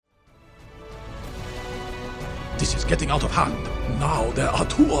This is getting out of hand. Now there are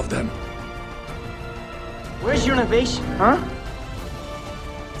two of them. Where's your innovation, huh?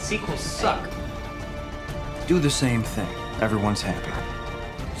 Sequels suck. Do the same thing. Everyone's happy.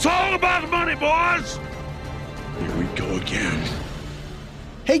 It's all about money, boys! Here we go again.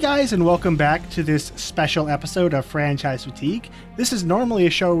 Hey guys, and welcome back to this special episode of Franchise Fatigue. This is normally a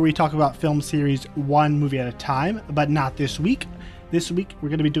show where we talk about film series one movie at a time, but not this week. This week we're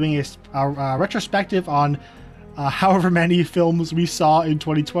going to be doing a retrospective on however many films we saw in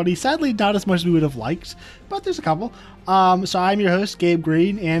 2020. Sadly, not as much as we would have liked, but there's a couple. So I'm your host, Gabe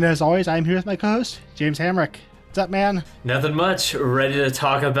Green, and as always, I'm here with my co-host, James Hamrick. What's up, man? Nothing much. Ready to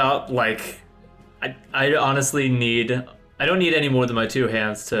talk about, I honestly I don't need any more than my two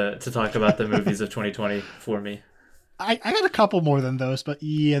hands to talk about the movies of 2020 for me. I got a couple more than those, but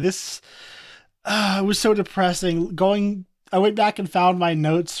yeah, this was so depressing. I went back and found my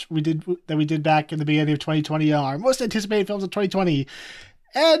notes we did back in the beginning of 2020, our most anticipated films of 2020,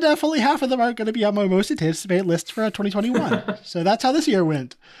 and fully half of them are going to be on my most anticipated list for 2021. So that's how this year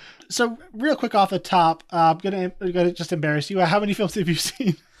went. So real quick off the top, I'm gonna just embarrass you. How many films have you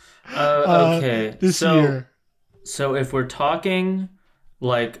seen? Okay, this year. So if we're talking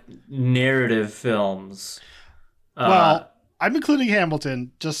like narrative films, well, I'm including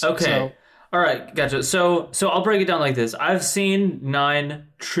Hamilton. Just okay. So. All right, gotcha. So I'll break it down like this. I've seen 9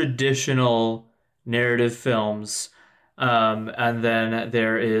 traditional narrative films, and then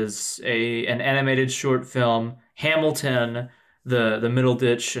there is an animated short film, Hamilton, the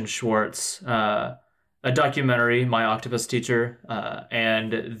Middleditch and Schwartz, a documentary, My Octopus Teacher,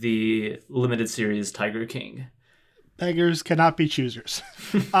 and the limited series Tiger King. Beggars cannot be choosers.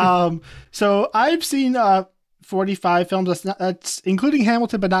 So I've seen 45 films. That's including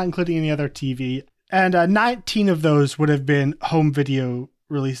Hamilton, but not including any other TV. And 19 of those would have been home video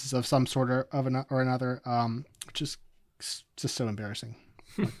releases of some sort or another, which is just so embarrassing.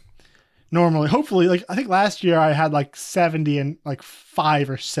 Normally, hopefully, I think last year I had 70 and 5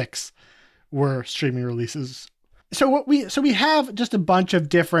 or 6 were streaming releases. So we have just a bunch of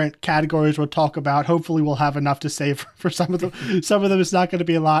different categories we'll talk about. Hopefully we'll have enough to say for some of them. Some of them it's not going to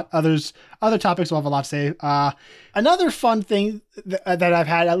be a lot. Other topics will have a lot to say. Another fun thing that I've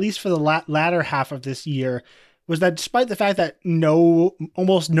had, at least for the latter half of this year, was that despite the fact that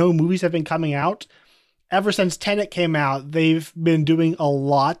almost no movies have been coming out, ever since Tenet came out, they've been doing a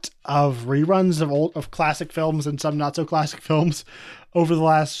lot of reruns of classic films and some not so classic films over the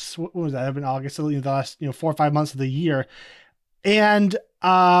last, what was that? In August, the last 4 or 5 months of the year. And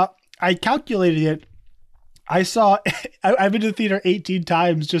I calculated it. I've been to the theater 18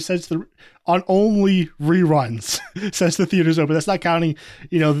 times just on only reruns since the theater's open. That's not counting,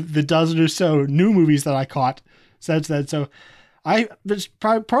 the dozen or so new movies that I caught since then. So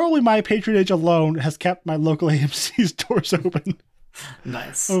probably my patronage alone has kept my local AMC's doors open.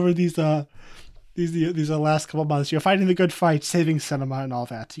 Nice. Over these last couple of months. Fighting the good fight, saving cinema, and all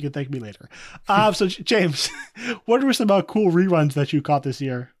that. You can thank me later. So James, what were some cool reruns that you caught this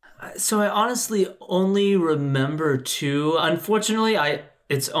year? So I honestly only remember 2. Unfortunately,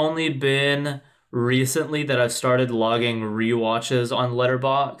 it's only been recently that I've started logging rewatches on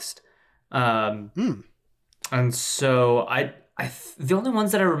Letterboxd. And so the only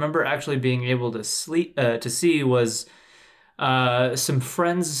ones that I remember actually being able to see was some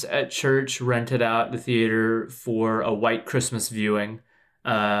friends at church rented out the theater for a White Christmas viewing,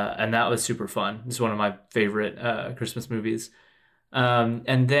 and that was super fun. It's one of my favorite Christmas movies.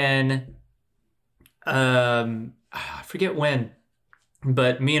 And then I forget when,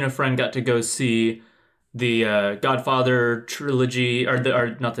 but me and a friend got to go see the Godfather trilogy,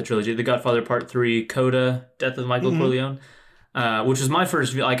 the Godfather Part 3, Coda, Death of Michael Corleone, which was my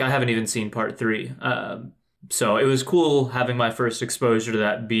first view. I haven't even seen Part 3. So it was cool having my first exposure to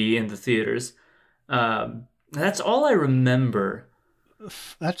that be in the theaters. That's all I remember.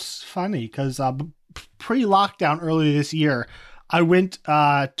 That's funny because pre-lockdown earlier this year, I went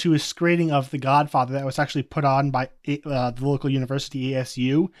to a screening of The Godfather that was actually put on by the local university,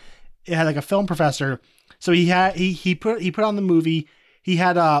 ASU. It had a film professor. So he put on the movie. He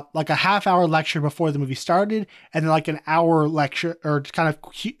had a half-hour lecture before the movie started, and then an hour lecture or kind of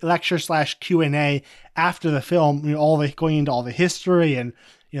lecture / Q&A after the film. Going into all the history and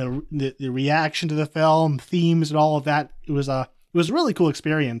the reaction to the film, themes, and all of that. It was a really cool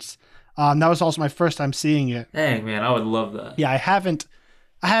experience. That was also my first time seeing it. Dang, man, I would love that. Yeah, I haven't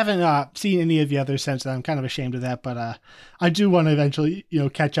seen any of the others since then. I'm kind of ashamed of that, but I do want to eventually,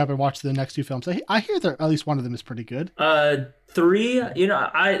 catch up and watch the next 2 films. I hear that at least one of them is pretty good. 3,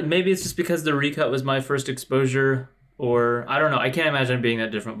 maybe it's just because the recut was my first exposure or I don't know. I can't imagine it being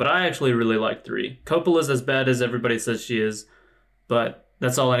that different, but I actually really like 3. Coppola's as bad as everybody says she is, but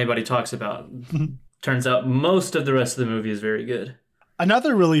that's all anybody talks about. Turns out most of the rest of the movie is very good.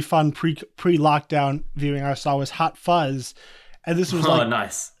 Another really fun pre-lockdown viewing I saw was Hot Fuzz. And this was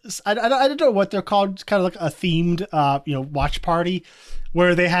nice. I don't know what they're called. It's kind of like a themed, watch party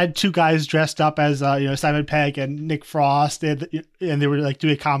where they had 2 guys dressed up as, Simon Pegg and Nick Frost, and they were like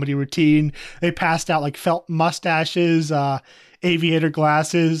doing a comedy routine. They passed out like felt mustaches, aviator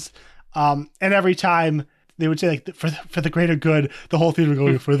glasses, and every time they would say like for the greater good, the whole theater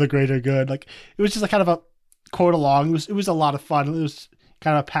would go for the greater good. Like it was just like kind of a quote along. It was a lot of fun. It was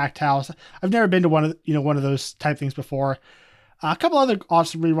kind of a packed house. I've never been to one of those type things before. A couple other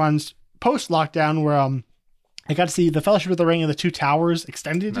awesome reruns post lockdown where I got to see The Fellowship of the Ring and The Two Towers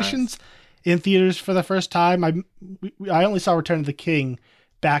extended editions in theaters for the first time. I only saw Return of the King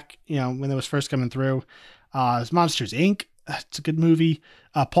back, when it was first coming through. It's Monsters Inc. It's a good movie.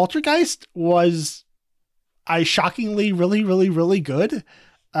 Poltergeist was shockingly really, really, really good.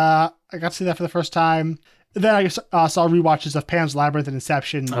 I got to see that for the first time. Then I saw rewatches of Pan's Labyrinth and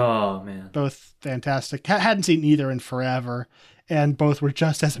Inception. Oh, man. Both fantastic. Hadn't seen either in forever, and both were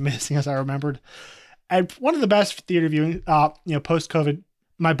just as amazing as I remembered. And one of the best theater viewing, post-COVID,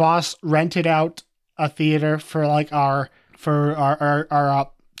 my boss rented out a theater for like our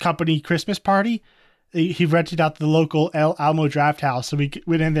company Christmas party. He rented out the local El Alamo Draft House, so we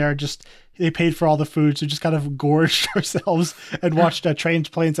went in there. They paid for all the food, so just kind of gorged ourselves and watched Trains,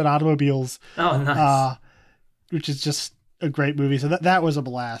 Planes, and Automobiles. Oh, nice. Which is just a great movie. So that was a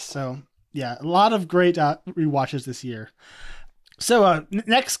blast. So yeah, a lot of great rewatches this year. So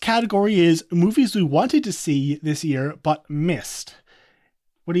next category is movies we wanted to see this year but missed.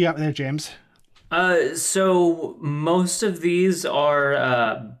 What do you got there, James? So most of these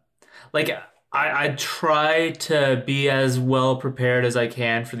are I try to be as well prepared as I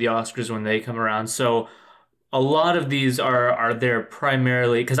can for the Oscars when they come around. So a lot of these are there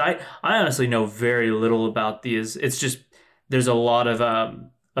primarily because I honestly know very little about these. It's just there's a lot of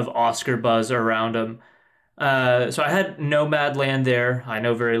Oscar buzz around them. So I had Nomadland there. I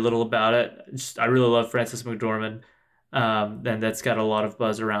know very little about it. I really love Frances McDormand, and that's got a lot of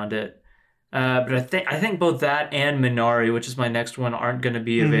buzz around it. But I think both that and Minari, which is my next one, aren't going to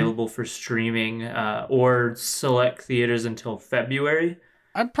be available for streaming or select theaters until February.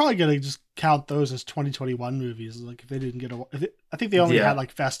 I'm probably going to just count those as 2021 movies. Like if they didn't get I think they only had like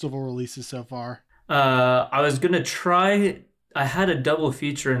festival releases so far. I was going to try. I had a double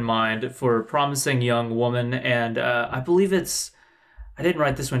feature in mind for Promising Young Woman, and I believe I didn't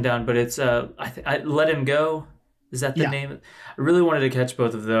write this one down, but it's I Let Him Go. Is that the name? I really wanted to catch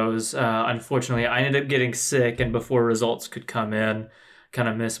both of those. Unfortunately, I ended up getting sick, and before results could come in, kind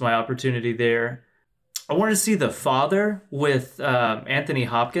of missed my opportunity there. I wanted to see The Father with Anthony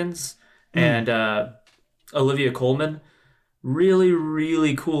Hopkins and Olivia Colman. Really,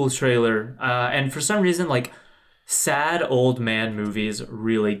 really cool trailer. And for some reason, like, sad old man movies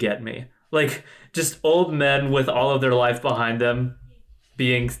really get me. Like, just old men with all of their life behind them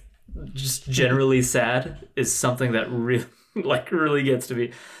being just generally sad is something that really gets to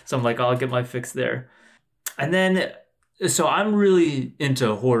me. So I'm like, I'll get my fix there. And then, so I'm really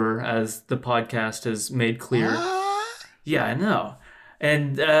into horror, as the podcast has made clear. Yeah, I know.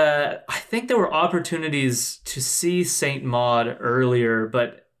 And I think there were opportunities to see Saint Maud earlier,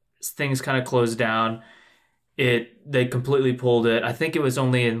 but things kind of closed down. They completely pulled it. I think it was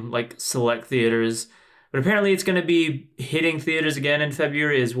only in like select theaters. But apparently it's going to be hitting theaters again in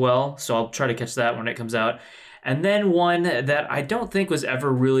February as well. So I'll try to catch that when it comes out. And then one that I don't think was ever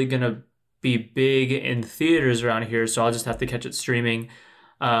really going to be big in theaters around here, so I'll just have to catch it streaming,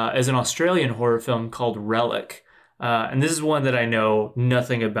 is an Australian horror film called Relic. And this is one that I know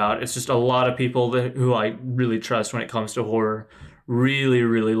nothing about. It's just a lot of people who I really trust when it comes to horror really,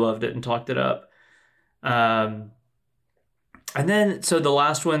 really loved it and talked it up. And then, so the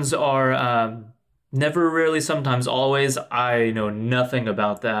last ones are... Never, Rarely, Sometimes, Always. I know nothing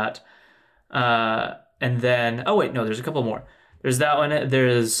about that. And then, there's a couple more. There's that one.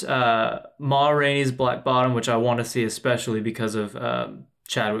 There's Ma Rainey's Black Bottom, which I want to see especially because of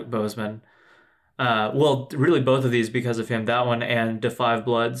Chadwick Boseman. Really both of these because of him. That one and Da 5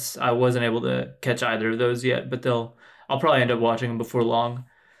 Bloods. I wasn't able to catch either of those yet, but I'll probably end up watching them before long.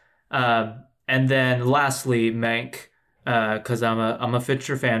 And then lastly, Mank. Because I'm a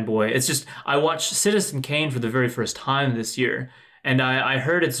Fincher fanboy. It's just I watched Citizen Kane for the very first time this year, and I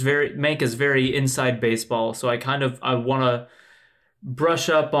heard Mank is very inside baseball. So I want to brush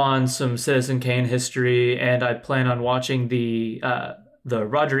up on some Citizen Kane history, and I plan on watching the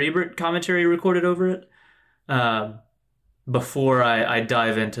Roger Ebert commentary recorded over it. before I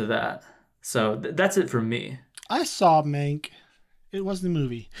dive into that. So that's it for me. I saw Mank. It was the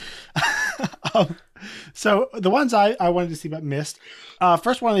movie. um, so the ones I wanted to see but missed.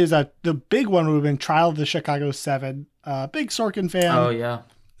 First one is the big one would have been Trial of the Chicago 7. Big Sorkin fan. Oh, yeah.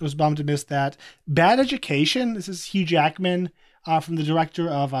 Was bummed to miss that. Bad Education. This is Hugh Jackman from the director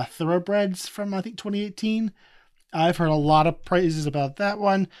of Thoroughbreds from, I think, 2018. I've heard a lot of praises about that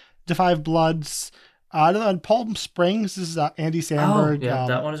one. Da 5 Bloods. Another one, Palm Springs. This is Andy Samberg. Oh, yeah,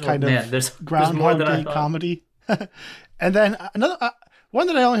 that one is kind Man, of there's Groundhog more than I Day thought. comedy. And then another one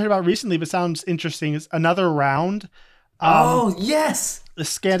that I only heard about recently, but sounds interesting, is Another Round. Oh, yes! A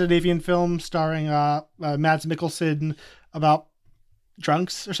Scandinavian film starring Mads Mikkelsen about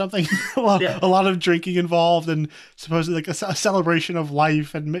drunks or something. A lot of drinking involved, and supposedly like a celebration of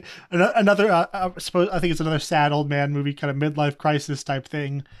life, and another I think it's another sad old man movie, kind of midlife crisis type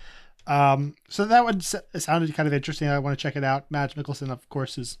thing. So that one sounded kind of interesting. I want to check it out. Mads Mikkelsen, of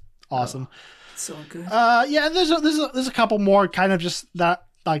course, is awesome. So good. Yeah, there's a couple more kind of just that,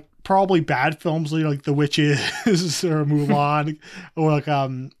 like, probably bad films, like The Witches or Mulan or like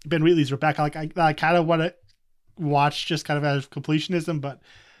Ben Wheatley's Rebecca. Like I kind of want to watch just kind of as completionism, but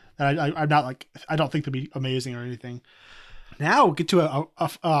I'm not like, I don't think they'll be amazing or anything. Now we'll get to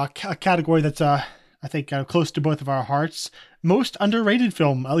a category that's I think close to both of our hearts. Most underrated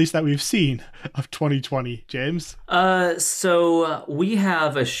film, at least that we've seen, of 2020. James? So we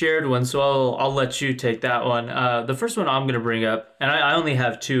have a shared one, so I'll let you take that one. The first one I'm going to bring up, and I only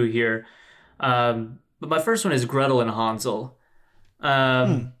have two here, but my first one is Gretel and Hansel.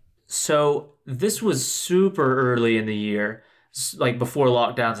 So this was super early in the year, like before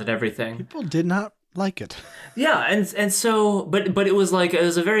lockdowns and everything. People did not like it. Yeah, and so, but it was like, it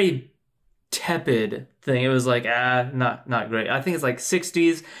was a very tepid thing. It was like, not great. I think it's like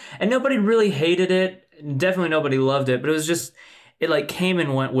 60s, and nobody really hated it. Definitely nobody loved it, but it was just, it like came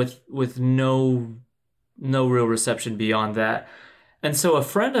and went with no real reception beyond that. And so a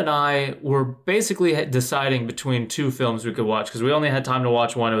friend and I were basically deciding between two films we could watch, because we only had time to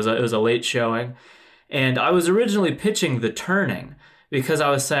watch one. It was a late showing, and I was originally pitching The Turning, because I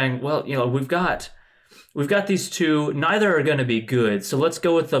was saying, well, we've got these two, neither are going to be good, so let's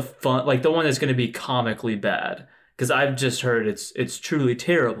go with the fun, like the one that's going to be comically bad, because I've just heard it's truly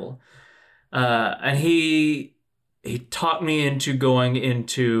terrible. And he talked me into going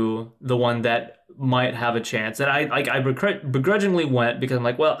into the one that might have a chance, and I begrudgingly went, because I'm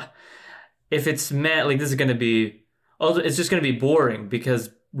like, well, if it's meant like this is going to be, it's just going to be boring, because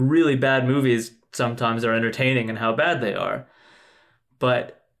really bad movies sometimes are entertaining in how bad they are.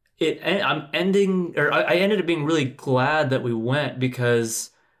 But I ended up being really glad that we went,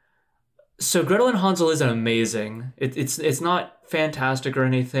 because so Gretel and Hansel isn't amazing. It's not fantastic or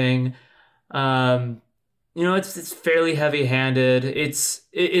anything. It's fairly heavy-handed.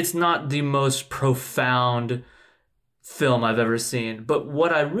 It's not the most profound film I've ever seen. But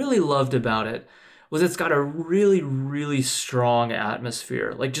what I really loved about it was it's got a really, really strong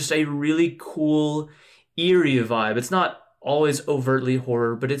atmosphere. Like just a really cool, eerie vibe. It's not always overtly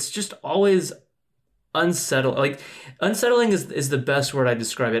horror, but it's just always unsettling. Like, unsettling is the best word I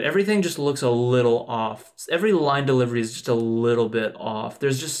describe it. Everything just looks a little off. Every line delivery is just a little bit off.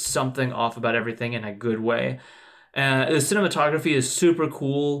 There's just something off about everything in a good way. The cinematography is super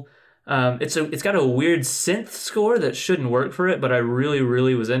cool. It's got a weird synth score that shouldn't work for it, but I really,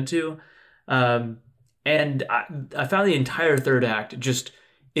 really was into. And I found the entire third act just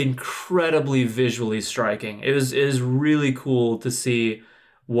incredibly visually striking. It is really cool to see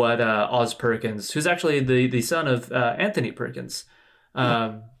what Oz Perkins, who's actually the son of Anthony Perkins,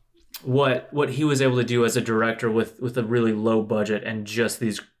 what he was able to do as a director with a really low budget and just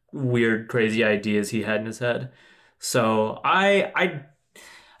these weird, crazy ideas he had in his head. So I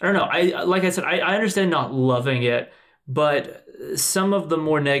don't know. Like I said, I understand not loving it, but some of the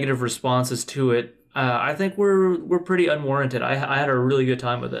more negative responses to it, I think were pretty unwarranted. I had a really good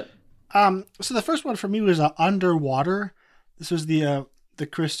time with it. So the first one for me was Underwater. This was the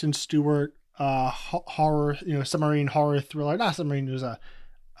Kristen Stewart horror, submarine horror thriller. Not submarine. It was a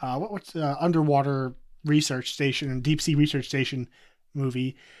what's underwater research station and deep sea research station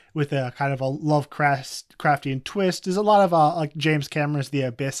movie with a kind of a Lovecraftian twist. There's a lot of like James Cameron's The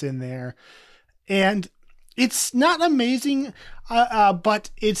Abyss in there, and it's not amazing, but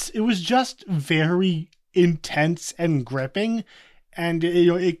it was just very intense and gripping, and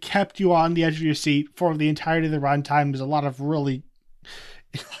it kept you on the edge of your seat for the entirety of the runtime. There's a lot of really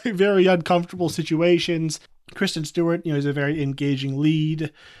very uncomfortable situations. Kristen Stewart, is a very engaging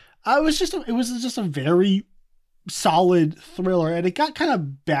lead. It was just a very solid thriller, and it got kind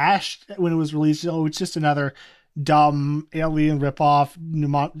of bashed when it was released. Oh, it's just another dumb alien ripoff,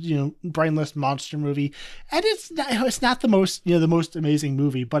 brainless monster movie. And it's not the most amazing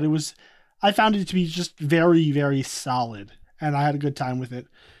movie, but I found it to be just very, very solid, and I had a good time with it.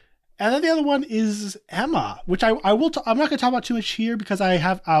 And then the other one is Emma, which I'm not going to talk about too much here because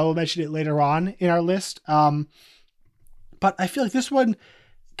I'll mention it later on in our list. But I feel like this one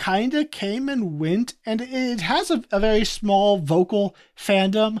kind of came and went, and it has a very small vocal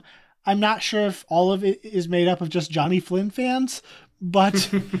fandom. I'm not sure if all of it is made up of just Johnny Flynn fans,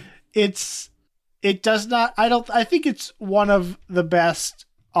 but I think it's one of the best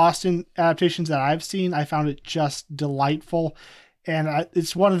Austen adaptations that I've seen. I found it just delightful. And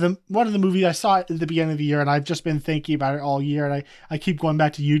it's one of the movies I saw at the beginning of the year, and I've just been thinking about it all year. And I keep going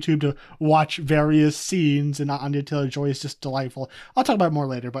back to YouTube to watch various scenes, and Anya Taylor-Joy is just delightful. I'll talk about it more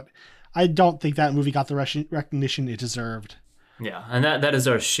later, but I don't think that movie got the recognition it deserved. Yeah, and that is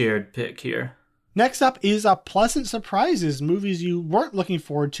our shared pick here. Next up is Pleasant Surprises, movies you weren't looking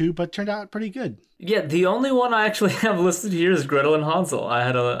forward to, but turned out pretty good. Yeah, the only one I actually have listed here is Gretel and Hansel. I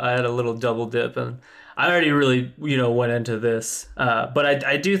had a little double dip, and I already really went into this, but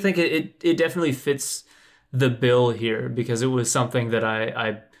I do think it definitely fits the bill here because it was something that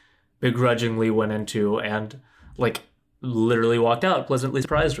I begrudgingly went into and like literally walked out pleasantly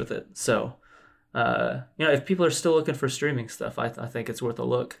surprised with it. So if people are still looking for streaming stuff, I think it's worth a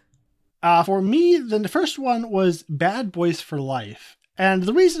look. For me, then the first one was Bad Boys for Life. And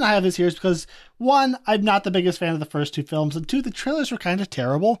the reason I have this here is because, one, I'm not the biggest fan of the first two films, and two, the trailers were kind of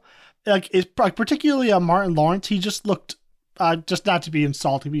terrible. Particularly Martin Lawrence, he just looked, just not to be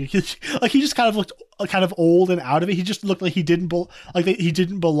insulting, he just kind of looked kind of old and out of it. He just looked like he didn't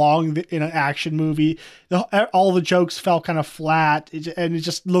belong in an action movie. All the jokes felt kind of flat, and it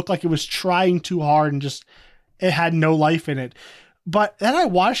just looked like it was trying too hard and just it had no life in it. But then I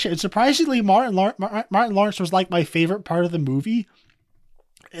watched it, and surprisingly, Martin Lawrence was like my favorite part of the movie.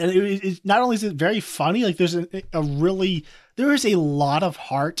 And it not only is it very funny, like there is a lot of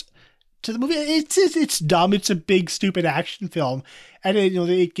heart to the movie. It's dumb. It's a big, stupid action film, and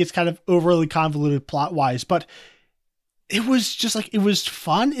it gets kind of overly convoluted plot wise. But it was just it was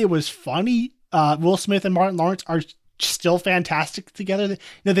fun. It was funny. Will Smith and Martin Lawrence are still fantastic together.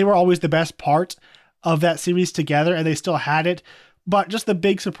 They were always the best part of that series together, and they still had it. But just the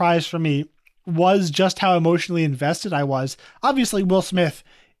big surprise for me was just how emotionally invested I was. Obviously, Will Smith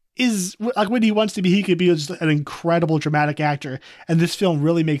is like when he wants to be, he could be just an incredible dramatic actor, and this film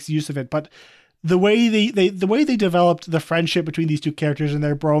really makes use of it. But the way they developed the friendship between these two characters and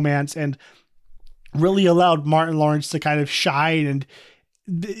their bromance, and really allowed Martin Lawrence to kind of shine and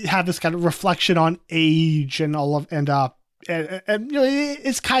have this kind of reflection on age and all of and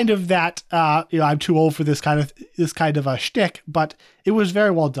it's kind of that I'm too old for this kind of a shtick, but it was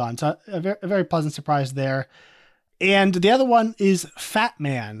very well done. So a very pleasant surprise there. And the other one is Fat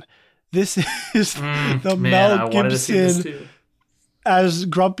Man. This is Mel Gibson as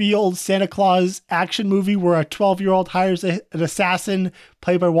grumpy old Santa Claus action movie where a 12-year-old hires an assassin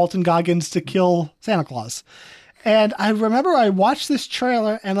played by Walton Goggins to kill Santa Claus. And I remember I watched this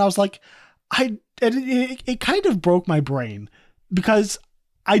trailer and I was like, it kind of broke my brain because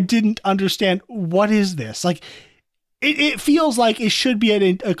I didn't understand what is this. Like, it feels like it should be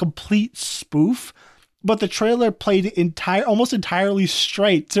a complete spoof, but the trailer played almost entirely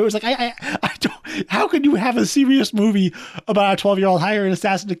straight. So it was like, I don't. How could you have a serious movie about a 12-year-old hiring an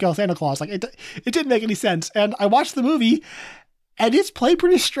assassin to kill Santa Claus? Like, it didn't make any sense. And I watched the movie, and it's played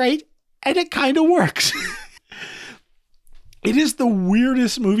pretty straight, and it kind of works. It is the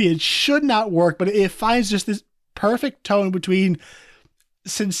weirdest movie. It should not work, but it finds just this perfect tone between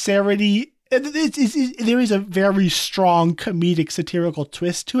sincerity. There is a very strong comedic satirical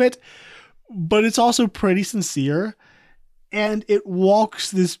twist to it, but it's also pretty sincere. And it walks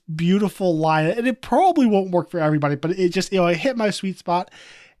this beautiful line. And it probably won't work for everybody, but it just, it hit my sweet spot.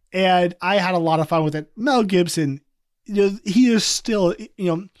 And I had a lot of fun with it. Mel Gibson, he is still,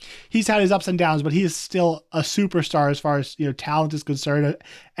 he's had his ups and downs, but he is still a superstar as far as, talent is concerned,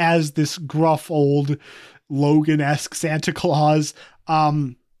 as this gruff old Logan-esque Santa Claus.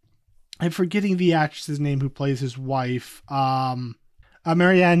 I'm forgetting the actress's name who plays his wife.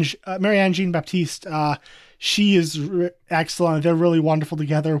 Marianne Jean-Baptiste. She is excellent. They're really wonderful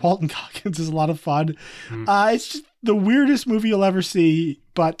together. Walton Goggins is a lot of fun. It's just the weirdest movie you'll ever see,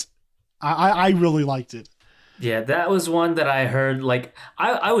 but I really liked it. Yeah, that was one that I heard,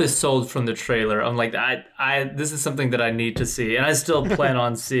 I was sold from the trailer. I'm like, this is something that I need to see, and I still plan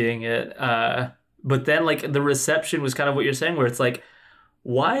on seeing it. But then, the reception was kind of what you're saying, where it's like,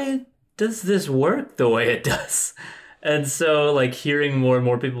 why does this work the way it does? And so, hearing more and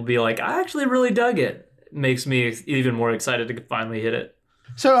more people be like, I actually really dug it. makes me even more excited to finally hit it.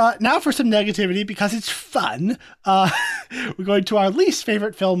 So now for some negativity, because it's fun. We're going to our least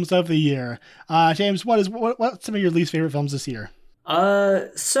favorite films of the year. James, what's some of your least favorite films this year?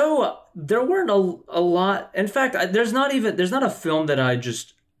 So there weren't a lot. In fact, there's not a film that I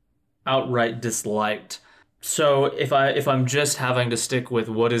just outright disliked. So if I'm just having to stick with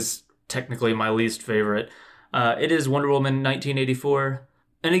what is technically my least favorite, it is Wonder Woman 1984.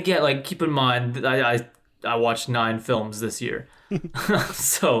 And again, like, keep in mind that I watched 9 films this year.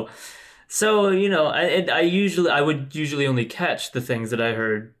 so you know, I would usually only catch the things that I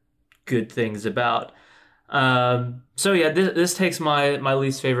heard good things about. So yeah, this takes my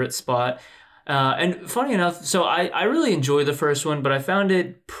least favorite spot. And funny enough, so I really enjoyed the first one, but I found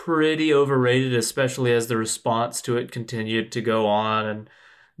it pretty overrated, especially as the response to it continued to go on, and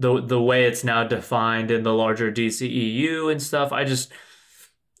the way it's now defined in the larger DCEU and stuff.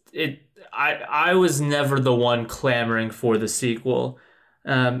 I was never the one clamoring for the sequel.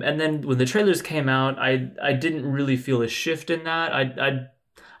 And then when the trailers came out, I didn't really feel a shift in that.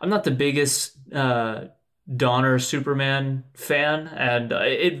 I'm not the biggest Donner Superman fan, and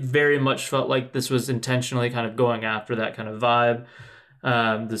it very much felt like this was intentionally kind of going after that kind of vibe.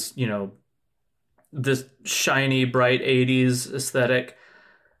 This, you know, this shiny, bright 80s aesthetic,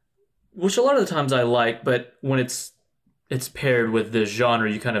 which a lot of the times I like, but when it's paired with this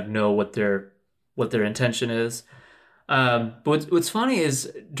genre, you kind of know what their intention is. But what's funny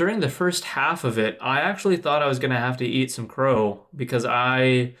is during the first half of it, I actually thought I was going to have to eat some crow because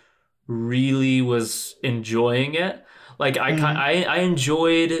I really was enjoying it. Like I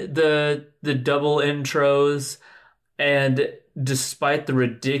enjoyed the double intros, and despite the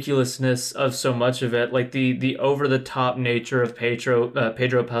ridiculousness of so much of it, like the over the top nature of Pedro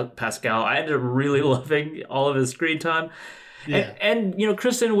Pascal, I ended up really loving all of his screen time. Yeah. And you know,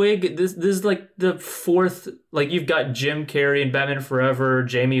 Kristen Wiig, this is like the fourth, like, you've got Jim Carrey in Batman Forever,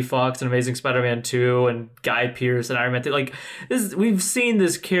 Jamie Foxx in Amazing Spider-Man 2, and Guy Pearce in Iron Man 3. Like, we've seen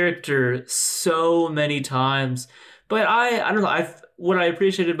this character so many times. But I don't know, what I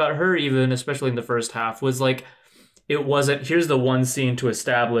appreciated about her, even especially in the first half, was like, it wasn't, here's the one scene to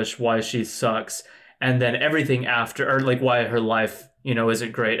establish why she sucks, and then everything after, or like why her life, you know,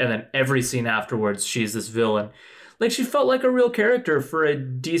 isn't great, and then every scene afterwards she's this villain. Like, she felt like a real character for a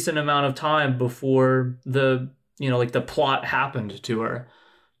decent amount of time before the, you know, like, the plot happened to her.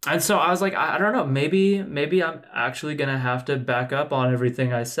 And so I was like, I don't know, maybe I'm actually gonna have to back up on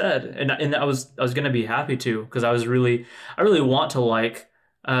everything I said, and I was gonna be happy to, because I really want to like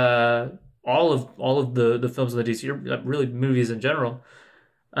all of the films of the DC, really movies in general.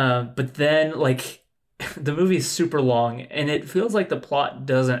 But then, like, the movie's super long, and it feels like the plot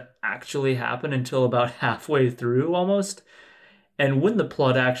doesn't actually happen until about halfway through almost. And when the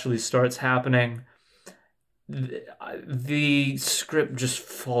plot actually starts happening, the script just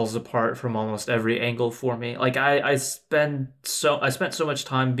falls apart from almost every angle for me. Like, I spent so much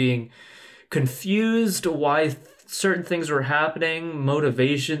time being confused why certain things were happening.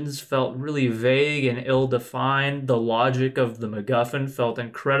 Motivations felt really vague and ill-defined. The logic of the MacGuffin felt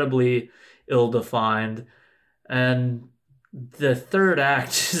incredibly ill-defined, and the third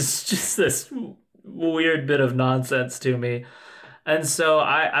act is just this weird bit of nonsense to me. And so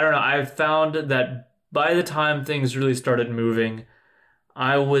I don't know, I found that by the time things really started moving,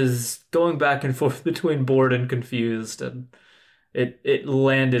 I was going back and forth between bored and confused, and it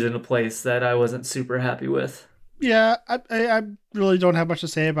landed in a place that I wasn't super happy with. Yeah, I really don't have much to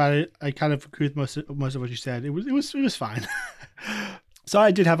say about it. I kind of agree with most of what you said. It was fine. So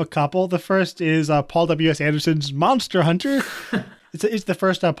I did have a couple. The first is Paul W.S. Anderson's Monster Hunter. It's the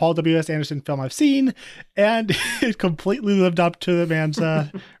first Paul W.S. Anderson film I've seen, and it completely lived up to the man's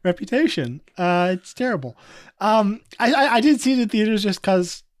reputation. It's terrible. I did see it in theaters just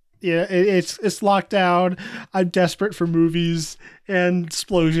because, yeah, it's locked down. I'm desperate for movies and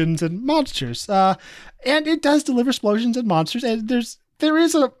explosions and monsters. And it does deliver explosions and monsters, and there's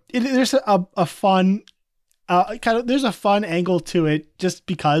a fun there's a fun angle to it just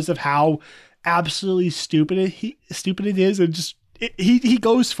because of how absolutely stupid it is, and just he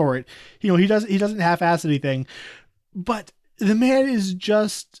goes for it. You know, he doesn't half-ass anything, but the man is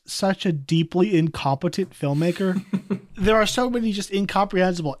just such a deeply incompetent filmmaker. There are so many just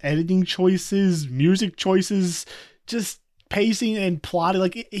incomprehensible editing choices, music choices, just pacing and plotting.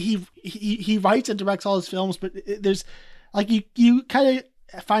 Like, he writes and directs all his films, but there's, like, you kind of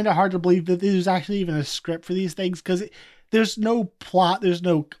find it hard to believe that there's actually even a script for these things, because there's no plot, there's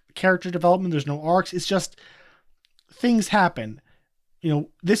no character development, there's no arcs. It's just things happen. You know,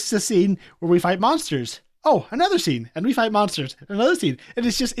 this is a scene where we fight monsters. oh, another scene, and we fight monsters, another scene, and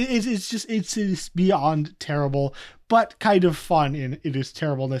it's just beyond terrible, but kind of fun in its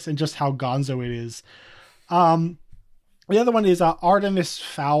terribleness and just how gonzo it is. The other one is Artemis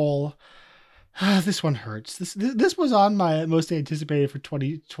Fowl. This one hurts. This was on my most anticipated for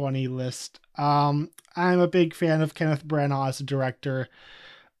 2020 list. I'm a big fan of Kenneth Branagh as a director.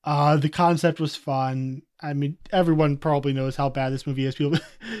 The concept was fun. I mean, everyone probably knows how bad this movie is. People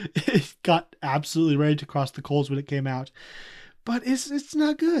got absolutely ready to cross the coals when it came out, but it's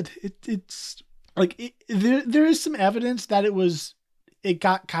not good. It's like there is some evidence that it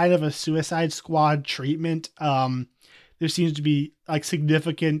got kind of a Suicide Squad treatment. There seems to be like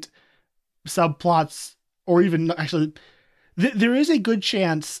significant subplots, or even actually, there is a good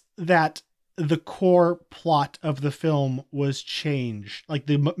chance that the core plot of the film was changed. Like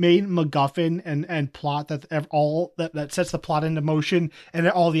the main MacGuffin and plot that sets the plot into motion and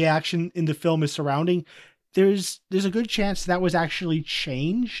all the action in the film is surrounding. There's a good chance that was actually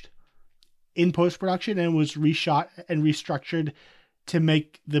changed in post-production and was reshot and restructured to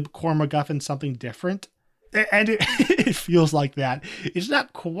make the core MacGuffin something different. And it feels like that. It's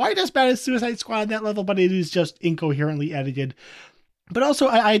not quite as bad as Suicide Squad on that level, but it is just incoherently edited. But also,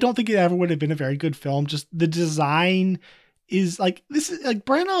 I don't think it ever would have been a very good film. Just the design is like, this is like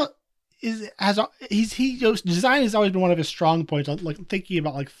Branagh design has always been one of his strong points. Like thinking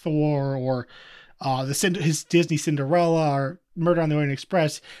about like Thor or his Disney Cinderella or Murder on the Orient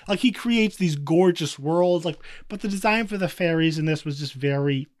Express. Like he creates these gorgeous worlds. Like, but the design for the fairies in this was just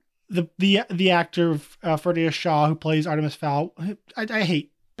very. The actor Ferdia Shaw, who plays Artemis Fowl, I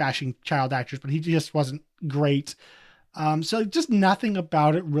hate bashing child actors, but he just wasn't great. So just nothing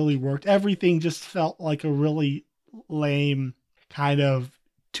about it really worked. Everything just felt like a really lame kind of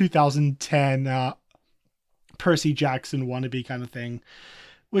 2010 Percy Jackson wannabe kind of thing,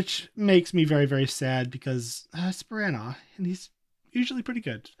 which makes me very, very sad because it's Branagh and he's usually pretty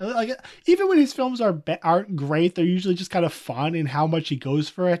good. Like even when his films aren't great, they're usually just kind of fun in how much he goes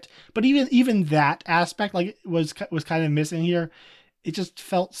for it. But even that aspect like was kind of missing here. It just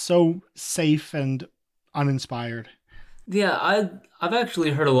felt so safe and uninspired. Yeah, I've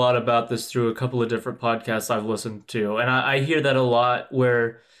actually heard a lot about this through a couple of different podcasts I've listened to, and I hear that a lot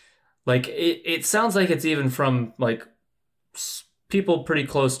where like it sounds like it's even from like people pretty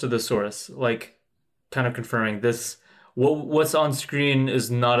close to the source, like kind of confirming this. What's on screen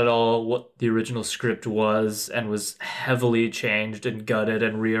is not at all what the original script was and was heavily changed and gutted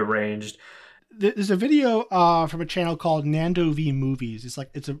and rearranged. There's a video from a channel called Nando V Movies.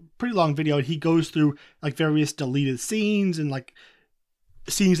 It's a pretty long video, and he goes through like various deleted scenes and like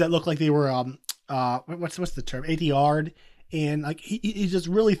scenes that look like they were what's the term, ADR'd, and like he does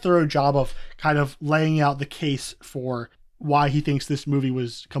a really thorough job of kind of laying out the case for why he thinks this movie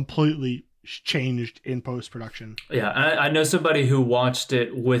was completely changed in post-production. Yeah, I know somebody who watched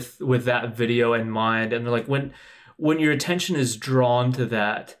it with that video in mind, and they're like, when your attention is drawn to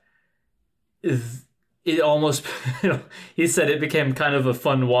that, it almost he said it became kind of a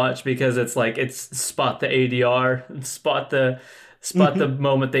fun watch because it's like it's spot the ADR and spot the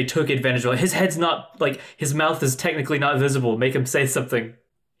moment they took advantage of it. His head's not like, his mouth is technically not visible, make him say something.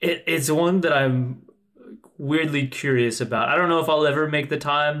 It's one that I'm weirdly curious about. I don't know if I'll ever make the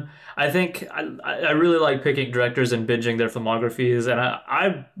time. I think I really like picking directors and binging their filmographies, and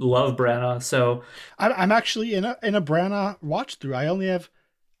I love Branagh. So I'm actually in a Branagh watch through. I only have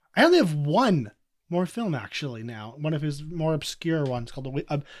one more film actually now. One of his more obscure ones called like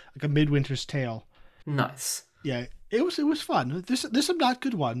a Midwinter's Tale. Nice. Yeah, it was fun. There's some not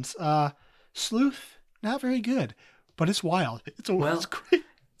good ones. Sleuth, not very good, but it's wild. It's great.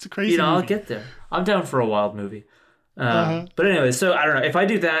 It's a crazy movie. I'll get there. I'm down for a wild movie. But anyway, so I don't know. If I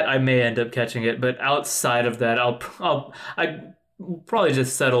do that, I may end up catching it. But outside of that, I'll probably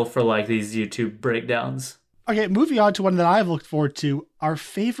just settle for like these YouTube breakdowns. Okay, moving on to one that I've looked forward to, our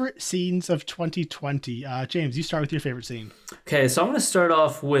favorite scenes of 2020. James, you start with your favorite scene. Okay, so I'm going to start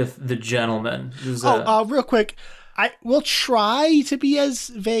off with The Gentleman. Real quick. I will try to be as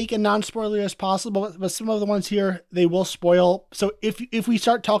vague and non-spoiler as possible, but some of the ones here, they will spoil. So if we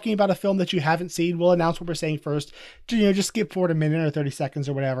start talking about a film that you haven't seen, we'll announce what we're saying first. Just skip forward a minute or 30 seconds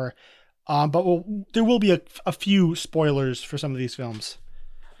or whatever. But there will be a few spoilers for some of these films.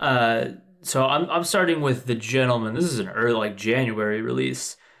 So I'm starting with The Gentleman. This is an early, like January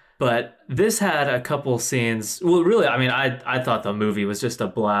release. But this had a couple scenes. Well, really, I mean, I thought the movie was just a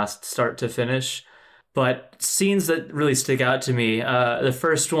blast start to finish. But scenes that really stick out to me, the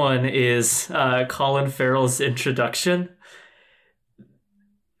first one is Colin Farrell's introduction.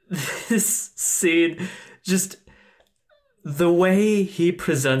 This scene, just the way he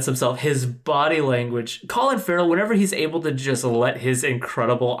presents himself, his body language, Colin Farrell, whenever he's able to just let his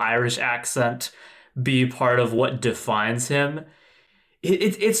incredible Irish accent be part of what defines him,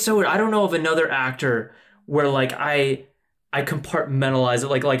 it's so weird. I don't know of another actor where like I compartmentalize it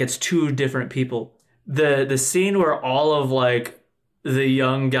like it's two different people. The scene where all of like the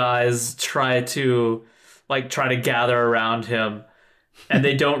young guys try to gather around him and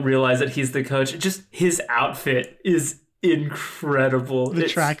they don't realize that he's the coach. Just his outfit is incredible. The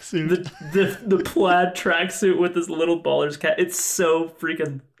tracksuit. The plaid tracksuit with this little baller's cap. It's so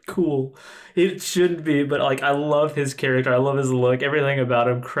freaking cool. It shouldn't be, but like I love his character. I love his look. Everything about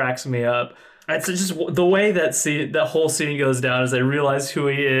him cracks me up. It's just the way that whole scene goes down as they realize who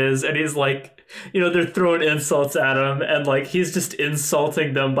he is, and he's like, they're throwing insults at him, and like he's just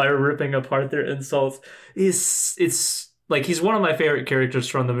insulting them by ripping apart their insults. It's like he's one of my favorite characters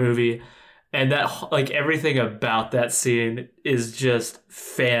from the movie, and that like everything about that scene is just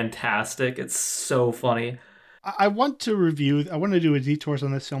fantastic. It's so funny. I want to do a detours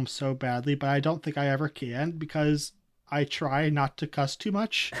on this film so badly, but I don't think I ever can because I try not to cuss too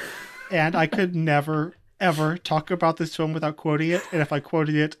much. And I could never, ever talk about this film without quoting it. And if I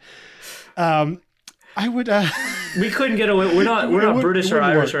quoted it, I would... we couldn't get away. We're not British or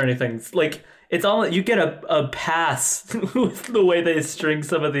Irish or anything. Like, it's all... You get a pass with the way they string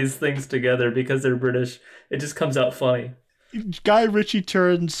some of these things together because they're British. It just comes out funny. Guy Ritchie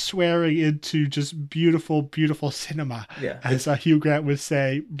turns swearing into just beautiful, beautiful cinema, as Hugh Grant would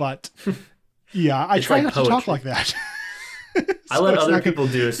say. But, yeah, I try not to talk like that. I let other people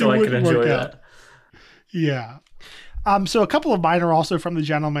do so I can enjoy that. Yeah. So a couple of mine are also from The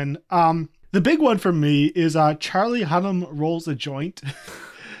Gentleman. The big one for me is Charlie Hunnam rolls a joint.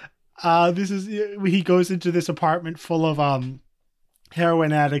 He goes into this apartment full of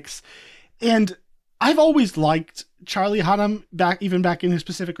heroin addicts, and I've always liked Charlie Hunnam back in his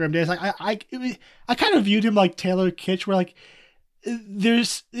Pacific Rim days. Like I kind of viewed him like Taylor Kitsch, where like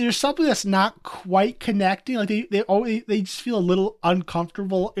there's something that's not quite connecting. Like they just feel a little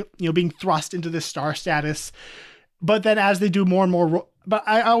uncomfortable, being thrust into this star status. But then as they do more and more, but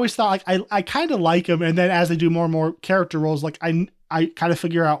I always thought like I kind of like him, and then as they do more and more character roles, like I kind of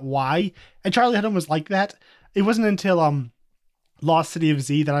figure out why. And Charlie Hunnam was like that. It wasn't until Lost City of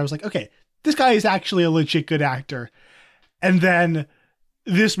Z that I was like, okay, this guy is actually a legit good actor. And then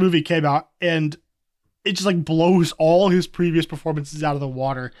this movie came out, and it just like blows all his previous performances out of the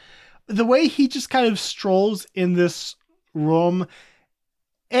water. The way he just kind of strolls in this room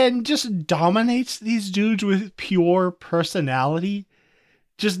and just dominates these dudes with pure personality.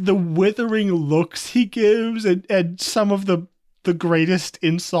 Just the withering looks he gives and some of the greatest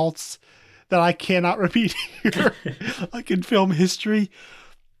insults that I cannot repeat here, like in film history.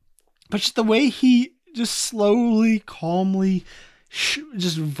 But just the way he just slowly, calmly,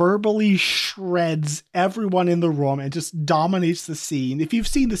 just verbally shreds everyone in the room and just dominates the scene. If you've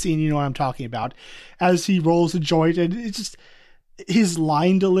seen the scene, you know what I'm talking about. As he rolls a joint, and it's just his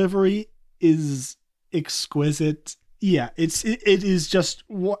line delivery is exquisite. Yeah, it is just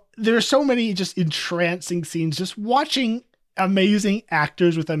there are so many just entrancing scenes. Just watching amazing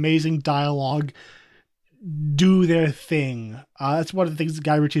actors with amazing dialogue do their thing. That's one of the things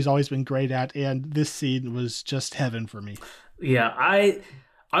Guy Ritchie's always been great at, and this scene was just heaven for me. Yeah, I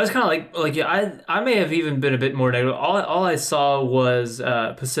was kind of like yeah, I may have even been a bit more negative. All I saw was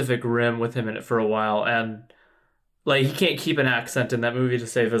Pacific Rim with him in it for a while, and like he can't keep an accent in that movie to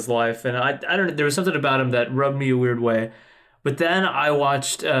save his life, and I don't know, there was something about him that rubbed me a weird way. But then I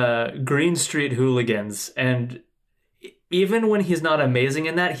watched Green Street Hooligans, and even when he's not amazing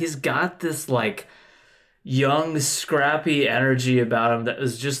in that, he's got this like young, scrappy energy about him that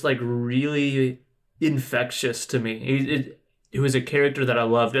was just like really infectious to me. It was a character that I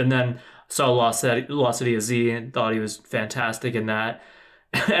loved, and then saw Lost City of Z and thought he was fantastic in that.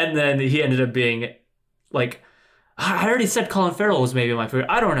 And then he ended up being like, I already said Colin Farrell was maybe my favorite.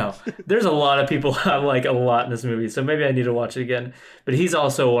 I don't know. There's a lot of people I like a lot in this movie, so maybe I need to watch it again. But he's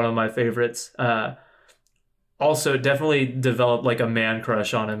also one of my favorites. Also, definitely developed like a man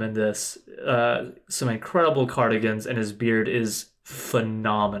crush on him in this. Some incredible cardigans, and his beard is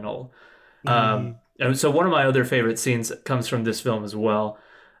phenomenal. And so one of my other favorite scenes comes from this film as well,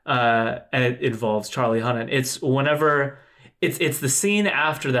 and it involves Charlie Hunnam. It's whenever it's the scene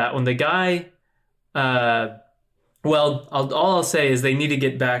after that when the guy. All I'll say is they need to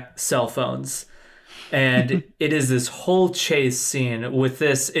get back cell phones, and it is this whole chase scene with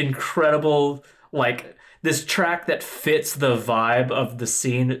this incredible like. This track that fits the vibe of the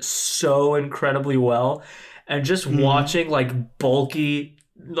scene so incredibly well. And just watching like bulky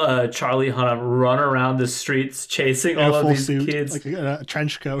Charlie Hunnam run around the streets chasing all of these kids, like a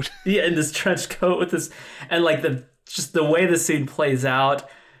trench coat. Yeah, in this trench coat with this, and like the way the scene plays out.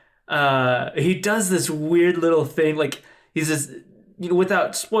 He does this weird little thing, like he's just,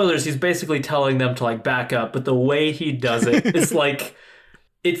 without spoilers, he's basically telling them to like back up, but the way he does it, it's like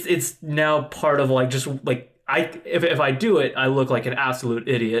it's now part of like just like if I do it, I look like an absolute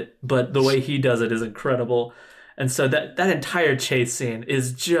idiot, but the way he does it is incredible. And so that entire chase scene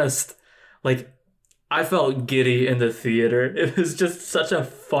is just like, I felt giddy in the theater. It was just such a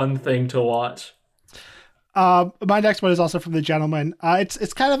fun thing to watch. My next one is also from The Gentleman.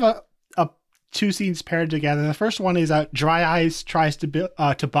 It's kind of a two scenes paired together. The first one is Dry Eyes tries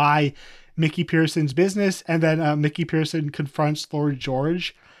to buy Mickey Pearson's business, and then Mickey Pearson confronts Lord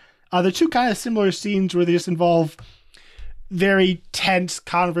George. They're two kind of similar scenes where they just involve very tense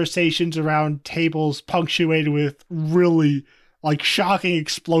conversations around tables punctuated with really like shocking,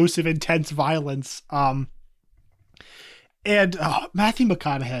 explosive, intense violence. And Matthew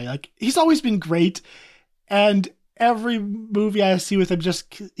McConaughey, like he's always been great, and every movie I see with him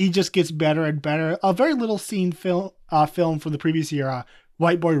he just gets better and better. A very little seen film from the previous year,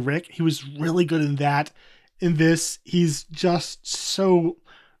 White Boy Rick. He was really good in that. In this, he's just so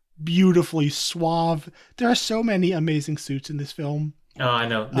beautifully suave. There are so many amazing suits in this film. Oh, I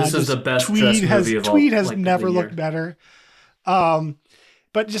know. This is the best dressed movie of all. Tweed has never looked better.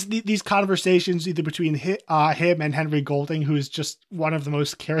 But just these conversations either between him and Henry Golding, who is just one of the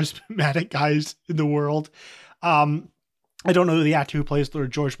most charismatic guys in the world. I don't know the actor who plays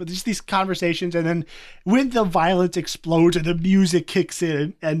Lord George, but just these conversations, and then when the violence explodes and the music kicks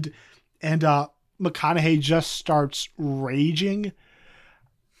in, and McConaughey just starts raging.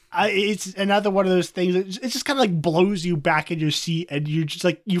 It's another one of those things. It just kind of like blows you back in your seat, and you just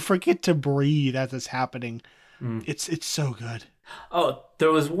like you forget to breathe as it's happening. It's so good. Oh,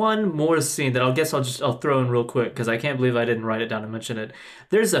 there was one more scene that I'll throw in real quick because I can't believe I didn't write it down and mention it.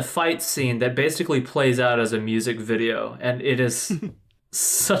 There's a fight scene that basically plays out as a music video, and it is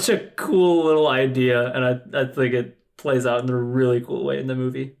such a cool little idea, and I think it plays out in a really cool way in the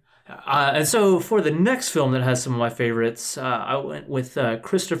movie. And so for the next film that has some of my favorites, I went with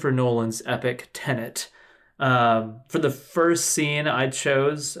Christopher Nolan's epic Tenet. For the first scene, I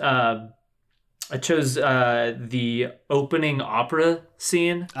chose the opening opera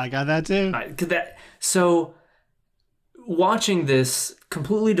scene. I got that too. So watching this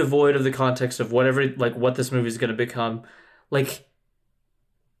completely devoid of the context of what this movie is going to become, like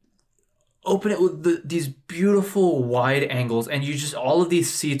open it with these beautiful wide angles, and all of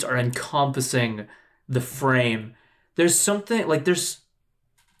these seats are encompassing the frame. There's something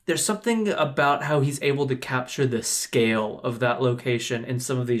about how he's able to capture the scale of that location in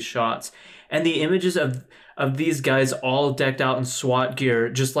some of these shots, and the images of these guys all decked out in SWAT gear,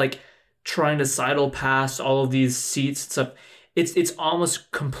 just like trying to sidle past all of these seats and stuff. It's almost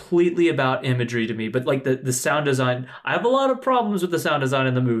completely about imagery to me, but like the sound design, I have a lot of problems with the sound design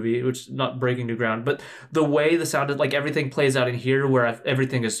in the movie, which is not breaking new ground, but the way the sound, like everything plays out in here where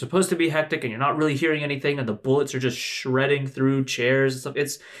everything is supposed to be hectic and you're not really hearing anything and the bullets are just shredding through chairs and stuff.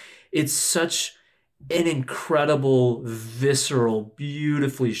 It's such an incredible, visceral,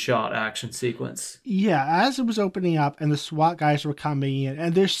 beautifully shot action sequence. Yeah, as it was opening up and the SWAT guys were coming in,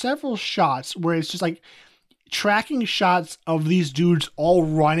 and there's several shots where it's just like tracking shots of these dudes all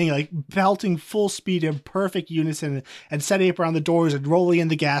running, like belting full speed in perfect unison and setting up around the doors and rolling in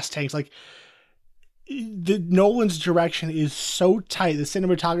the gas tanks. Like Nolan's direction is so tight. The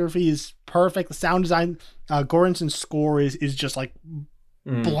cinematography is perfect. The sound design, Göransson's score is just like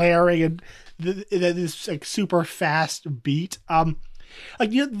blaring, and this like super fast beat.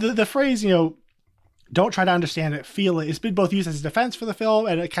 Like the phrase, don't try to understand it, feel it. It's been both used as a defense for the film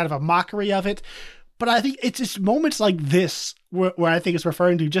and a kind of a mockery of it. But I think it's just moments like this where I think it's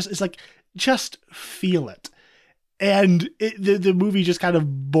referring to just feel it. And the movie just kind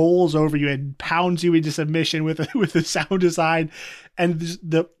of bowls over you and pounds you into submission with the sound design and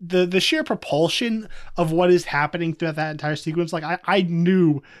the sheer propulsion of what is happening throughout that entire sequence. Like I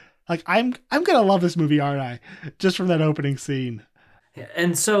knew, like I'm gonna love this movie, aren't I? Just from that opening scene.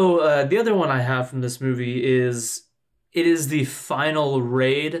 And so the other one I have from this movie is the final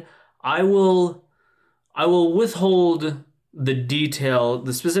raid. I will withhold the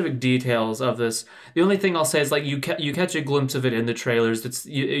specific details of this. The only thing I'll say is like you catch a glimpse of it in the trailers.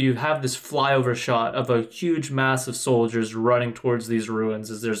 You have this flyover shot of a huge mass of soldiers running towards these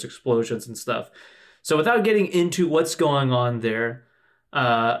ruins as there's explosions and stuff. So without getting into what's going on there,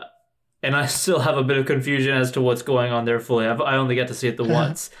 and I still have a bit of confusion as to what's going on there fully. I only get to see it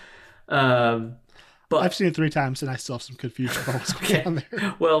once. But I've seen it 3 times and I still have some confusion about what's going on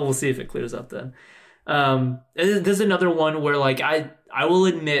there. well, we'll see if it clears up then. There's another one where like I will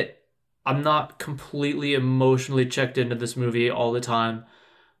admit I'm not completely emotionally checked into this movie all the time,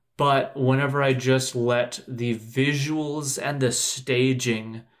 but whenever I just let the visuals and the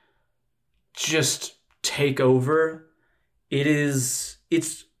staging just take over, it's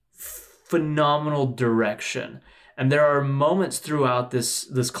phenomenal direction. And there are moments throughout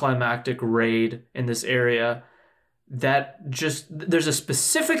this climactic raid in this area that just, there's a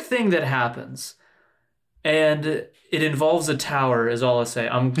specific thing that happens, and it involves a tower. Is all I say.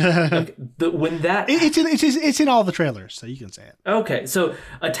 When that it's in all the trailers, so you can say it. Okay, so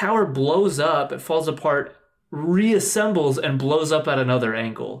a tower blows up, it falls apart, reassembles, and blows up at another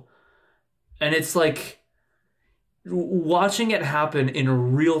angle, and it's like watching it happen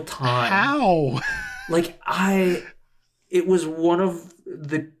in real time. How? Like it was one of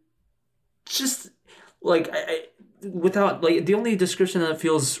the just like without like the only description that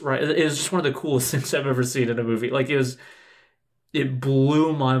feels right. It was just one of the coolest things I've ever seen in a movie. Like it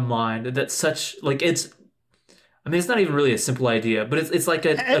blew my mind that such like it's. I mean, it's not even really a simple idea, but it's like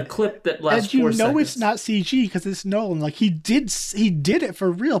a clip that lasts 4 seconds. And it's not CG because it's Nolan. Like he did it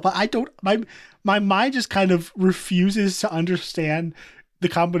for real, but I don't. My mind just kind of refuses to understand the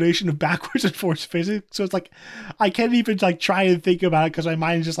combination of backwards and forwards physics. So it's like I can't even like try and think about it because my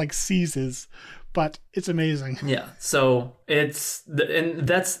mind just like seizes. But it's amazing. Yeah. So that's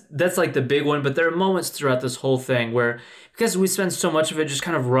like the big one. But there are moments throughout this whole thing where, because we spend so much of it just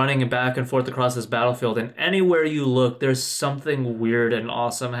kind of running back and forth across this battlefield, and anywhere you look, there's something weird and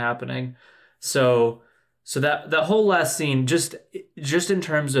awesome happening. So that whole last scene, just in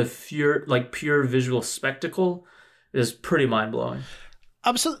terms of pure visual spectacle, is pretty mind blowing.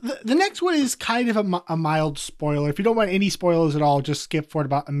 So the next one is kind of a mild spoiler. If you don't want any spoilers at all, just skip forward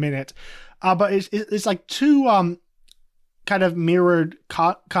about a minute. But it's like 2 kind of mirrored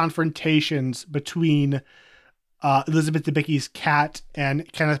confrontations between Elizabeth Debicki's Kat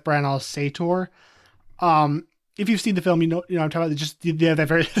and Kenneth Branagh's Sator. If you've seen the film, you know I'm talking about. Just they have a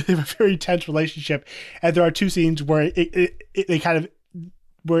very tense relationship, and there are 2 scenes where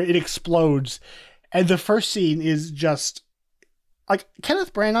where it explodes, and the first scene is just. Like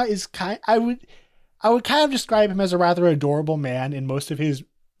Kenneth Branagh is I would kind of describe him as a rather adorable man in most of his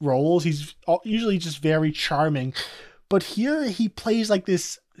roles. He's usually just very charming, but here he plays like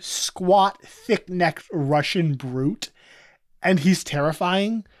this squat, thick-necked Russian brute, and he's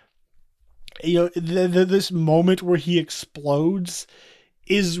terrifying. You know, this moment where he explodes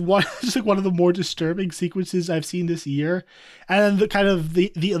is one of the more disturbing sequences I've seen this year. And then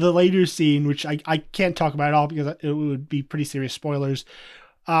the later scene, which I can't talk about at all because it would be pretty serious spoilers.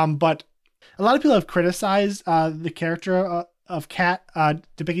 But a lot of people have criticized the character of Kat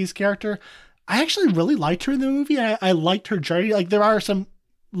Debicki's character. I actually really liked her in the movie. I liked her journey. Like there are some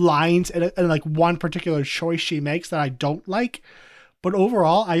lines and like one particular choice she makes that I don't like. But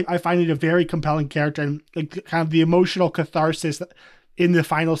overall, I find it a very compelling character, and like kind of the emotional catharsis in the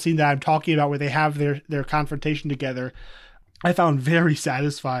final scene that I'm talking about, where they have their confrontation together, I found very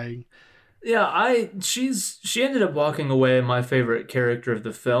satisfying. Yeah, she ended up walking away my favorite character of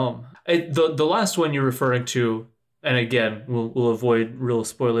the film. The last one you're referring to, and again, we'll avoid real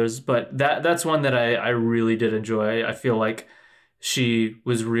spoilers, but that's one that I really did enjoy. I feel like she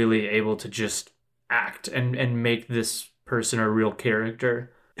was really able to just act and make this person a real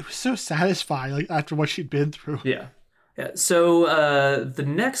character. It was so satisfying, like after what she'd been through. Yeah. So the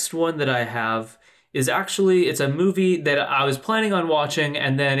next one that I have is actually, it's a movie that I was planning on watching,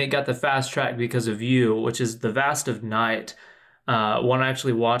 and then it got the fast track because of you, which is The Vast of Night, one I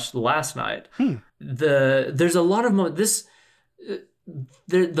actually watched last night. There's a lot of the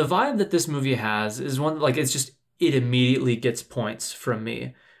vibe that this movie has is one like it immediately gets points from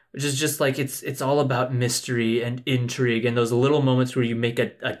me, which is just like it's all about mystery and intrigue and those little moments where you make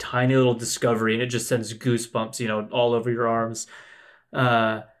a tiny little discovery and it just sends goosebumps, all over your arms.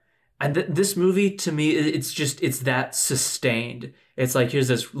 And this movie, to me, it's that sustained. It's like, here's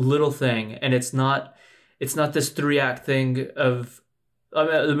this little thing, and it's not this 3-act thing of,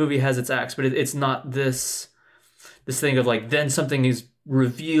 the movie has its acts, but it's not this thing of like, then something is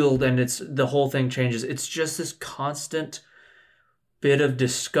revealed and the whole thing changes. It's just this constant bit of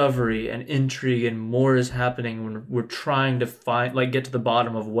discovery and intrigue, and more is happening when we're trying to get to the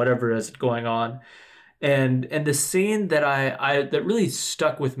bottom of whatever is going on. And the scene that that really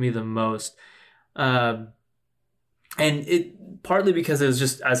stuck with me the most, and it partly because it was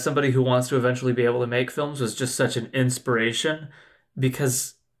just, as somebody who wants to eventually be able to make films, was just such an inspiration,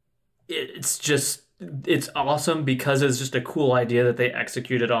 because it's awesome because it's just a cool idea that they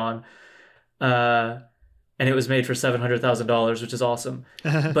executed on. and it was made for $700,000, which is awesome.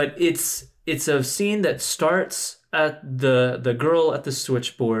 But it's a scene that starts at the girl at the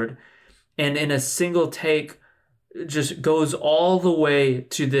switchboard, and in a single take just goes all the way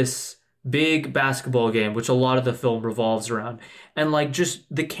to this big basketball game, which a lot of the film revolves around. And like just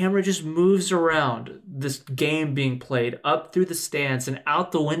the camera just moves around this game being played up through the stands and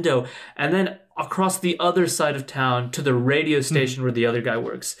out the window and then across the other side of town to the radio station where the other guy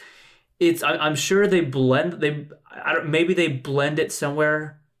works. I'm sure maybe they blend it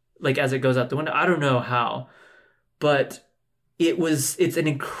somewhere like as it goes out the window. I don't know how, but it's an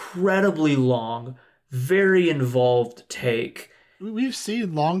incredibly long, very involved take. We've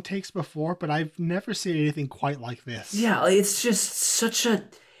seen long takes before, but I've never seen anything quite like this. Yeah, it's just such a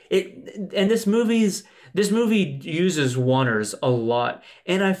and this movie uses oneers a lot,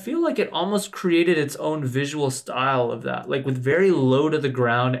 and I feel like it almost created its own visual style of that, like with very low to the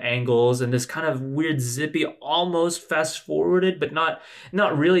ground angles and this kind of weird zippy, almost fast forwarded, but not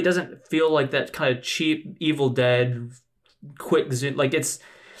really. Doesn't feel like that kind of cheap Evil Dead quick zoom. Like it's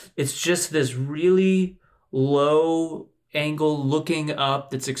just this really low angle looking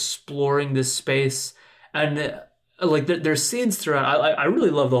up that's exploring this space, and like there's scenes throughout. I really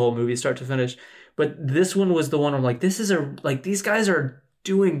love the whole movie start to finish, but this one was the one I'm like, these guys are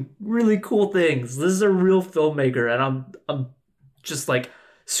doing really cool things. This is a real filmmaker, and I'm just like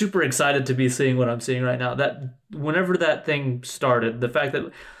super excited to be seeing what I'm seeing right now. That whenever that thing started, the fact that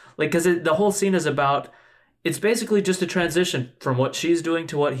like because the whole scene is about, it's basically just a transition from what she's doing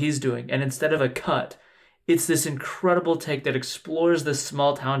to what he's doing, and instead of a cut, it's this incredible take that explores this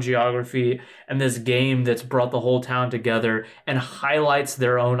small town geography and this game that's brought the whole town together and highlights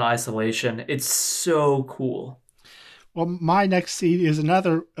their own isolation. It's so cool. Well, my next scene is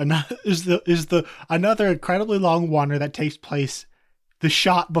another incredibly long oneer that takes place the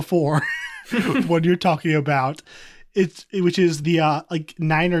shot before what you're talking about. Which is the like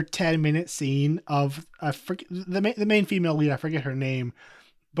 9 or 10 minute scene of the main female lead. I forget her name,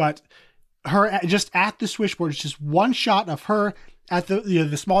 but her just at the switchboard. It's just one shot of her at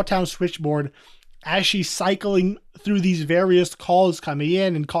the small town switchboard as she's cycling through these various calls coming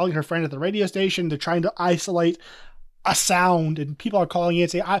in and calling her friend at the radio station. They're trying to isolate a sound, and people are calling in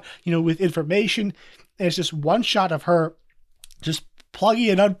saying, with information. And it's just one shot of her just plugging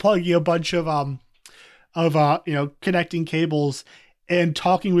and unplugging a bunch of connecting cables and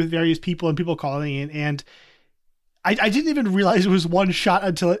talking with various people and people calling in. And I didn't even realize it was one shot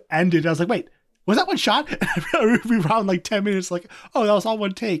until it ended. I was like, wait, was that one shot? We around like 10 minutes, like, oh, that was all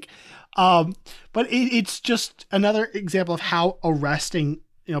one take. But it's just another example of how arresting,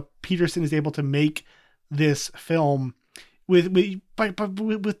 Peterson is able to make this film with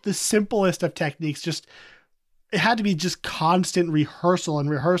the simplest of techniques. Just, it had to be just constant rehearsal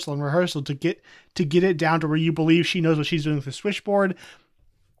to get it down to where you believe she knows what she's doing with the switchboard,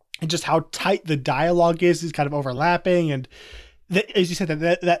 and just how tight the dialogue is kind of overlapping. And as you said,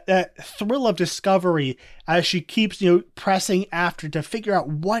 that thrill of discovery as she keeps, pressing after to figure out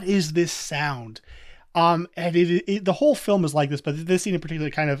what is this sound. And the whole film is like this, but this scene in particular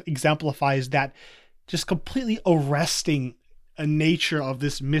kind of exemplifies that just completely arresting nature of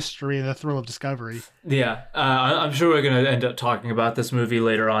this mystery and the thrill of discovery. Yeah, I'm sure we're going to end up talking about this movie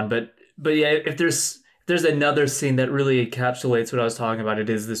later on, but yeah, if there's another scene that really encapsulates what I was talking about, it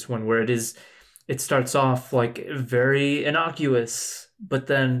is this one where it starts off like very innocuous, but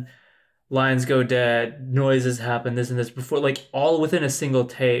then lines go dead, noises happen, this and this before, like all within a single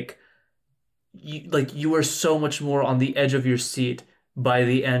take. You are so much more on the edge of your seat by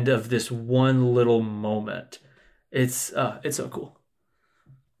the end of this one little moment. It's so cool.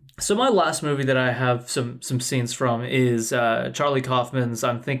 So my last movie that I have some scenes from is Charlie Kaufman's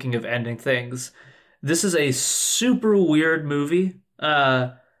I'm Thinking of Ending Things. This is a super weird movie,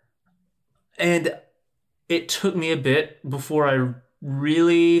 and it took me a bit before I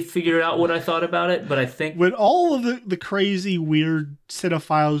really figured out what I thought about it, but I think when all of the crazy, weird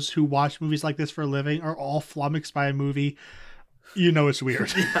cinephiles who watch movies like this for a living are all flummoxed by a movie, it's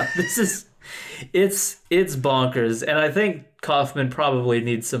weird. Yeah, it's bonkers, and I think Kaufman probably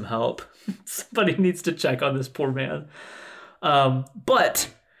needs some help. Somebody needs to check on this poor man. But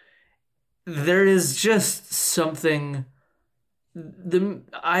there is just something.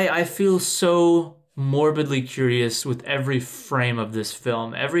 I feel so morbidly curious with every frame of this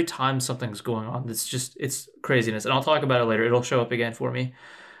film. Every time something's going on, it's craziness, and I'll talk about it later. It'll show up again for me.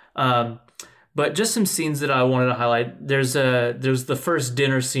 But just some scenes that I wanted to highlight. There's the first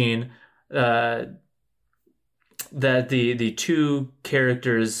dinner scene that the two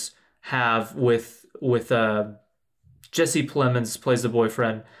characters have with Jesse Plemons plays the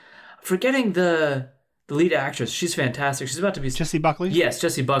boyfriend. forgetting the lead actress. She's fantastic. She's about to be Jessie Buckley? Yes,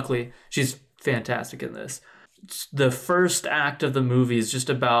 Jessie Buckley. She's fantastic in this. The first act of the movie is just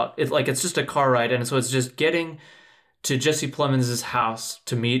about it's just a car ride, and so it's just getting to Jesse Plemons' house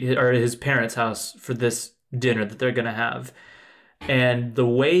to meet his parents' house for this dinner that they're gonna have. And the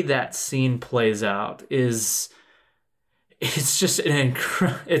way that scene plays out it's just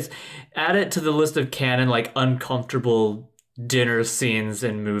it's add it to the list of canon uncomfortable dinner scenes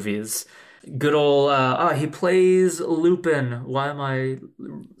in movies. Good old he plays Lupin. Why am I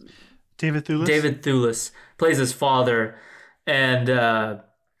David Thewlis? David Thewlis plays his father, and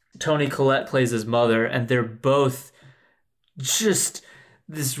Toni Collette plays his mother, and they're both just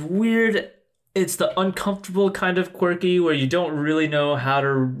this weird. It's the uncomfortable kind of quirky where you don't really know how to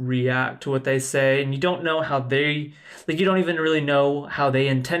react to what they say, and you don't know how they you don't even really know how they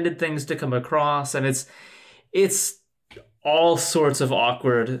intended things to come across, and it's all sorts of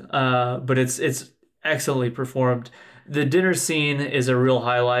awkward, but it's excellently performed. The dinner scene is a real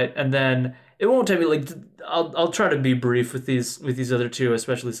highlight, and then it won't take me I'll try to be brief with these other two,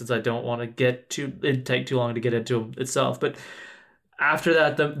 especially since I don't want to it'd take too long to get into them itself. But after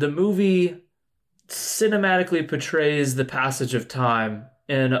that, the movie cinematically portrays the passage of time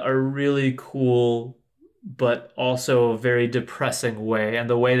in a really cool but also very depressing way, and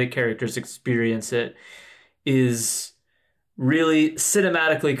the way the characters experience it is really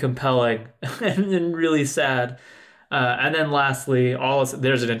cinematically compelling and really sad. And then lastly,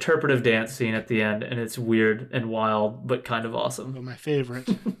 there's an interpretive dance scene at the end, and it's weird and wild, but kind of awesome. Oh, my favorite.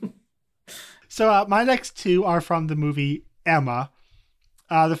 So my next two are from the movie Emma.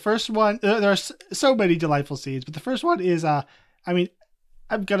 The first one, there are so many delightful scenes, but the first one is,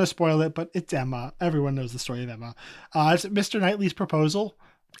 I'm going to spoil it, but it's Emma. Everyone knows the story of Emma. It's Mr. Knightley's proposal.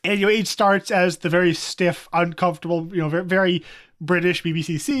 And it starts as the very stiff, uncomfortable, very, very British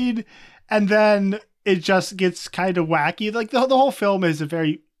BBC scene. And then it just gets kind of wacky. The whole film is a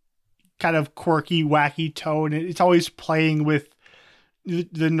very kind of quirky, wacky tone. It's always playing with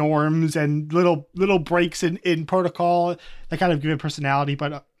the norms and little breaks in protocol that kind of give it personality.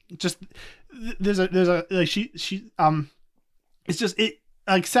 But just there's a she it's just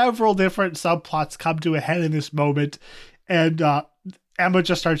several different subplots come to a head in this moment, and Emma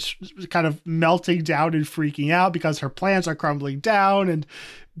just starts kind of melting down and freaking out because her plans are crumbling down, and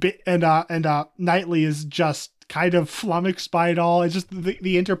Knightley is just kind of flummoxed by it all. It's just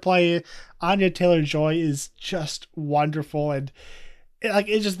the interplay. Anya Taylor-Joy is just wonderful, and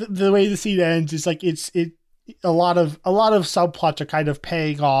it's just the way the scene ends is a lot of subplots are kind of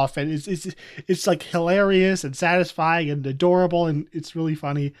paying off, and it's hilarious and satisfying and adorable, and it's really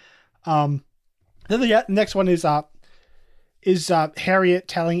funny. Then the next one is Harriet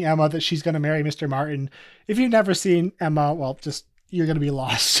telling Emma that she's going to marry Mr. Martin. If you've never seen Emma, well, you're going to be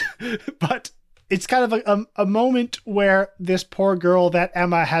lost. But it's kind of a moment where this poor girl that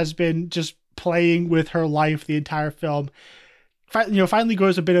Emma has been just playing with her life the entire film, finally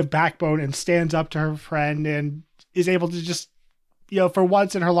grows a bit of backbone and stands up to her friend and is able to just, for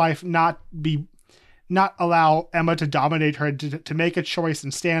once in her life, not allow Emma to dominate her, to make a choice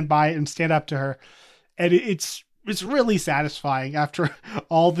and stand by it and stand up to her. And it's really satisfying after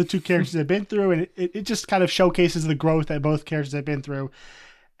all the two characters have been through, and it just kind of showcases the growth that both characters have been through.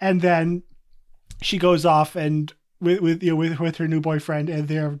 And then she goes off and with her new boyfriend, and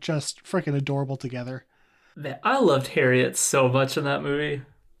they're just freaking adorable together. Man, I loved Harriet so much in that movie.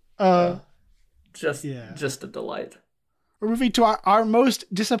 Just a delight. We're moving to our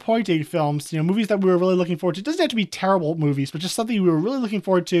most disappointing films, movies that we were really looking forward to. It doesn't have to be terrible movies, but just something we were really looking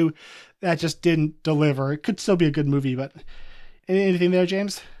forward to that just didn't deliver. It could still be a good movie, but anything there,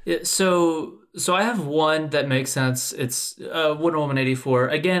 James? Yeah, so I have one that makes sense. It's Wonder Woman 84.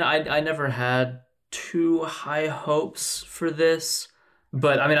 Again, I never had too high hopes for this,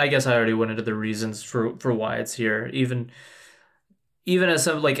 but I guess I already went into the reasons for why it's here. Even as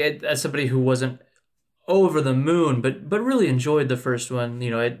somebody who wasn't over the moon, but really enjoyed the first one.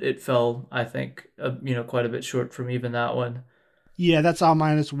 It fell, I think, quite a bit short from even that one. Yeah, that's on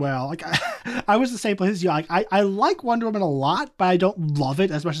mine as well. I was the same place as you. I like Wonder Woman a lot, but I don't love it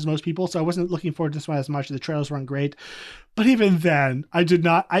as much as most people. So I wasn't looking forward to this one as much. The trailers weren't great, but even then, I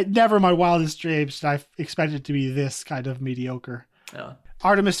never in my wildest dreams did I expect it to be this kind of mediocre. Yeah.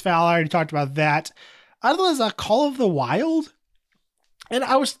 Artemis Fowl, I already talked about that. Other than that, Call of the Wild. And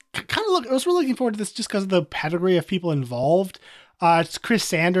I was really looking forward to this just because of the pedigree of people involved. It's Chris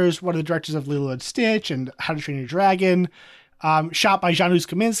Sanders, one of the directors of Lilo and Stitch and How to Train Your Dragon. Shot by Janusz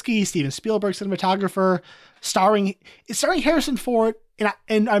Kaminski, Steven Spielberg cinematographer, starring Harrison Ford,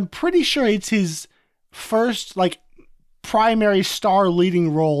 and I'm pretty sure it's his first primary star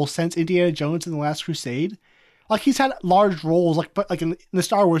leading role since Indiana Jones and the Last Crusade. Like, he's had large roles, like in the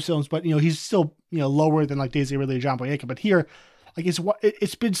Star Wars films, but he's still lower than like Daisy Ridley or John Boyega. But here, like,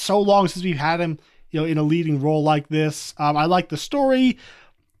 it's been so long since we've had him in a leading role like this. I like the story.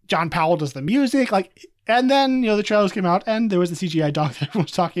 John Powell does the music, and then the trailers came out and there was the CGI dog that everyone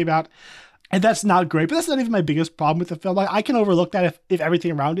was talking about, and that's not great. But that's not even my biggest problem with the film. Like, I can overlook that if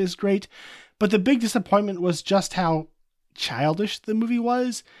everything around it is great. But the big disappointment was just how childish the movie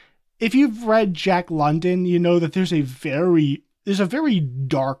was. If you've read Jack London, you know that there's a very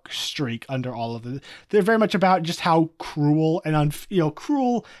dark streak under all of it. They're very much about just how cruel and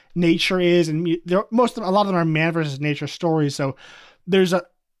cruel nature is, and a lot of them are man versus nature stories. So there's a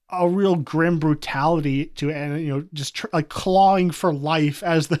real grim brutality to it, and just like clawing for life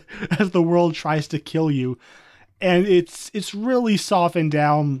as the world tries to kill you, and it's really softened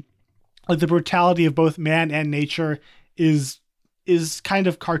down. Like, the brutality of both man and nature is kind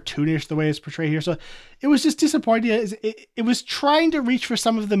of cartoonish the way it's portrayed here. So it was just disappointing. It was trying to reach for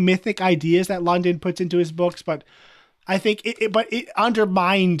some of the mythic ideas that London puts into his books, but I think it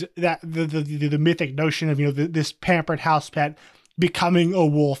undermined that the mythic notion of this pampered house pet becoming a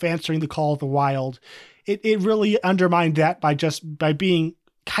wolf, answering the call of the wild. It really undermined that by being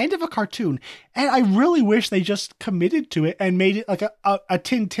kind of a cartoon. And I really wish they just committed to it and made it like a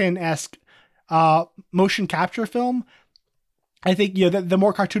Tintin-esque motion capture film. I think the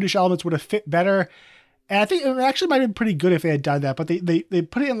more cartoonish elements would have fit better, and I think it actually might have been pretty good if they had done that. But they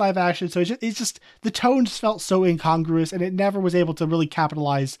put it in live action, so it's just the tone just felt so incongruous, and it never was able to really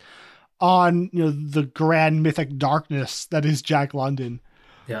capitalize on the grand mythic darkness that is Jack London.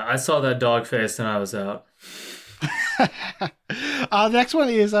 Yeah, I saw that dog face and I was out. The next one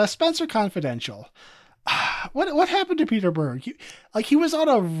is Spencer Confidential. What happened to Peter Berg? He was on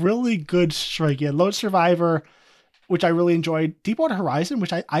a really good streak. He had Lone Survivor, which I really enjoyed, Deepwater Horizon,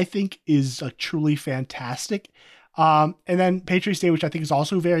 which I think is truly fantastic, and then Patriots Day, which I think is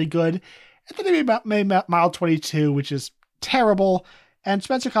also very good, and then they made Mile 22, which is terrible, and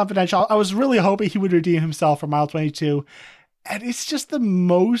Spencer Confidential, I was really hoping he would redeem himself from Mile 22, and it's just the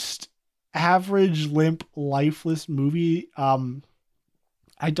most average, limp, lifeless movie.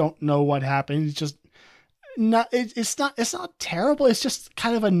 I don't know what happened. It's just it's not terrible. It's just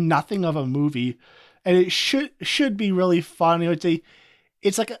kind of a nothing of a movie. And it should be really fun.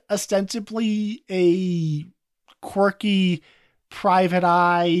 It's like ostensibly a quirky private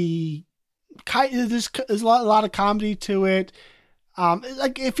eye. There's a lot of comedy to it.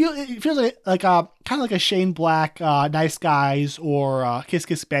 It feels like kind of like a Shane Black, Nice Guys, or Kiss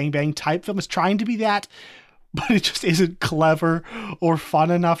Kiss Bang Bang type film. It's trying to be that, but it just isn't clever or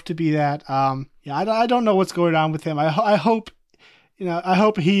fun enough to be that. I don't know what's going on with him. I hope. I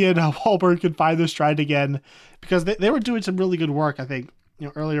hope he and Wahlberg can find their stride again, because they were doing some really good work, I think,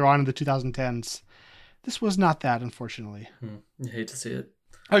 earlier on in the 2010s. This was not that, unfortunately. I hate to see it.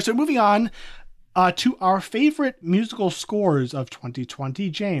 All right, so moving on to our favorite musical scores of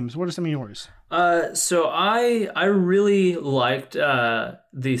 2020. James, what are some of yours? So I really liked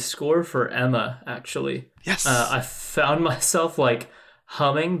the score for Emma, actually. Yes. I found myself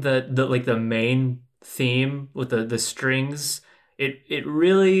humming the main theme with the strings. It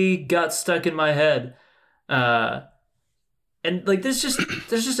really got stuck in my head, and there's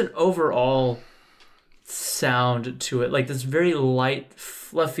just an overall sound to it, this very light,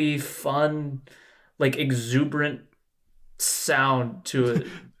 fluffy, fun, exuberant sound to it.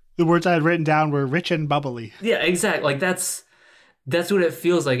 The words I had written down were rich and bubbly. Yeah, exactly. That's what it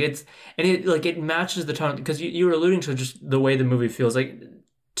feels like. It matches the tone, because you were alluding to just the way the movie feels.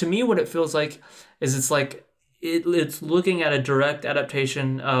 To me, what it feels like is it's looking at a direct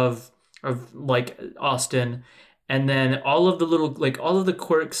adaptation of Austen, and then all of the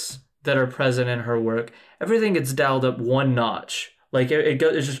quirks that are present in her work, everything gets dialed up one notch. It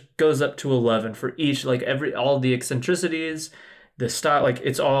just goes up to 11 for each, all the eccentricities, the style,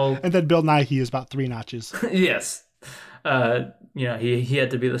 it's all. And then Bill Nighy is about 3 notches. Yes, he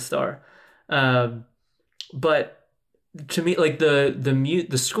had to be the star, but to me,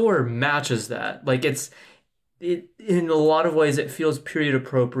 the score matches that. It in a lot of ways it feels period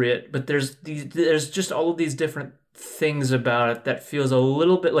appropriate, but there's just all of these different things about it that feels a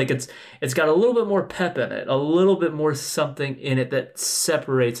little bit it's got a little bit more pep in it, a little bit more something in it that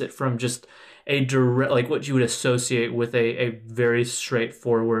separates it from just a direct, what you would associate with a very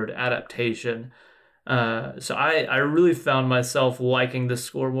straightforward adaptation. So I really found myself liking the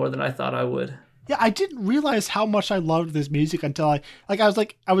score more than I thought I would. Yeah, I didn't realize how much I loved this music until I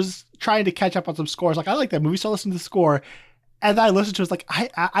was trying to catch up on some scores. I like that movie, so I listened to the score, as I listened to it, it's like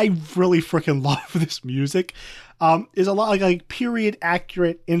I really freaking love this music. Is a lot like period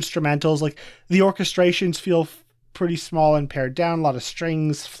accurate instrumentals. Like the orchestrations feel pretty small and pared down. A lot of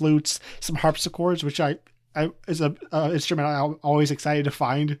strings, flutes, some harpsichords, which I is a instrument I'm always excited to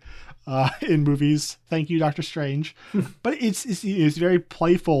find in movies. Thank you, Doctor Strange. But it's very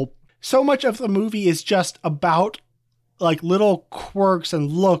playful. So much of the movie is just about like little quirks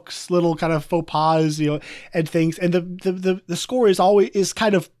and looks, little kind of faux pas, and things. And the score is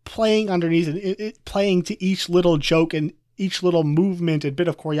kind of playing underneath it playing to each little joke and each little movement and bit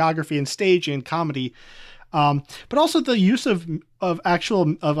of choreography and staging and comedy. But also the use of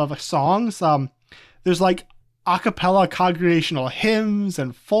songs. There's like a cappella congregational hymns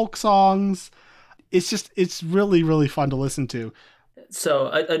and folk songs. It's really, really fun to listen to. So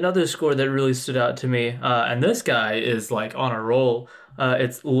another score that really stood out to me, and this guy is like on a roll.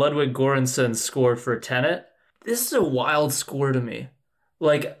 It's Ludwig Göransson's score for Tenet. This is a wild score to me.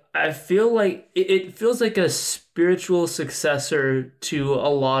 Like I feel like it feels like a spiritual successor to a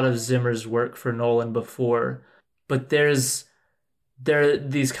lot of Zimmer's work for Nolan before, but there are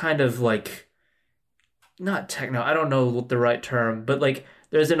these kind of like not techno. I don't know what the right term, but like.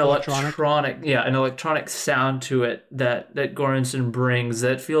 There's an electronic sound to it that Göransson brings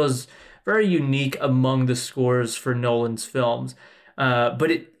that feels very unique among the scores for Nolan's films.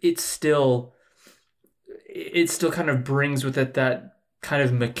 But it still kind of brings with it that kind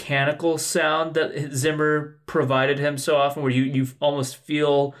of mechanical sound that Zimmer provided him so often, where you almost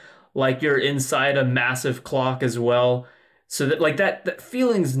feel like you're inside a massive clock as well. So that like that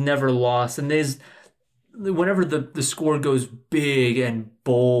feeling's never lost. And whenever the score goes big and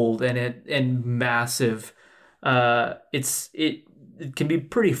bold and massive, it can be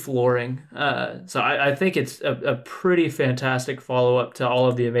pretty flooring. So I think it's a pretty fantastic follow-up to all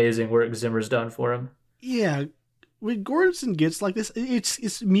of the amazing work Zimmer's done for him. Yeah, when Göransson gets like this,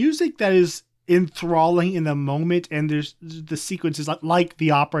 it's music that is enthralling in the moment, and there's the sequences like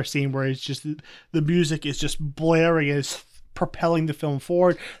the opera scene where it's just the music is just blaring as propelling the film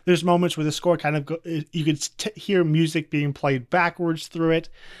forward. There's moments where the score kind of you could hear music being played backwards through it.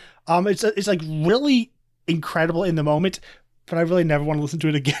 It's like really incredible in the moment, but I really never want to listen to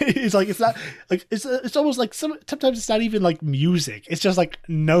it again. It's like it's not like it's almost like sometimes it's not even like music. It's just like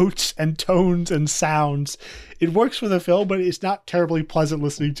notes and tones and sounds. It works for the film, but it's not terribly pleasant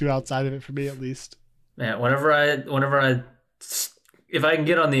listening to outside of it, for me at least. Yeah, whenever I if I can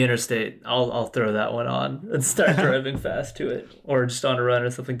get on the interstate, I'll throw that one on and start driving fast to it, or just on a run or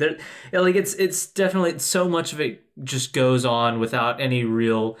something. Like it's definitely so much of it just goes on without any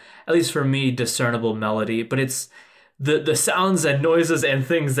real, at least for me, discernible melody. But it's the sounds and noises and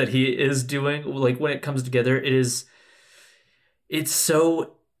things that he is doing. Like when it comes together, it's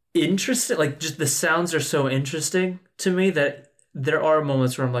so interesting. Like just the sounds are so interesting to me that there are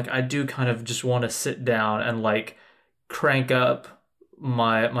moments where I'm like, I do kind of just want to sit down and like crank up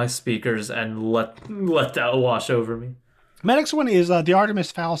my speakers and let that wash over me. My next one is the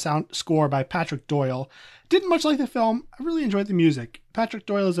Artemis Fowl sound score by Patrick Doyle. Didn't much like the film. I really enjoyed the music. Patrick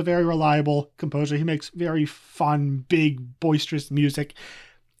Doyle is a very reliable composer. He makes very fun, big, boisterous music,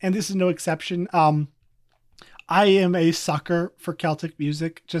 and this is no exception. I am a sucker for Celtic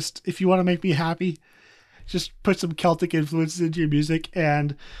music. Just if you want to make me happy, just put some Celtic influences into your music,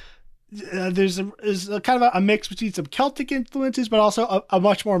 and there's a kind of a mix between some Celtic influences, but also a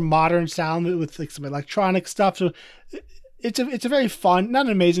much more modern sound with like some electronic stuff. So it's a very fun, not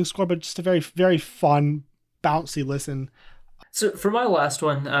an amazing score, but just a very, very fun, bouncy listen. So for my last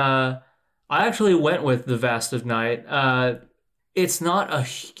one, I actually went with The Vast of Night. It's not a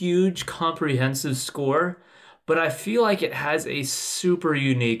huge, comprehensive score, but I feel like it has a super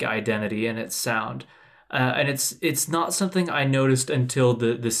unique identity in its sound. And it's not something I noticed until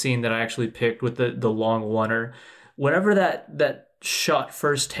the scene that I actually picked with the long oneer. Whenever that shot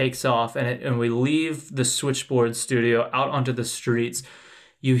first takes off and we leave the switchboard studio out onto the streets,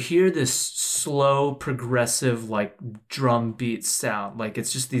 you hear this slow, progressive, like drum beat sound. Like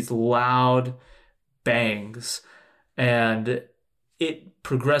it's just these loud bangs, and it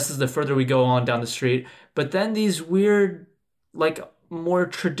progresses the further we go on down the street. But then these weird, like more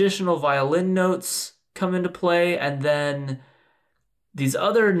traditional violin notes come into play, and then these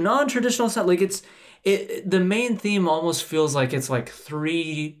other non-traditional sounds. Like the main theme almost feels like it's like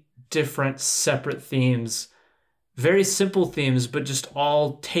three different separate themes, very simple themes, but just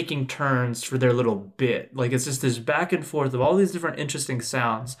all taking turns for their little bit. Like it's just this back and forth of all these different interesting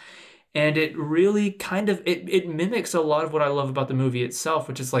sounds, and it really kind of it mimics a lot of what I love about the movie itself,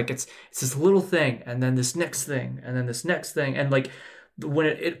 which is like it's this little thing, and then this next thing, and then this next thing, and like when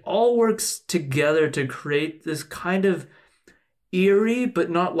it all works together to create this kind of eerie, but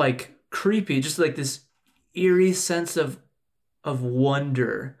not like creepy, just like this eerie sense of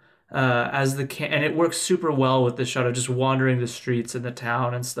wonder as and it works super well with the shot of just wandering the streets in the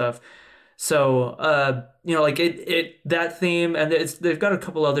town and stuff. So like it that theme, and they've got a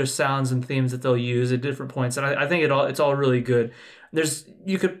couple other sounds and themes that they'll use at different points, and I think it's all really good.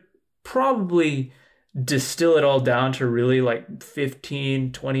 You could probably distill it all down to really like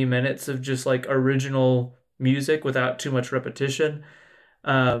 15-20 minutes of just like original music without too much repetition,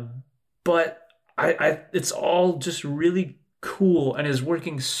 but it's all just really cool and is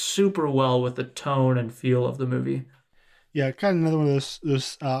working super well with the tone and feel of the movie. Yeah, kind of another one of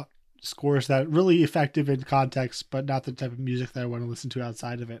those scores that really effective in context, but not the type of music that I want to listen to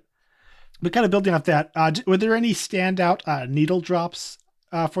outside of it. But kind of building off that, were there any standout needle drops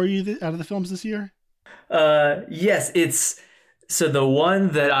for you out of the films this year? Yes, so the one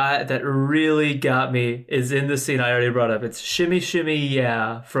that really got me is in the scene I already brought up. It's Shimmy Shimmy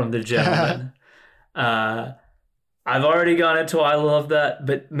Yeah from The Gentleman. I've already gone into I love that,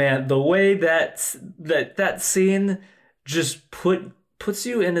 but man, the way that scene just puts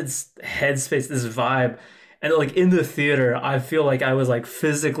you in its headspace, this vibe, and like in the theater, I feel like I was like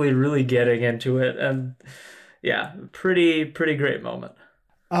physically really getting into it, and yeah, pretty great moment.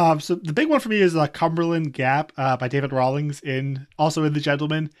 So the big one for me is Cumberland Gap by David Rawlings also in The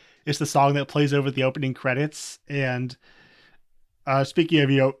Gentleman. It's the song that plays over the opening credits. And speaking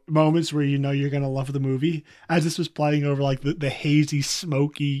of moments where you're gonna love the movie, as this was playing over like the hazy,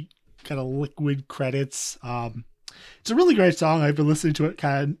 smoky kind of liquid credits, it's a really great song. I've been listening to it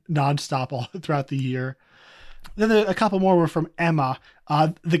kind of nonstop all throughout the year. Then a couple more were from Emma.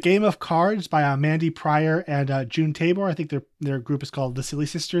 The Game of Cards by Mandy Pryor and June Tabor. I think their group is called the Silly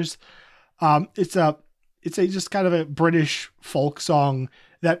Sisters. It's a just kind of a British folk song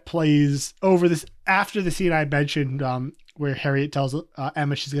that plays over this after the scene I mentioned, where Harriet tells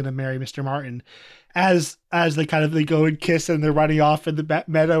Emma she's going to marry Mr. Martin. As they go and kiss and they're running off in the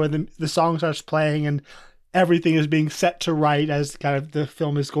meadow, and the song starts playing and everything is being set to right as kind of the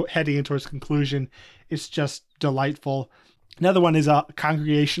film is heading into its conclusion. It's just delightful. Another one is a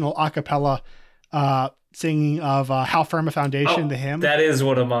congregational a cappella singing of How Firm a Foundation, the hymn. That is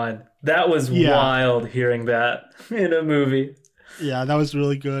one of mine. That was wild hearing that in a movie. Yeah, that was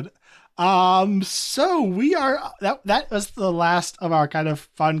really good. So we are that was the last of our kind of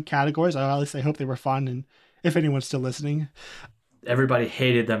fun categories. Or at least I hope they were fun, and if anyone's still listening. Everybody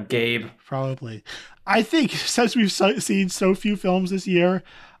hated them, Gabe. Probably. I think since we've seen so few films this year,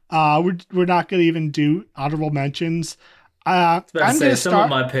 we're not going to even do honorable mentions. I'm going to some of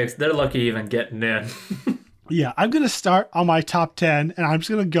my picks, they're lucky even getting in. Yeah, I'm going to start on my top 10, and I'm just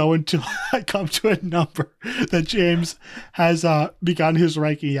going to go until I come to a number that James has begun his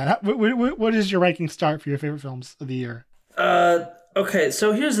ranking at. What is your ranking start for your favorite films of the year? Okay,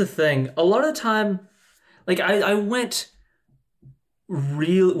 so here's the thing. A lot of the time, like I went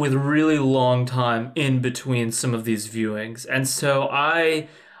with really long time in between some of these viewings, and so I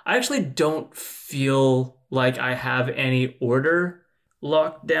actually don't feel like I have any order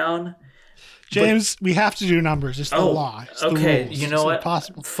locked down. James, we have to do numbers. It's the law. It's okay, the rules. You know what?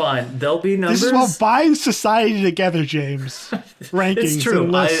 Impossible. Fine, there'll be numbers. This is what binds society together, James. Rankings it's true.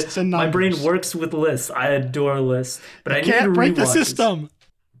 and lists and numbers. My brain works with lists. I adore lists, but I can't need to break the rewatch system.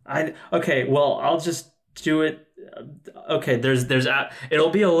 Okay, well, I'll just do it. Okay, it'll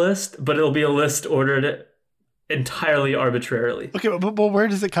be a list, but it'll be a list ordered entirely arbitrarily. Okay, but where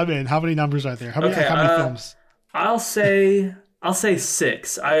does it come in? How many numbers are there? How many films? I'll say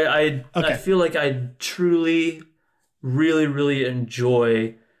 6. I feel like I truly, really, really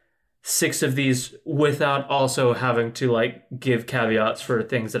enjoy 6 of these without also having to like give caveats for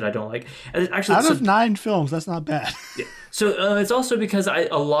things that I don't like. And actually, out of 9 films, that's not bad. Yeah. So it's also because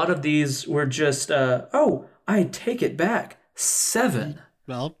a lot of these were just I take it back, 7.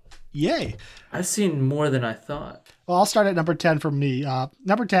 Well, yay. I've seen more than I thought. Well, I'll start at number 10 for me.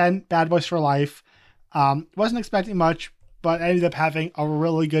 Number 10, Bad Boys for Life. Wasn't expecting much, but I ended up having a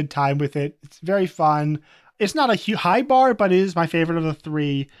really good time with it. It's very fun. It's not a high bar, but it is my favorite of the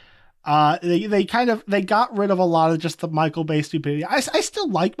 3. They got rid of a lot of just the Michael Bay stupidity. I still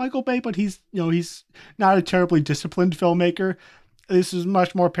like Michael Bay, but he's not a terribly disciplined filmmaker. This is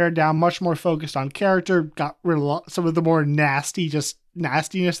much more pared down, much more focused on character. Got rid of some of the more nastiness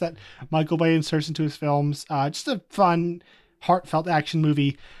that Michael Bay inserts into his films. Just a fun, heartfelt action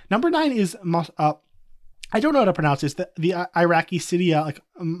movie. Number 9 is I don't know how to pronounce this. The Iraqi city, like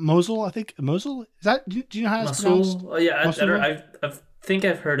Mosul, I think. Mosul? Is that? Do you know how it's pronounced? Yeah, I think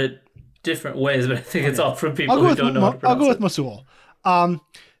I've heard it different ways, but I think it's all from people who don't know how to pronounce it. I'll go with Mosul.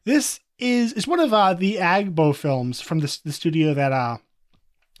 This is one of the Agbo films from the studio that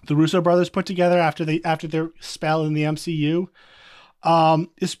the Russo brothers put together after their spell in the MCU.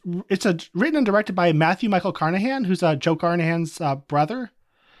 It's written and directed by Matthew Michael Carnahan, who's Joe Carnahan's brother,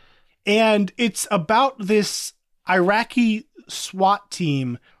 and it's about this Iraqi SWAT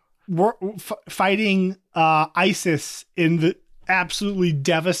team fighting ISIS in the absolutely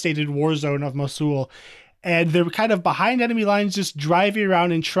devastated war zone of Mosul. And they're kind of behind enemy lines, just driving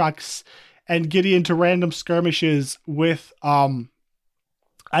around in trucks and getting into random skirmishes with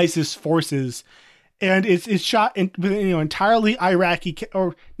ISIS forces. And it's shot in entirely Iraqi,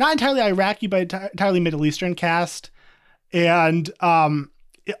 or not entirely Iraqi, but entirely Middle Eastern cast. And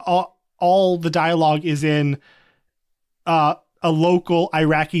all the dialogue is in a local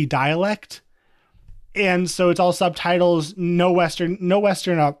Iraqi dialect. And so it's all subtitles, no Western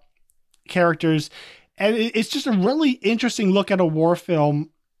characters. And it's just a really interesting look at a war film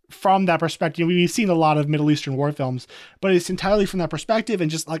from that perspective. We've seen a lot of Middle Eastern war films, but it's entirely from that perspective.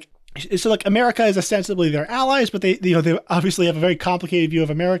 And just so America is ostensibly their allies, but they obviously have a very complicated view of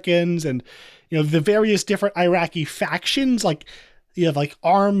Americans, and the various different Iraqi factions. Like you have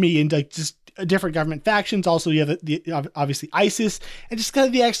army and just different government factions. Also, you have obviously ISIS, and just kind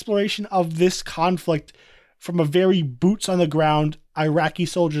of the exploration of this conflict from a very boots on the ground Iraqi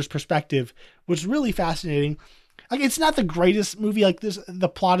soldier's perspective was really fascinating. It's not the greatest movie like this. The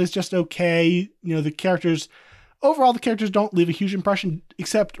plot is just okay. The characters don't leave a huge impression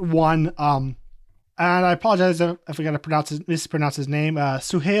except one. And I apologize if I got to mispronounce his name.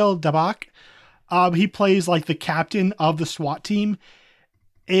 Suhail Dabak. He plays the captain of the SWAT team.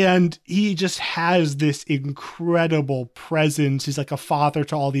 And he just has this incredible presence. He's like a father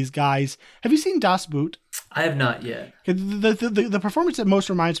to all these guys. Have you seen Das Boot? I have not yet. The performance that most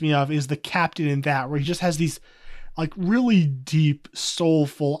reminds me of is the captain in that, where he just has these really deep,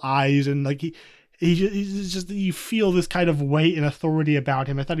 soulful eyes, and he's just, you feel this kind of weight and authority about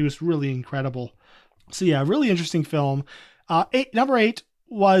him. I thought he was really incredible. So yeah, really interesting film. Number 8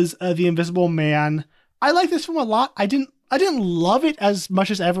 was The Invisible Man. I like this film a lot. I didn't love it as much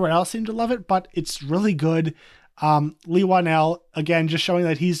as everyone else seemed to love it, but it's really good. Lee Whannell, again, just showing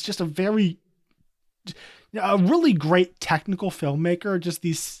that he's just a really great technical filmmaker. Just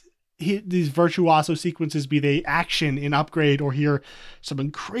these virtuoso sequences, be they action in Upgrade or here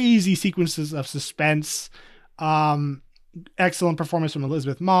some crazy sequences of suspense. Excellent performance from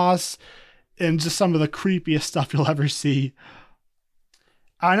Elizabeth Moss, and just some of the creepiest stuff you'll ever see.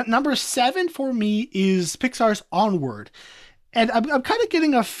 Number 7 for me is Pixar's Onward. And I'm kind of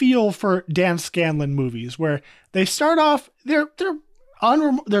getting a feel for Dan Scanlon movies, where they start off, they're good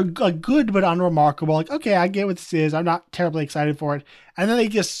but unremarkable. Okay, I get what this is. I'm not terribly excited for it. And then they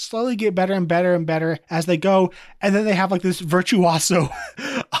just slowly get better and better and better as they go. And then they have this virtuoso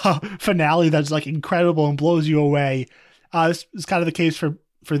finale that's incredible and blows you away. This is kind of the case for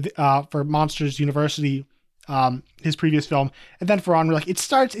Monsters University, his previous film. And then for Onward, it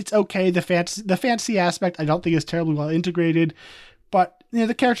starts, it's okay. The fantasy aspect I don't think is terribly well integrated, but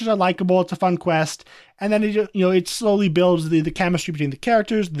the characters are likable. It's a fun quest. And then it slowly builds the chemistry between the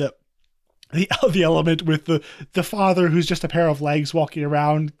characters, the element with the father who's just a pair of legs walking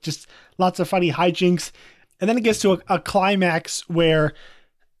around, just lots of funny hijinks. And then it gets to a climax where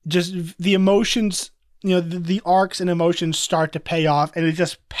just the emotions, the arcs and emotions start to pay off, and it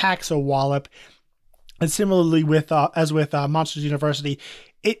just packs a wallop. And similarly with Monsters University,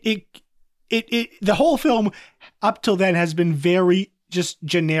 the whole film up till then has been very just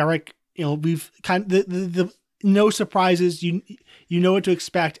generic. We've kind of the no surprises. You know what to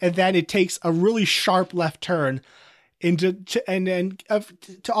expect, and then it takes a really sharp left turn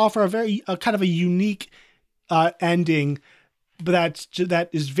to offer a very kind of a unique ending, but that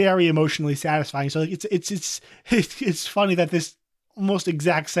is very emotionally satisfying. So it's funny that this almost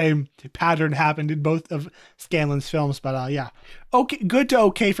exact same pattern happened in both of Scanlon's films, but yeah, okay, good to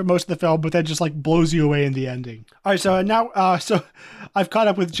okay for most of the film, but then just blows you away in the ending. All right, so now so I've caught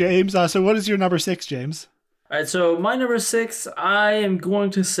up with James. So what is your number 6, James? All right, so my number 6, I am going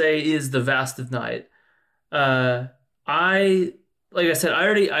to say, is The Vast of Night. Like I said,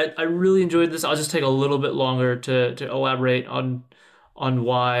 I really enjoyed this. I'll just take a little bit longer to elaborate on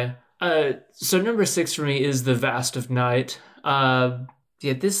why. So number 6 for me is The Vast of Night.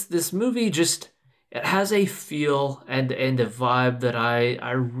 This movie just, it has a feel and a vibe that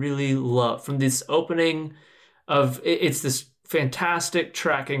I really love. From this opening of it's this fantastic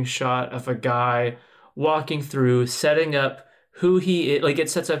tracking shot of a guy walking through, setting up who he is. It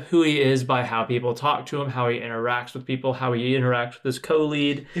sets up who he is by how people talk to him, how he interacts with people, how he interacts with his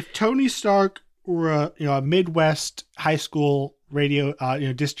co-lead. If Tony Stark were a Midwest high school radio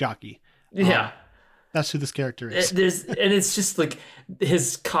disc jockey, Yeah. That's who this character is. And it's just like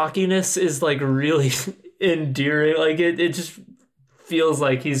his cockiness is like really endearing. Like it just feels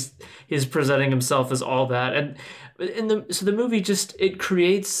like he's presenting himself as all that. And so the movie just, it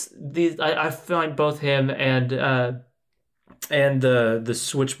creates these, I find both him and the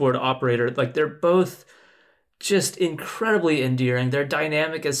switchboard operator, like they're both just incredibly endearing. Their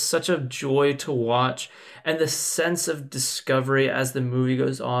dynamic is such a joy to watch, and the sense of discovery as the movie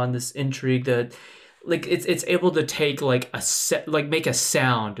goes on, this intrigue that like it's able to take like make a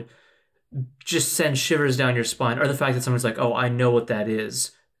sound, just send shivers down your spine, or the fact that someone's like, oh, I know what that is,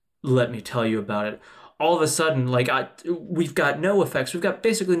 let me tell you about it. All of a sudden, like we've got no effects, we've got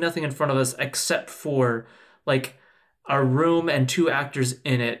basically nothing in front of us except for like a room and two actors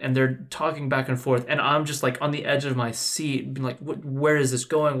in it, and they're talking back and forth, and I'm just like on the edge of my seat being like, where is this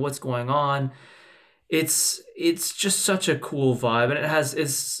going, what's going on? It's just such a cool vibe, and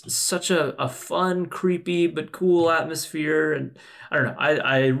it's such a fun, creepy but cool atmosphere, and I don't know,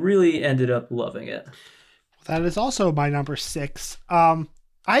 I really ended up loving it. That is also my number 6. I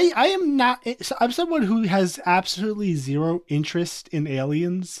am not, I'm someone who has absolutely zero interest in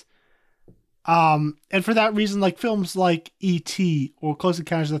aliens. And for that reason, like films like E.T. or Close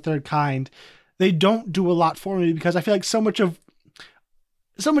Encounters of the Third Kind, they don't do a lot for me, because I feel like so much of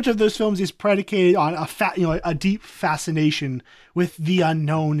those films is predicated on a deep fascination with the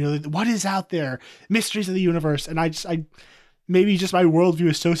unknown. What is out there, mysteries of the universe, and I maybe just my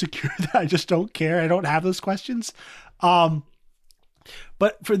worldview is so secure that I just don't care. I don't have those questions. But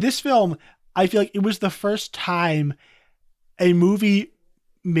for this film, I feel like it was the first time a movie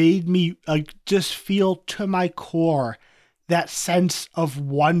made me just feel to my core that sense of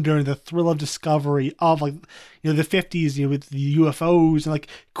wonder and the thrill of discovery of the 50s, with the UFOs and like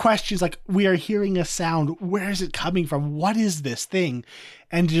questions like, we are hearing a sound, where is it coming from? What is this thing?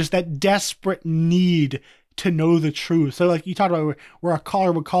 And just that desperate need to know the truth. So like you talked about where a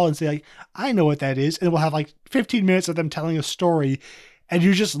caller would call and say like, I know what that is. And we'll have like 15 minutes of them telling a story, and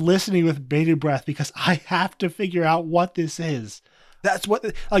you're just listening with bated breath because I have to figure out what this is. That's what,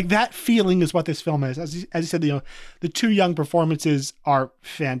 like, that feeling is what this film is. As you said, the two young performances are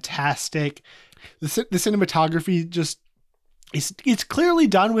fantastic. The cinematography just, it's clearly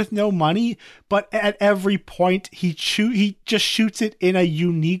done with no money, but at every point he just shoots it in a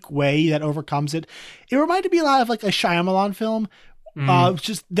unique way that overcomes it. It reminded me a lot of like a Shyamalan film,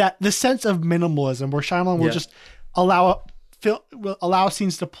 just that the sense of minimalism where Shyamalan will just allow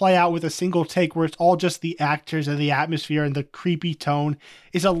scenes to play out with a single take, where it's all just the actors and the atmosphere and the creepy tone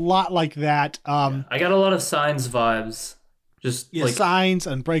is a lot like that. I got a lot of Signs vibes, just like Signs,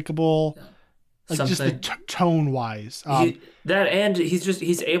 Unbreakable, like just the tone wise.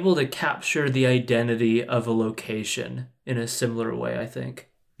 He's able to capture the identity of a location in a similar way, I think.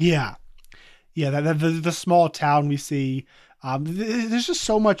 Yeah. The small town we see. There's just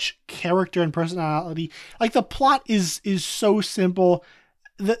so much character and personality. Like the plot is so simple.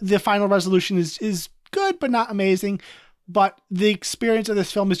 The final resolution is good, but not amazing. But the experience of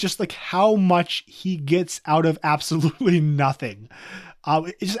this film is just like how much he gets out of absolutely nothing.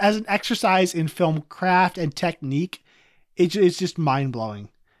 It's just, as an exercise in film craft and technique, it's just mind blowing.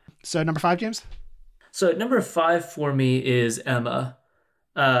 So number 5, James? So number 5 for me is Emma.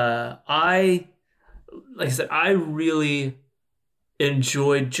 Like I said, I really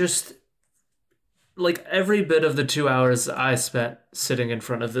enjoyed just like every bit of the 2 hours I spent sitting in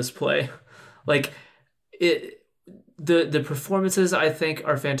front of this play. Like the performances I think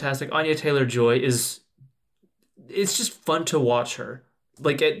are fantastic. Anya Taylor-Joy it's just fun to watch her.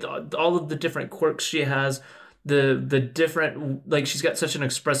 Like all of the different quirks she has, the different, like she's got such an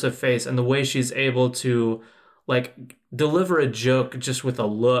expressive face, and the way she's able to like deliver a joke just with a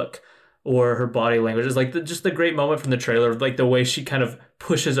look or her body language is like just the great moment from the trailer, like the way she kind of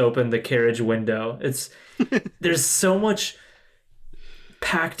pushes open the carriage window. There's so much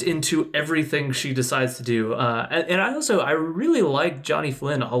packed into everything she decides to do. And I really like Johnny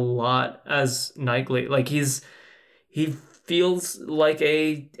Flynn a lot as Knightley. Like he feels like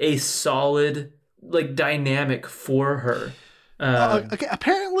a solid like dynamic for her. Okay,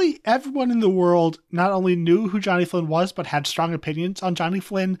 apparently everyone in the world not only knew who Johnny Flynn was, but had strong opinions on Johnny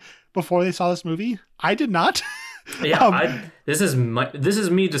Flynn before they saw this movie. I did not. Yeah, this is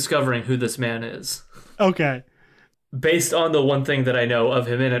me discovering who this man is. Okay. Based on the one thing that I know of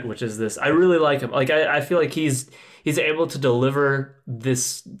him in it, which is this. I really like him. Like I feel like he's able to deliver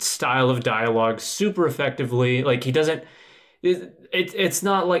this style of dialogue super effectively. Like he doesn't. It's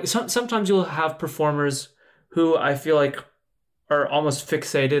not like sometimes you'll have performers who I feel like are almost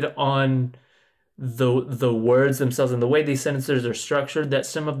fixated on the words themselves and the way these sentences are structured, that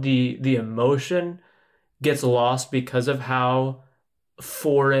some of the emotion gets lost because of how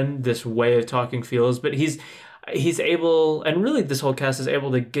foreign this way of talking feels. But he's able, and really this whole cast is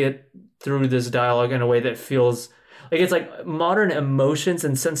able to get through this dialogue in a way that feels like it's like modern emotions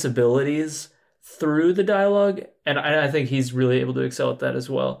and sensibilities through the dialogue, and I think he's really able to excel at that as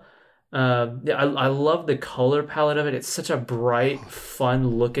well. Yeah, I love the color palette of it. It's such a bright,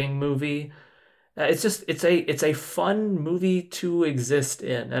 fun-looking movie. It's a fun movie to exist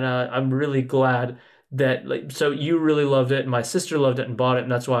in, and I'm really glad that so you really loved it, and my sister loved it and bought it,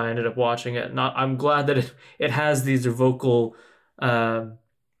 and that's why I ended up watching it. And I'm glad that it has these vocal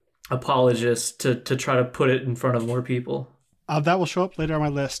apologists to try to put it in front of more people. That will show up later on my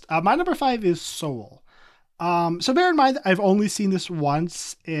list. My number 5 is Soul. So bear in mind that I've only seen this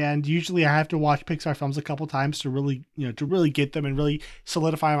once, and usually I have to watch Pixar films a couple times to really get them and really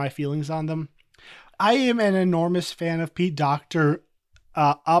solidify my feelings on them. I am an enormous fan of Pete Docter.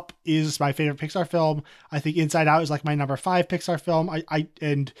 Up is my favorite Pixar film. I think Inside Out is like my number 5 Pixar film.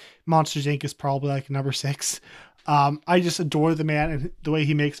 And Monsters Inc. is probably like number 6. I just adore the man and the way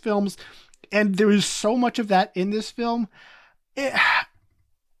he makes films. And there is so much of that in this film.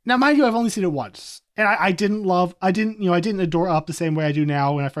 Now, mind you, I've only seen it once, and I didn't adore Up the same way I do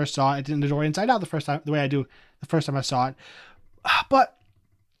now when I first saw it. I didn't adore Inside Out the way I do the first time I saw it. But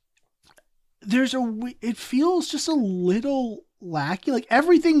it feels just a little lackey. Like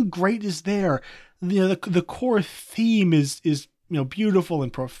everything great is there. The core theme is beautiful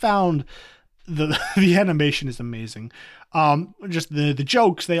and profound. The animation is amazing. Just the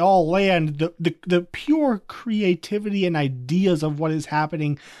jokes, they all land. The pure creativity and ideas of what is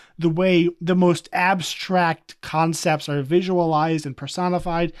happening, the way the most abstract concepts are visualized and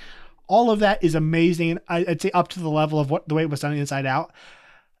personified, all of that is amazing. And I'd say up to the level of the way it was done Inside Out.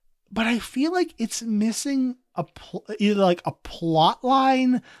 But I feel like it's missing either like a plot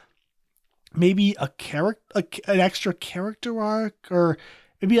line, maybe an extra character arc, or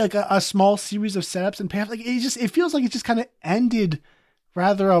maybe like a small series of setups and payoffs. Like it feels like it just kind of ended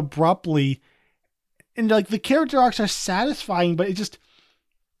rather abruptly, and like the character arcs are satisfying, but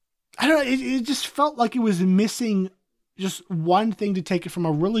I don't know. It just felt like it was missing just one thing to take it from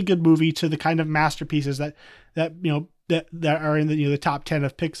a really good movie to the kind of masterpieces that are in the top 10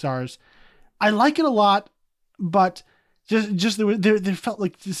 of Pixar's. I like it a lot, but just there felt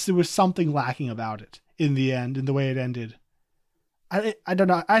like there was something lacking about it in the end, in the way it ended. I don't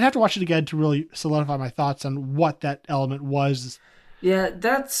know. I'd have to watch it again to really solidify my thoughts on what that element was. Yeah,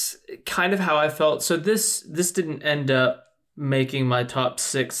 that's kind of how I felt. So this didn't end up making my top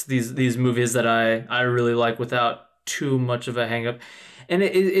 6, these movies that I really like without too much of a hang up. And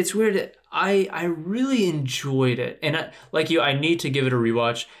it's weird. I really enjoyed it. And I need to give it a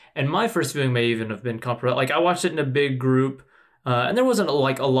rewatch. And my first viewing may even have been comparable. Like I watched it in a big group, and there wasn't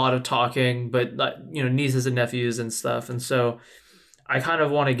like a lot of talking, but nieces and nephews and stuff. And so I kind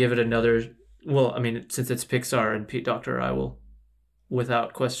of want to give it another. Well, I mean, since it's Pixar and Pete Docter, I will,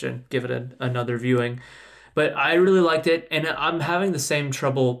 without question, give it another viewing. But I really liked it, and I'm having the same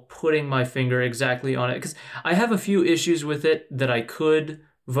trouble putting my finger exactly on it because I have a few issues with it that I could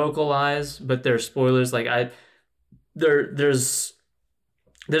vocalize, but they're spoilers. Like there's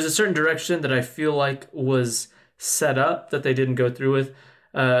a certain direction that I feel like was set up that they didn't go through with.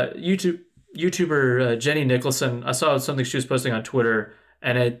 YouTuber Jenny Nicholson, I saw something she was posting on Twitter,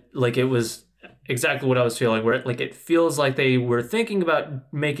 and it was exactly what I was feeling, where it feels like they were thinking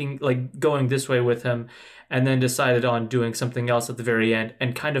about going this way with him, and then decided on doing something else at the very end,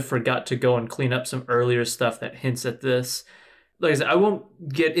 and kind of forgot to go and clean up some earlier stuff that hints at this. Like I said, I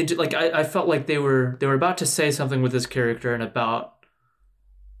won't get into I felt like they were about to say something with this character and I'll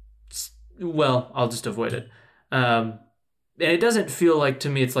just avoid it. And it doesn't feel like, to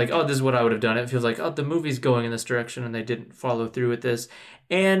me, it's like, oh, this is what I would have done. It feels like, oh, the movie's going in this direction and they didn't follow through with this.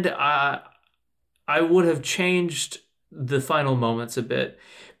 And I would have changed the final moments a bit.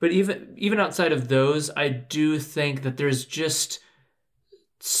 But even outside of those, I do think that there's just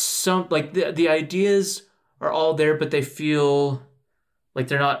some, the ideas are all there, but they feel like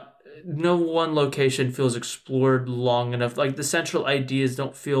they're not, no one location feels explored long enough. Like the central ideas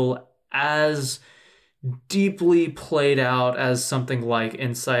don't feel as deeply played out as something like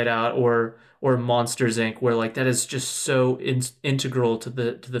Inside Out or Monsters Inc., where that is just so integral to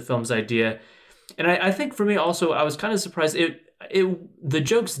the film's idea. And I think for me also, I was kind of surprised the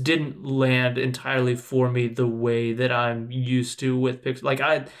jokes didn't land entirely for me the way that I'm used to with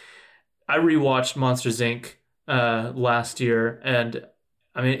Pixar. I rewatched Monsters Inc. Last year, and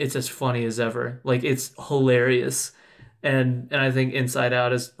I mean, it's as funny as ever. It's hilarious. and I think Inside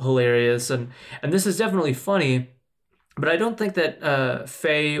Out is hilarious, and this is definitely funny. But I don't think that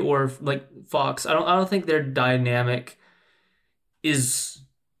Faye or like Fox, I don't think their dynamic is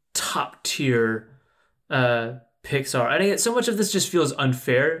top tier Pixar. I think so much of this just feels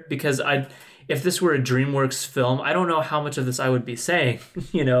unfair because if this were a DreamWorks film, I don't know how much of this I would be saying,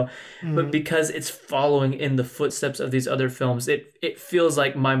 but because it's following in the footsteps of these other films, it feels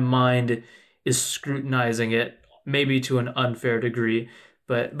like my mind is scrutinizing it, maybe to an unfair degree.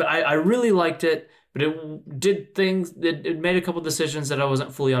 But I really liked it, but it did things, it made a couple decisions that I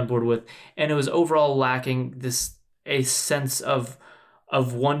wasn't fully on board with, and it was overall lacking a sense of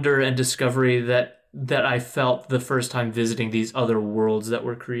wonder and discovery that I felt the first time visiting these other worlds that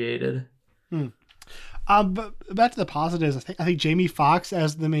were created. But back to the positives, I think Jamie Foxx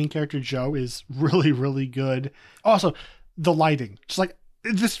as the main character Joe is really, really good. Also, the lighting, just like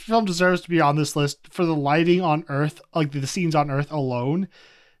this film deserves to be on this list for the lighting on Earth, like the scenes on Earth alone.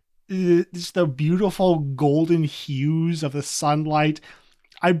 Just the beautiful golden hues of the sunlight.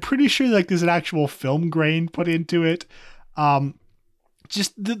 I'm pretty sure like there's an actual film grain put into it.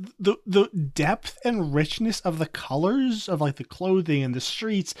 Just the depth and richness of the colors of like the clothing and the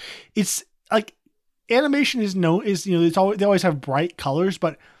streets. It's like animation they always have bright colors,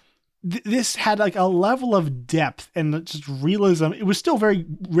 but this had like a level of depth and just realism. It was still very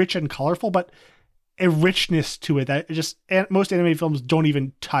rich and colorful, but a richness to it that most animated films don't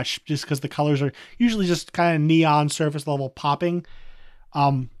even touch, just because the colors are usually just kind of neon surface level popping.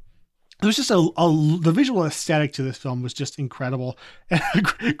 It was just the visual aesthetic to this film was just incredible.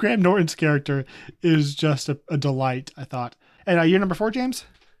 And Graham Norton's character is just a delight, I thought. And your number 4, James?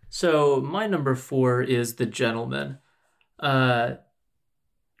 So my number 4 is The Gentleman.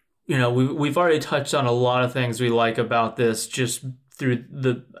 We've already touched on a lot of things we like about this just through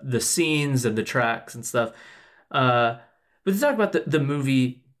the scenes and the tracks and stuff. But to talk about the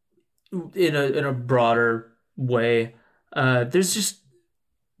movie in a broader way, there's just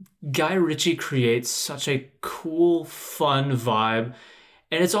Guy Ritchie creates such a cool, fun vibe,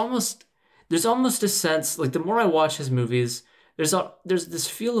 and there's almost a sense like the more I watch his movies, there's this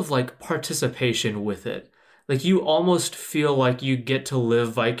feel of like participation with it. Like you almost feel like you get to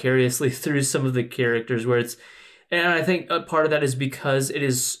live vicariously through some of the characters and I think a part of that is because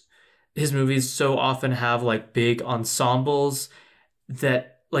his movies so often have like big ensembles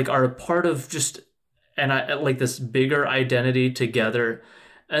that like are a part of like this bigger identity together.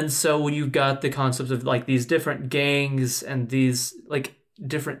 And so when you've got the concepts of like these different gangs and these like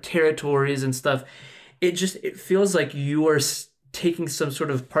different territories and stuff, it feels like you are taking some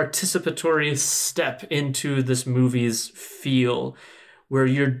sort of participatory step into this movie's feel, where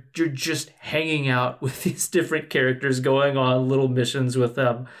you're just hanging out with these different characters, going on little missions with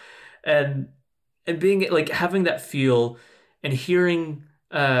them, and being like having that feel and hearing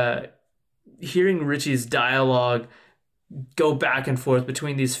Ritchie's dialogue go back and forth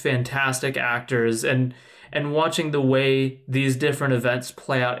between these fantastic actors and watching the way these different events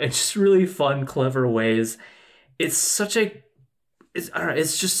play out in just really fun, clever ways. It's just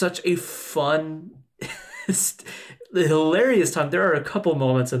such a fun, hilarious time. There are a couple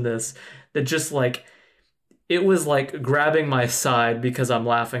moments in this that just like, it was like grabbing my side because I'm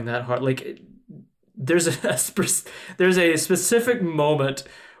laughing that hard. Like there's a specific moment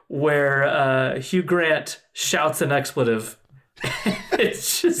where Hugh Grant shouts an expletive.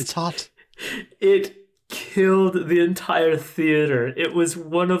 It's hot. It killed the entire theater. It was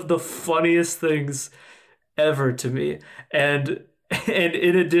one of the funniest things ever to me. And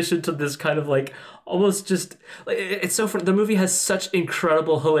in addition to this kind of like almost just like it's so funny. The movie has such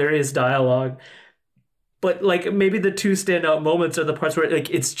incredible, hilarious dialogue. But like maybe the two standout moments are the parts where like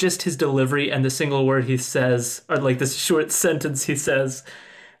it's just his delivery and the single word he says, or like this short sentence he says.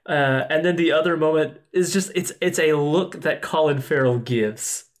 And then the other moment is just it's a look that Colin Farrell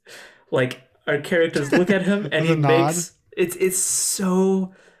gives. Like our characters look at him and he makes it's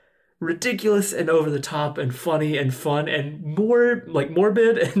so ridiculous and over the top and funny and fun and more like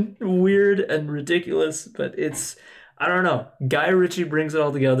morbid and weird and ridiculous, but I don't know. Guy Ritchie brings it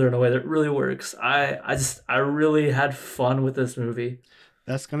all together in a way that really works. I really had fun with this movie.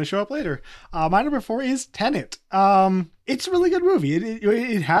 That's going to show up later. My number 4 is Tenet. It's a really good movie.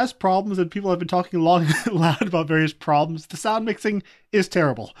 It has problems, and people have been talking long and loud about various problems. The sound mixing is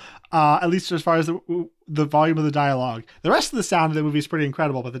terrible, at least as far as the volume of the dialogue. The rest of the sound of the movie is pretty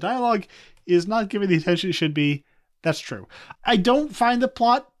incredible, but the dialogue is not given the attention it should be. That's true. I don't find the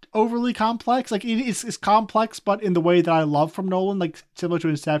plot overly complex. Like it's complex, but in the way that I love from Nolan, like similar to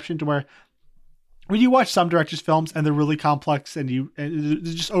Inception, to where when you watch some directors' films and they're really complex and they're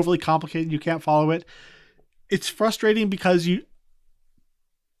just overly complicated, you can't follow it. it's frustrating because you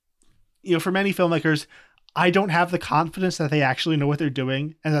know, for many filmmakers, I don't have the confidence that they actually know what they're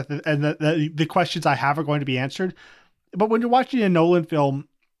doing, and that the questions I have are going to be answered. But when you're watching a Nolan film,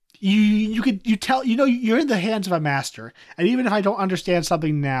 you tell, you know, you're in the hands of a master, and even if I don't understand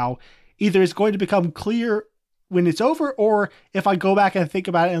something now, either it's going to become clear when it's over, or if I go back and think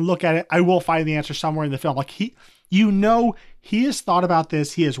about it and look at it, I will find the answer somewhere in the film. Like he has thought about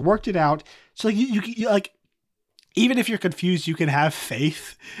this, he has worked it out. So you like, even if you're confused, you can have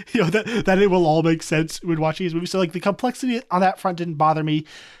faith, you know, that it will all make sense when watching his movie. So like the complexity on that front didn't bother me,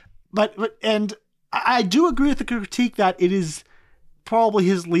 but I do agree with the critique that it is probably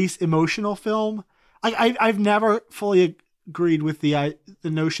his least emotional film. I've never fully agreed with the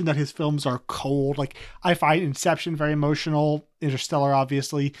notion that his films are cold. Like I find Inception very emotional, Interstellar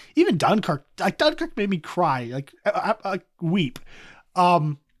obviously, even Dunkirk. Like Dunkirk made me cry, like I weep.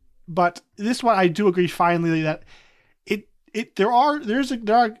 But this one I do agree finally that there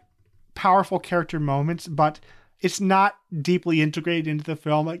are powerful character moments, but it's not deeply integrated into the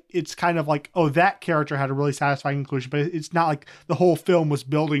film. Like it's kind of like, oh, that character had a really satisfying conclusion, but it's not like the whole film was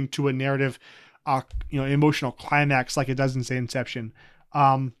building to a narrative, emotional climax like it does in, say, Inception.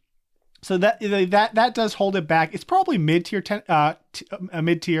 So that does hold it back. It's probably mid-tier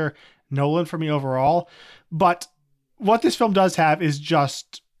Nolan for me overall, but what this film does have is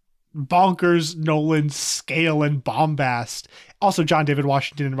just bonkers Nolan scale and bombast. Also, John David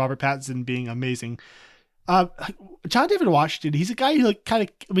Washington and Robert Pattinson being amazing. John David Washington, he's a guy who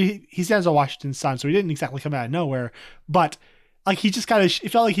he stands on Washington's son, so he didn't exactly come out of nowhere, but like it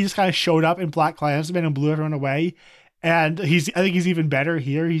felt like he just kind of showed up in BlacKkKlansman and blew everyone away. And I think he's even better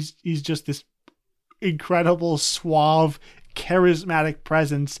here. He's just this incredible, suave, charismatic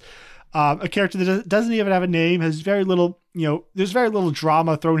presence. A character that doesn't even have a name, has very little, there's very little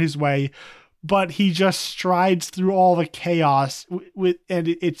drama thrown his way, but he just strides through all the chaos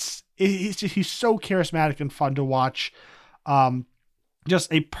he's so charismatic and fun to watch.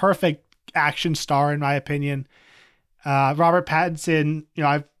 Just a perfect action star in my opinion. Robert Pattinson,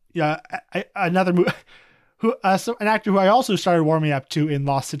 an actor who I also started warming up to in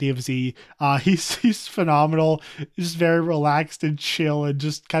Lost City of Z. He's phenomenal. He's just very relaxed and chill, and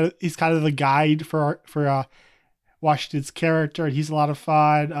just he's kind of the guide for Washington's character, and he's a lot of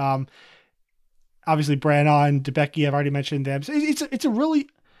fun. Obviously Branagh, Debicki, I've already mentioned them. So it's a really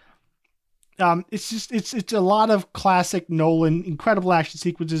it's a lot of classic Nolan, incredible action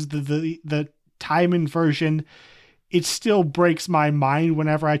sequences. The time inversion, it still breaks my mind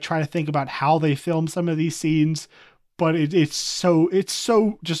whenever I try to think about how they filmed some of these scenes, but it's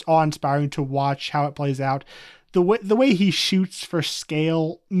so just awe-inspiring to watch how it plays out. The way he shoots for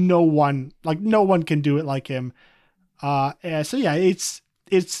scale, no one can do it like him. So yeah,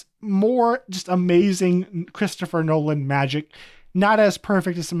 it's more just amazing Christopher Nolan magic. Not as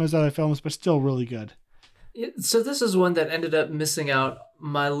perfect as some of his other films, but still really good. So this is one that ended up missing out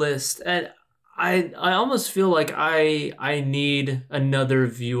my list, and I almost feel like I need another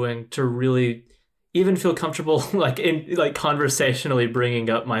viewing to really even feel comfortable like conversationally bringing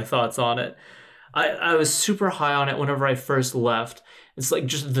up my thoughts on it. I was super high on it whenever I first left. It's like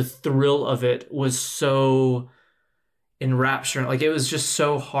just the thrill of it was so enrapturing. Like it was just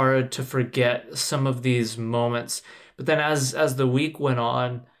so hard to forget some of these moments. But then as the week went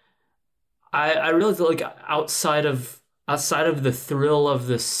on, I realized that like outside of the thrill of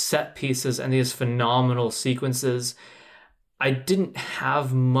the set pieces and these phenomenal sequences, I didn't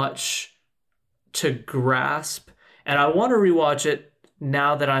have much to grasp. And I want to rewatch it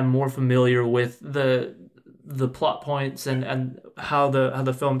now that I'm more familiar with the plot points and how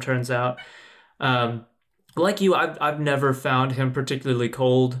the film turns out. Like you, I've never found him particularly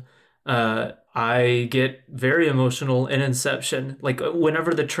cold. I get very emotional in Inception. Like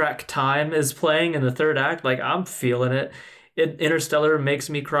whenever the track Time is playing in the third act, like I'm feeling it. Interstellar makes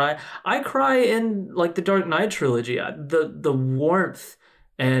me cry. I cry in like the Dark Knight trilogy. The warmth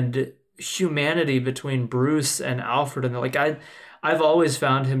and humanity between Bruce and Alfred, and like I've always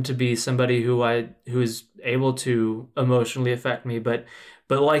found him to be somebody who is able to emotionally affect me. But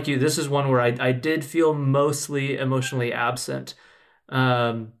like you, this is one where I did feel mostly emotionally absent.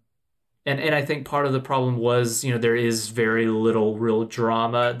 And I think part of the problem was, there is very little real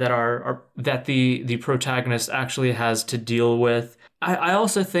drama that the protagonist actually has to deal with. I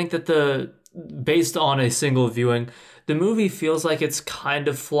also think that based on a single viewing, the movie feels like it's kind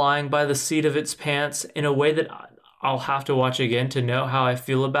of flying by the seat of its pants in a way that I'll have to watch again to know how I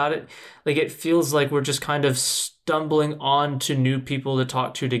feel about it. Like it feels like we're just kind of stumbling on to new people to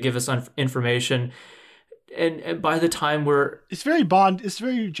talk to give us information. And by the time it's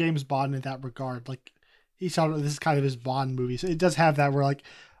very James Bond in that regard. Like he's talking, this is kind of his Bond movie. So it does have that where like,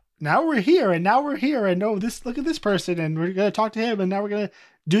 now we're here and now we're here and no, this, look at this person and we're going to talk to him and now we're going to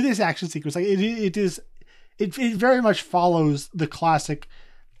do this action sequence. Like it very much follows the classic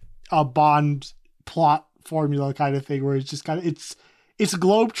Bond plot formula kind of thing where it's just kind of, it's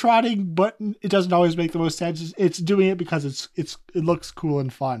globe-trotting, but it doesn't always make the most sense. It's doing it because it looks cool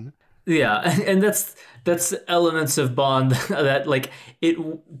and fun. Yeah, and that's elements of Bond that like it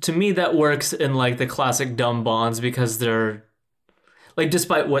to me that works in like the classic dumb Bonds because they're like,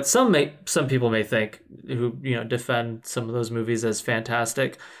 despite what some people may think who defend some of those movies as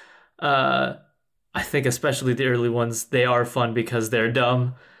fantastic, I think especially the early ones, they are fun because they're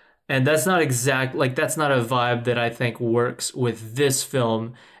dumb. And that's not that's not a vibe that I think works with this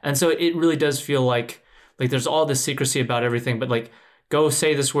film. And so it really does feel like there's all this secrecy about everything, but like, go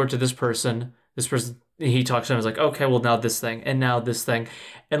say this word to this person, he talks to him, is like, okay, well now this thing, and now this thing.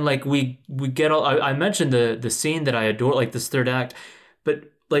 And like, we get all, I mentioned the scene that I adore, like this third act,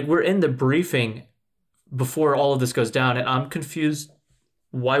 but like we're in the briefing before all of this goes down, and I'm confused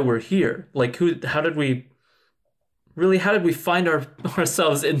why we're here. Like how did we find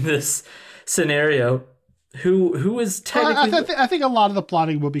ourselves in this scenario? Who is technically? I think a lot of the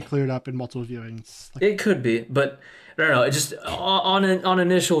plotting will be cleared up in multiple viewings. It could be, but I don't know. It just on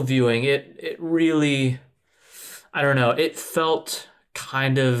initial viewing, it really, I don't know. It felt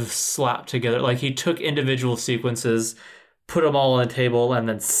kind of slapped together. Like he took individual sequences, put them all on the table, and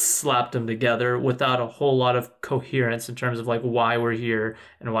then slapped them together without a whole lot of coherence in terms of like why we're here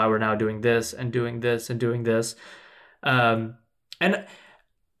and why we're now doing this and doing this and doing this. And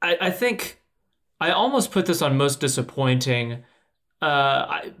I think I almost put this on most disappointing,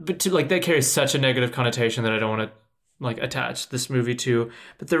 but to like that carries such a negative connotation that I don't want to like attach this movie to.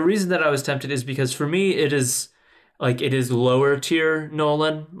 But the reason that I was tempted is because for me it is lower tier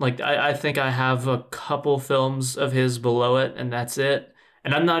Nolan. Like I think I have a couple films of his below it, and that's it.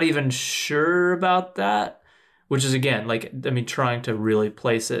 And I'm not even sure about that, which is again like, I mean, trying to really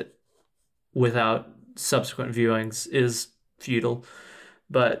place it without subsequent viewings is futile.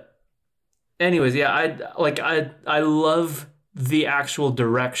 But anyways, yeah, I love the actual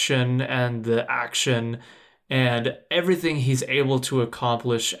direction and the action and everything he's able to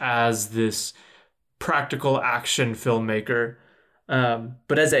accomplish as this practical action filmmaker.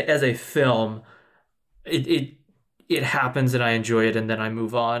 But as a film, it happens and I enjoy it and then I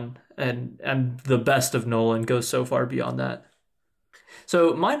move on. And the best of Nolan goes so far beyond that.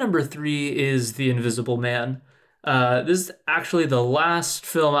 So my number 3 is The Invisible Man. This is actually the last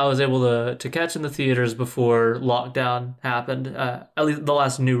film I was able to catch in the theaters before lockdown happened, at least the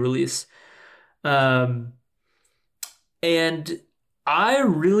last new release. And I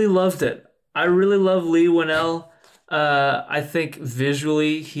really loved it. I really love Leigh Whannell. I think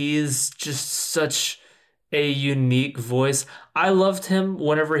visually he's just such a unique voice. I loved him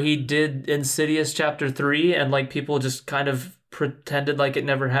whenever he did Insidious Chapter 3 and like people just kind of pretended like it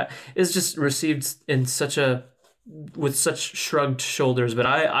never happened. It's just received in with such shrugged shoulders.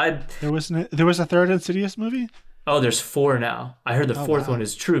 But there was a third Insidious movie? Oh, there's 4 now. I heard the fourth one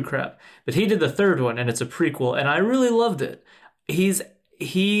is true crap. But he did the third one and it's a prequel and I really loved it. He's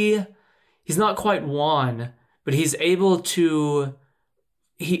not quite Juan, but he's able to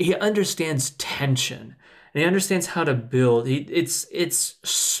he understands tension and he understands how to build. It's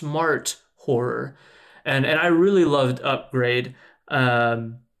smart horror. And I really loved Upgrade.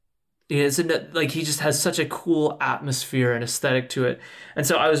 It's like he just has such a cool atmosphere and aesthetic to it. And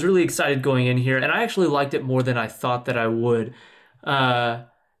so I was really excited going in here, and I actually liked it more than I thought that I would.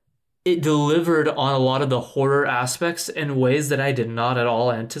 It delivered on a lot of the horror aspects in ways that I did not at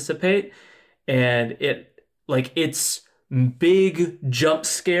all anticipate. And its big jump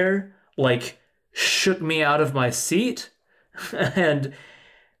scare shook me out of my seat. And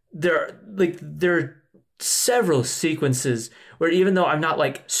there are several sequences where even though I'm not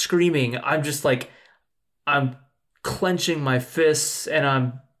screaming, I'm just I'm clenching my fists and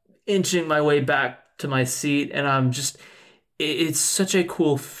I'm inching my way back to my seat, and it's such a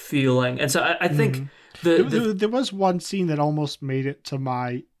cool feeling. And so I think there was one scene that almost made it to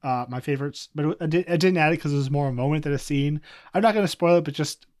my my favorites, but I didn't add it because it was more a moment than a scene. I'm not going to spoil it, but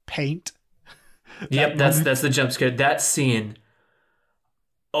just paint. Yep, that's the jump scare. That scene,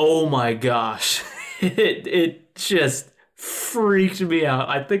 oh my gosh. It just freaked me out.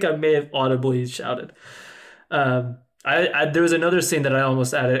 I think I may have audibly shouted. There was another scene that I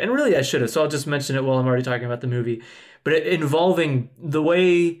almost added, and really I should have, so I'll just mention it while I'm already talking about the movie. But involving the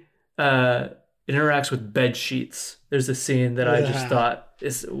way it interacts with bed sheets. There's a scene that I just thought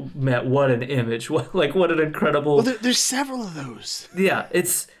what an image! What an incredible. Well, there's several of those. Yeah,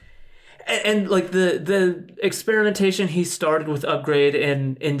 And like the experimentation he started with Upgrade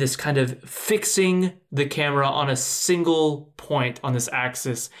in this kind of fixing the camera on a single point on this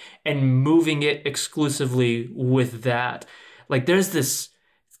axis and moving it exclusively with that. Like there's this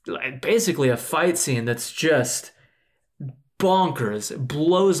basically a fight scene that's just bonkers. It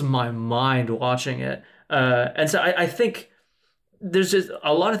blows my mind watching it. And so I think there's just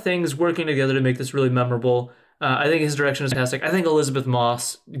a lot of things working together to make this really memorable. I think his direction is fantastic. I think Elizabeth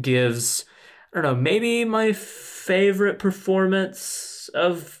Moss gives, I don't know, maybe my favorite performance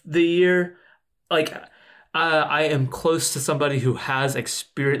of the year. Like, I am close to somebody who has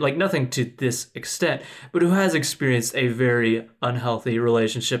experienced, like nothing to this extent, but who has experienced a very unhealthy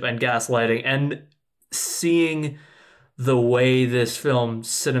relationship and gaslighting. And seeing the way this film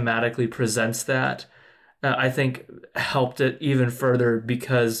cinematically presents that, I think helped it even further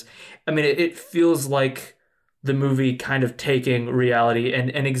because, I mean, it feels like the movie kind of taking reality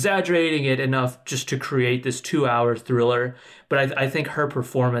and exaggerating it enough just to create this 2-hour thriller. But I think her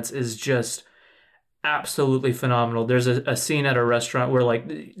performance is just absolutely phenomenal. There's a scene at a restaurant where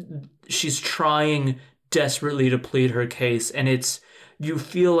like she's trying desperately to plead her case, and you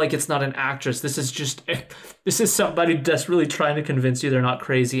feel like it's not an actress. This is somebody desperately trying to convince you they're not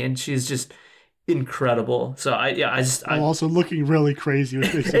crazy, and she's just incredible. So I'm also looking really crazy,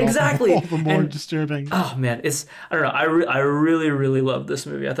 which makes it exactly all the more disturbing. Oh man, I don't know. I really love this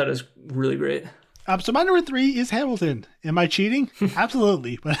movie. I thought it was really great. So my number 3 is Hamilton. Am I cheating?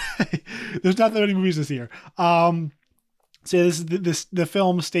 Absolutely, but there's not that many movies this year. So this is the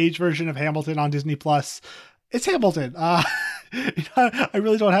film stage version of Hamilton on Disney Plus. It's Hamilton. I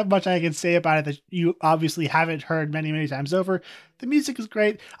really don't have much I can say about it that you obviously haven't heard many times over. The music is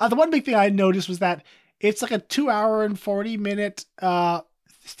great. The one big thing I noticed was that it's like a 2-hour and 40-minute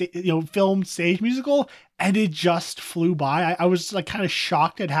filmed stage musical, and it just flew by. I was like kind of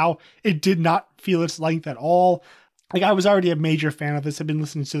shocked at how it did not feel its length at all. Like I was already a major fan of this. I've been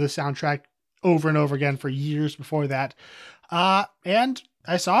listening to the soundtrack over and over again for years before that. And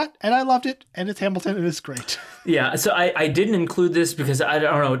I saw it and I loved it, and it's Hamilton and it's great. Yeah, so I didn't include this because I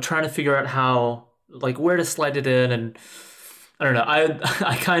don't know, trying to figure out how, like, where to slide it in, and I don't know.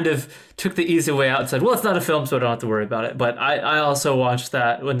 I kind of took the easy way out and said, well, it's not a film, so I don't have to worry about it. But I also watched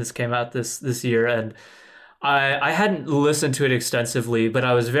that when this came out this year, and I hadn't listened to it extensively, but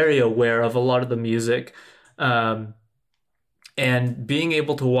I was very aware of a lot of the music. And being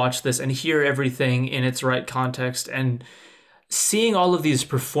able to watch this and hear everything in its right context, and seeing all of these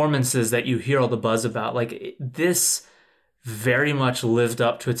performances that you hear all the buzz about, like this very much lived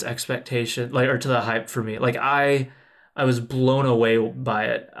up to its expectation, like, or to the hype for me. Like I was blown away by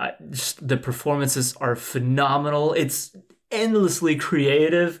it. Just the performances are phenomenal. It's endlessly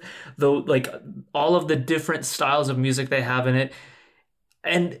creative, though, like all of the different styles of music they have in it.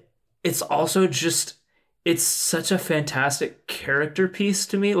 And it's also just, it's such a fantastic character piece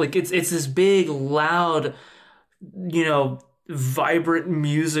to me. Like it's this big, loud, vibrant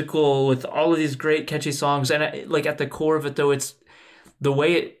musical with all of these great catchy songs, and like at the core of it though, it's the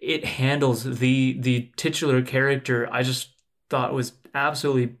way it handles the titular character. I just thought was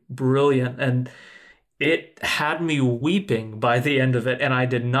absolutely brilliant, and it had me weeping by the end of it, and I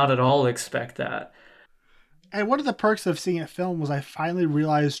did not at all expect that. And one of the perks of seeing a film was I finally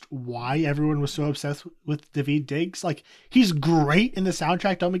realized why everyone was so obsessed with Daveed Diggs. Like, he's great in the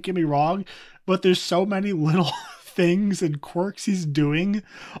soundtrack, don't get me wrong, but there's so many little things and quirks he's doing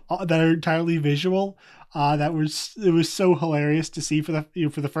that are entirely visual. It was so hilarious to see for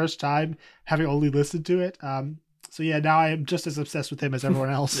the first time, having only listened to it. So yeah, now I am just as obsessed with him as everyone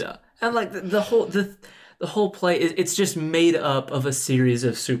else. Yeah, and like the whole play, it's just made up of a series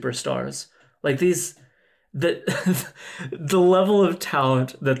of superstars. Like the level of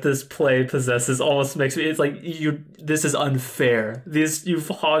talent that this play possesses almost makes me, it's like this is unfair. You've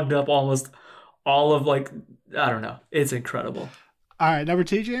hogged up almost all of, like, I don't know. It's incredible. All right, number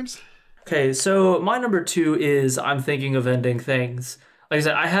 2, James. Okay, so my number 2 is I'm Thinking of Ending Things. Like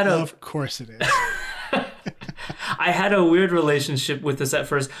I said, of course it is. I had a weird relationship with this at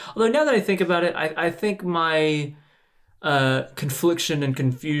first. Although now that I think about it, I think my confliction and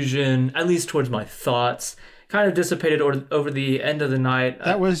confusion, at least towards my thoughts, kind of dissipated over the end of the night.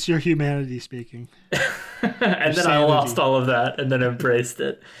 That was your humanity speaking. And then I lost all of that and then embraced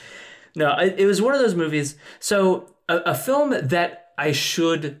it. No, it was one of those movies. So a film that I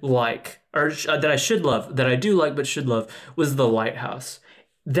should like, or that I should love, that I do like but should love, was The Lighthouse.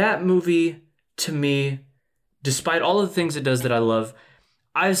 That movie, to me, despite all of the things it does that I love,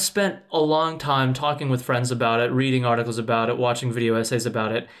 I've spent a long time talking with friends about it, reading articles about it, watching video essays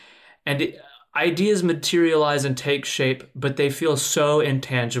about it, and ideas materialize and take shape, but they feel so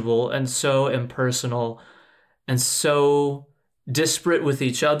intangible and so impersonal and so disparate with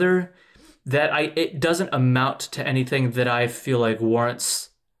each other that it doesn't amount to anything that I feel like warrants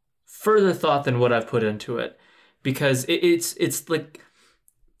further thought than what I've put into it. Because it's like,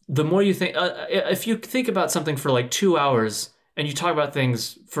 the more you think, if you think about something for like 2 hours and you talk about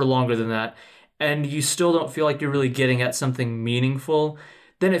things for longer than that, and you still don't feel like you're really getting at something meaningful,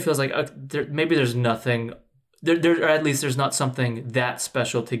 then it feels like maybe there's nothing, or at least there's not something that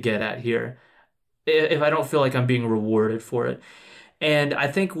special to get at here, if I don't feel like I'm being rewarded for it. And I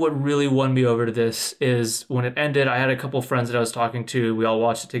think what really won me over to this is when it ended, I had a couple friends that I was talking to, we all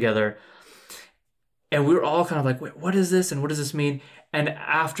watched it together, and we were all kind of like, wait, what is this? And what does this mean? And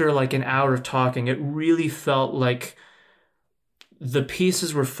after like an hour of talking, it really felt like the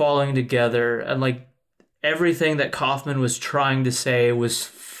pieces were falling together, and like everything that Kaufman was trying to say was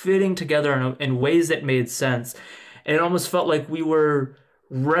fitting together in ways that made sense. And it almost felt like we were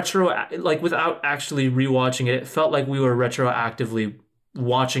like without actually rewatching it, it felt like we were retroactively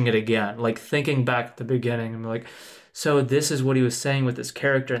watching it again, like thinking back at the beginning and like, so this is what he was saying with this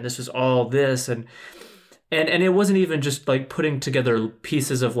character, and this was all this, and it wasn't even just like putting together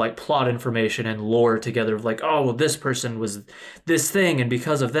pieces of like plot information and lore together of like, oh well, this person was this thing, and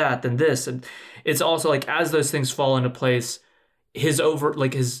because of that then this. And it's also like, as those things fall into place, his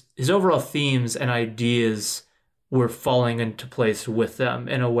overall themes and ideas were falling into place with them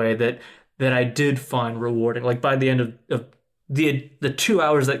in a way that I did find rewarding. Like by the end of the 2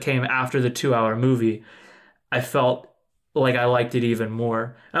 hours that came after the 2 hour movie, I felt like I liked it even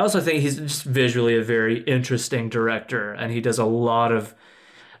more. I also think he's just visually a very interesting director, and he does a lot of...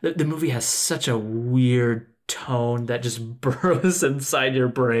 The movie has such a weird tone that just burrows inside your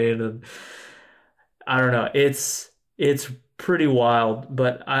brain, and I don't know. It's pretty wild,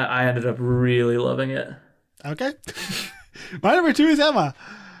 but I ended up really loving it. Okay. My number 2 is Emma.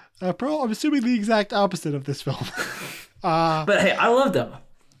 Pearl, I'm assuming the exact opposite of this film. But hey, I loved Emma.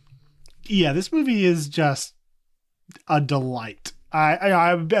 Yeah, this movie is just a delight.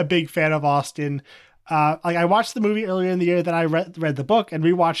 I'm a big fan of Austen. I watched the movie earlier in the year, then I read the book and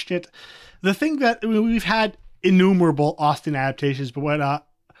rewatched it. The thing that we've had innumerable Austen adaptations, but what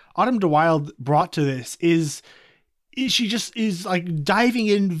Autumn de Wilde brought to this is she just is like diving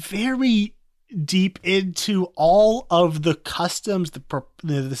in very deep into all of the customs,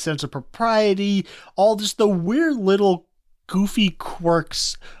 the sense of propriety, all just the weird little goofy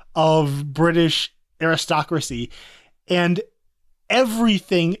quirks of British aristocracy. And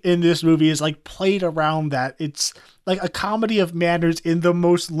everything in this movie is like played around that. It's like a comedy of manners in the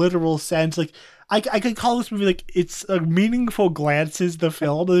most literal sense. Like I could call this movie like it's a meaningful glances, the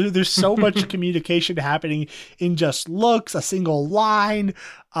film. There's so much communication happening in just looks, a single line.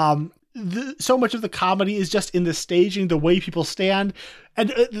 So much of the comedy is just in the staging, the way people stand.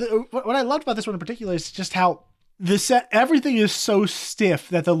 And what I loved about this one in particular is just how everything is so stiff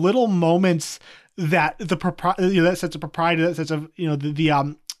that the little moments that that sense of propriety, that sense of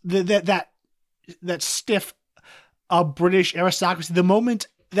that stiff British aristocracy, the moment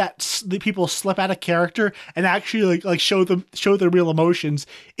that the people slip out of character and actually like show their real emotions,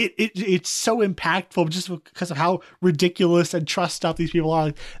 it's so impactful just because of how ridiculous and trussed up these people are.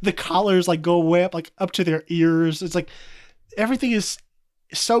 Like, the collars like go way up to their ears. It's like everything is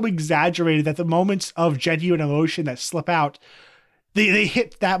so exaggerated that the moments of genuine emotion that slip out, they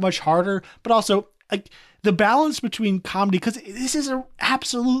hit that much harder. But also like the balance between comedy, because this is an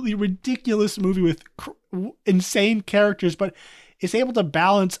absolutely ridiculous movie with insane characters, but it's able to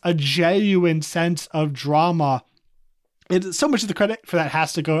balance a genuine sense of drama. So much of the credit for that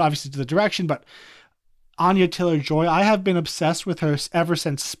has to go obviously to the direction, but Anya Taylor-Joy, I have been obsessed with her ever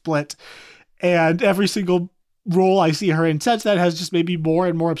since Split, and every single role I see her in since that has just made me more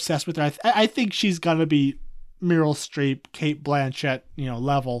and more obsessed with her. I think she's gonna be Meryl Streep, Cate Blanchett,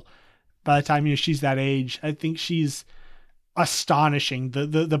 level by the time she's that age. I think she's astonishing.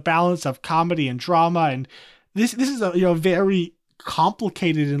 The balance of comedy and drama, and this is a very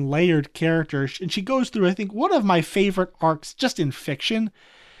complicated and layered character, and she goes through, I think, one of my favorite arcs just in fiction,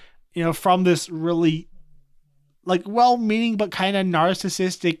 from this really like well-meaning but kind of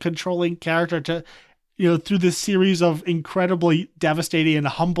narcissistic, controlling character to through this series of incredibly devastating and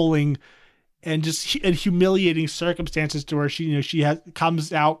humbling and just humiliating circumstances to where she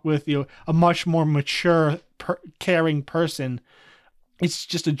comes out with a much more mature, caring person. It's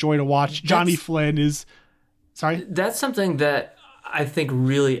just a joy to watch. Johnny Flynn is sorry. That's something that I think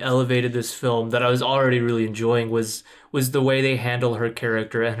really elevated this film that I was already really enjoying was the way they handle her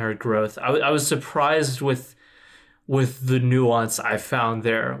character and her growth. I was surprised with the nuance I found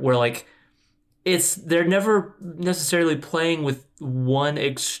there, where like they're never necessarily playing with one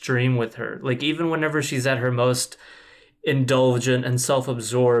extreme with her. Like even whenever she's at her most indulgent and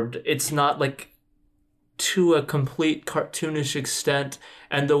self-absorbed, it's not like to a complete cartoonish extent.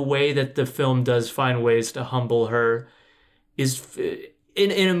 And the way that the film does find ways to humble her is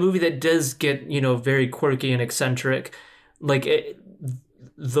in a movie that does get, very quirky and eccentric. Like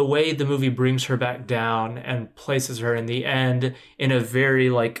the way the movie brings her back down and places her in the end in a very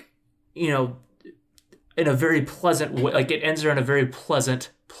in a very pleasant way. Like it ends her in a very pleasant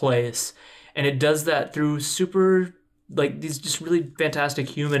place. And it does that through super, like these just really fantastic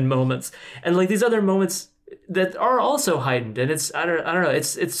human moments. And like these other moments that are also heightened. And it's, I don't know.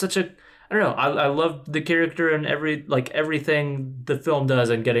 It's such a, I don't know. I love the character and everything the film does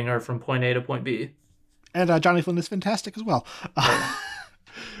and getting her from point A to point B. And Johnny Flynn is fantastic as well.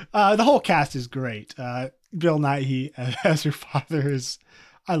 The whole cast is great. Bill Nighy as her father is,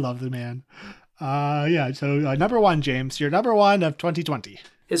 I love the man. So number one, James, your number one of 2020.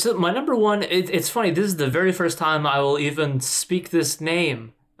 So my number one, it's funny, this is the very first time I will even speak this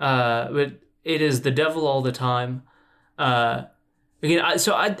name. But it is The Devil All the Time. Again,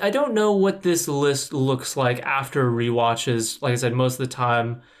 so I don't know what this list looks like after rewatches. Like I said, most of the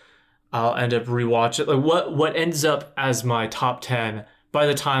time I'll end up rewatching. Like what ends up as my top 10, by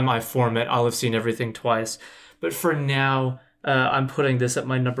the time I form it, I'll have seen everything twice. But for now, I'm putting this at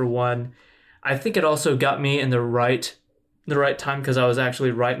my number one. I think it also got me in the right time because I was actually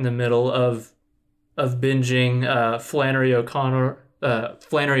right in the middle of binging Flannery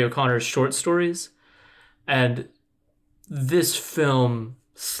O'Connor's short stories, and this film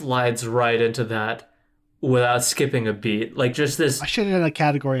slides right into that without skipping a beat. Like just this. I should have done a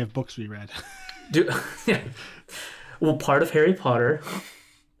category of books we read. Yeah. Well, part of Harry Potter,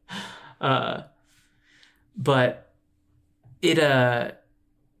 but it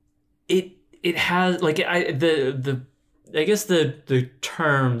has like I guess the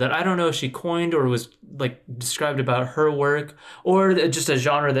term that I don't know if she coined or was like described about her work or just a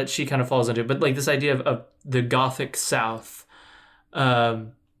genre that she kind of falls into, but like this idea of the Gothic South,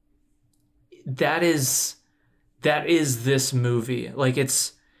 that is this movie. Like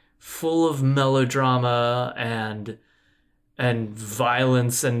it's full of melodrama and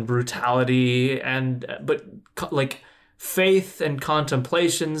violence and brutality but like faith and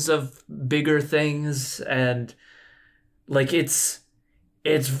contemplations of bigger things, and like it's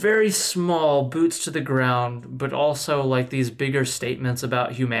very small, boots to the ground, but also like these bigger statements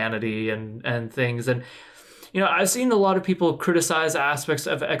about humanity and things. And I've seen a lot of people criticize aspects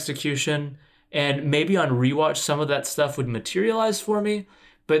of execution, and maybe on rewatch some of that stuff would materialize for me,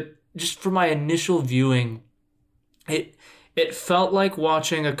 but just for my initial viewing, it felt like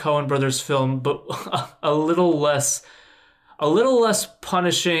watching a Coen Brothers film, but a little less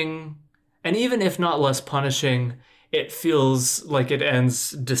punishing. And even if not less punishing, it feels like it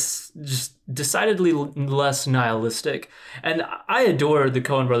ends just decidedly less nihilistic. And I adore the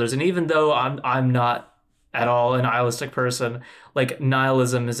Coen Brothers, and even though I'm not at all a nihilistic person, like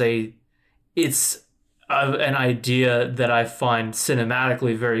nihilism is an idea that I find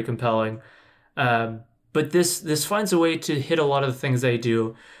cinematically very compelling. But this finds a way to hit a lot of the things they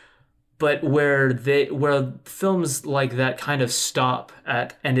do, but where films like that kind of stop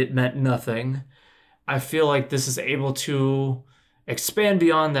at "and it meant nothing," I feel like this is able to expand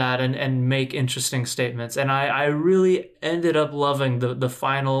beyond that and make interesting statements. And I really ended up loving the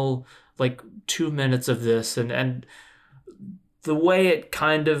final like 2 minutes of this and the way it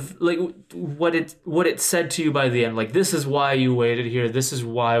kind of like what it said to you by the end. Like, this is why you waited here. This is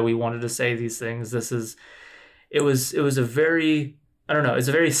why we wanted to say these things. It was a very, I don't know, it's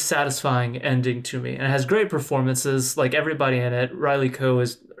a very satisfying ending to me. And it has great performances, like everybody in it. Riley Coe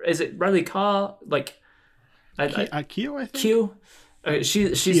is it Riley Coe? Like, Keough, I think. Keough.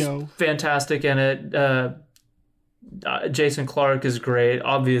 She's Keough. Fantastic in it. Jason Clarke is great.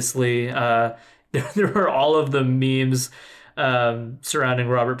 Obviously, there are all of the memes surrounding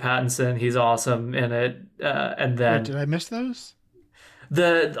Robert Pattinson. He's awesome in it. And then Wait, did I miss those?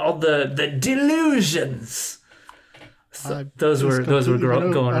 All the delusions. So those were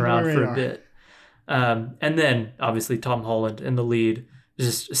going around for a bit. And then obviously Tom Holland in the lead.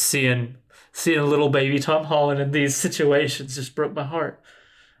 Just seeing little baby Tom Holland in these situations just broke my heart.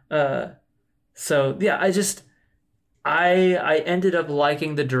 So yeah, I ended up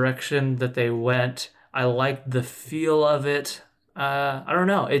liking the direction that they went. I liked the feel of it. I don't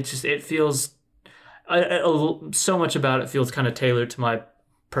know. It feels so much about it feels kind of tailored to my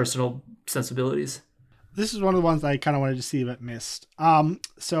personal sensibilities. This is one of the ones I kind of wanted to see but missed.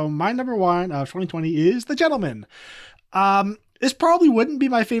 So my number one of 2020 is The Gentleman. This probably wouldn't be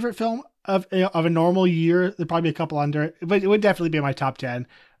my favorite film of a normal year. There'd probably be a couple under it, but it would definitely be in my top 10.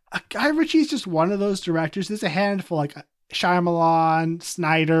 Guy Ritchie is just one of those directors. There's a handful like Shyamalan,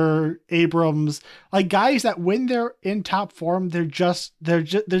 Snyder, Abrams, like guys that when they're in top form, they're just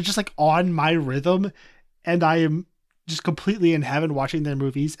like on my rhythm, and I am just completely in heaven watching their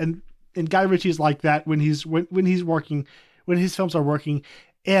movies. And Guy Ritchie is like that when he's working, when his films are working,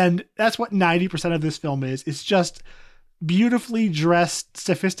 and that's what 90% of this film is. It's just beautifully dressed,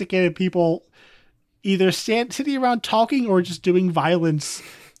 sophisticated people either sitting around talking or just doing violence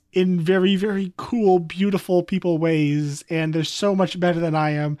in very, very cool, beautiful people ways. And they're so much better than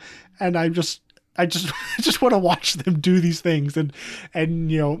I am. And I just want to watch them do these things and,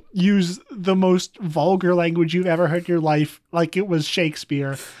 use the most vulgar language you've ever heard in your life. Like it was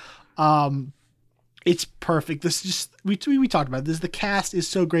Shakespeare. It's perfect. This just, we talked about this. The cast is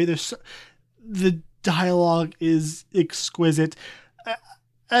so great. The dialogue is exquisite.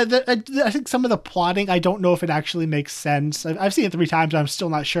 I think some of the plotting, I don't know if it actually makes sense. I've seen it 3 times. And I'm still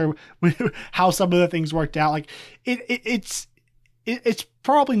not sure how some of the things worked out. Like it's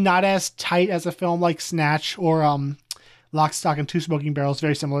probably not as tight as a film like Snatch or Lock, Stock, and Two Smoking Barrels.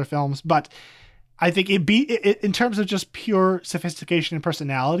 Very similar films, but I think it in terms of just pure sophistication and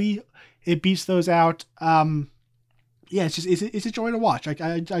personality, it beats those out. Yeah, it's a joy to watch. Like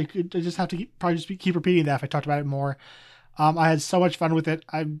I just have to keep repeating that if I talked about it more. I had so much fun with it.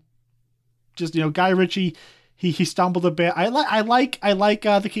 I'm just, Guy Ritchie, he stumbled a bit. I like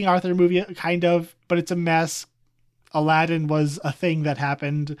the King Arthur movie kind of, but it's a mess. Aladdin was a thing that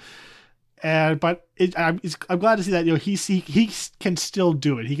happened, but I'm glad to see that he can still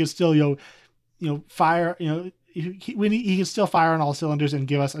do it. He can still fire he can still fire on all cylinders and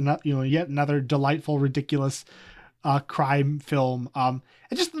give us yet another delightful, ridiculous crime film. And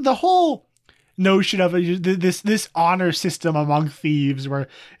just the whole notion of this honor system among thieves, where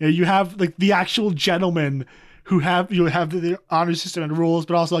you have like the actual gentlemen who have the honor system and rules,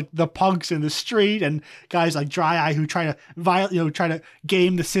 but also like the punks in the street and guys like Dry Eye who try to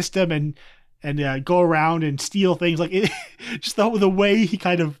game the system and go around and steal things. Like it, just the way he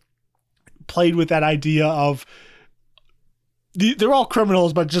kind of played with that idea of they're all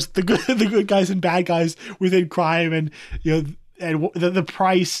criminals, but just the good guys and bad guys within crime, and and the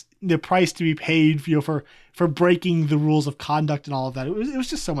price to be paid for breaking the rules of conduct and all of that. It was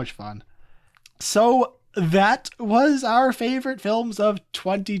just so much fun. So that was our favorite films of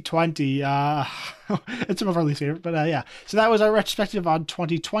 2020. It's some of our least favorite, but yeah. So that was our retrospective on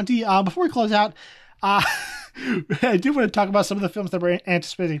 2020. Before we close out, I do want to talk about some of the films that we're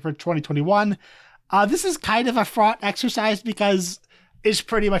anticipating for 2021. This is kind of a fraught exercise because it's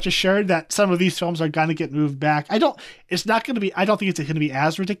pretty much assured that some of these films are going to get moved back. I don't think it's going to be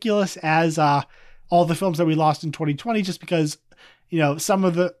as ridiculous as all the films that we lost in 2020, just because, some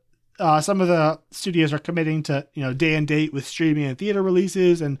of the studios are committing to, day and date with streaming and theater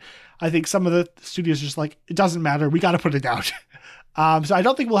releases. And I think some of the studios are just like, it doesn't matter. We got to put it out. So I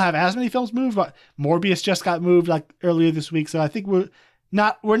don't think we'll have as many films moved, but Morbius just got moved like earlier this week. So I think we're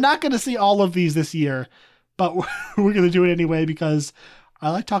not going to see all of these this year, but we're going to do it anyway because I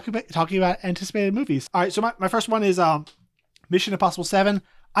like talking about anticipated movies. All right. So my first one is Mission Impossible 7.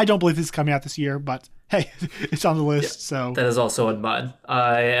 I don't believe this is coming out this year, but hey, it's on the list. Yeah, so that is also on mine.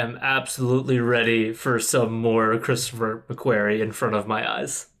 I am absolutely ready for some more Christopher McQuarrie in front of my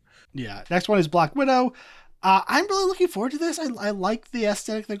eyes. Yeah. Next one is Black Widow. I'm really looking forward to this. I like the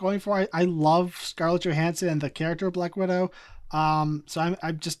aesthetic they're going for. I love Scarlett Johansson and the character of Black Widow. So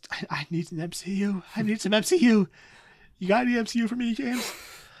I need an MCU. I need some MCU. You got any MCU for me, James?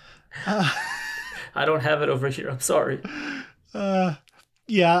 I don't have it over here. I'm sorry. Yeah.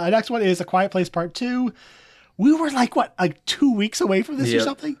 The next one is A Quiet Place Part 2. We were like 2 weeks away from this or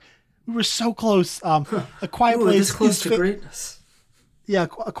something. We were so close. A Quiet Place. This close to greatness. Yeah,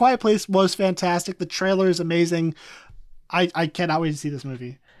 A Quiet Place was fantastic. The trailer is amazing. I cannot wait to see this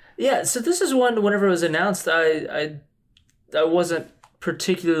movie. Yeah, so this is one, whenever it was announced, I wasn't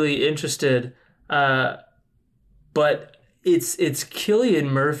particularly interested, but it's Cillian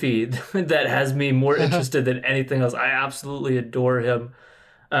Murphy that has me more interested than anything else. I absolutely adore him.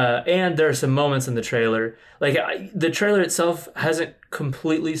 And there are some moments in the trailer. The trailer itself hasn't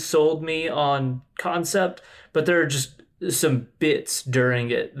completely sold me on concept, but there are just some bits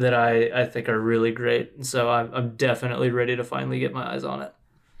during it that I think are really great. And so I'm definitely ready to finally get my eyes on it.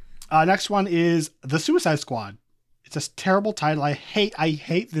 Next one is The Suicide Squad. It's a terrible title. I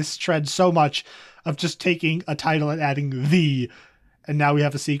hate this trend so much of just taking a title and adding the, and now we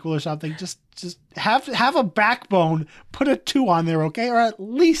have a sequel or something. Just have a backbone, put a 2 on there, okay? Or at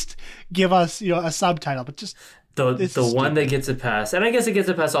least give us, a subtitle, but just the one that gets a pass, and I guess it gets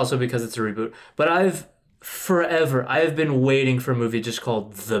a pass also because it's a reboot. But I have been waiting for a movie just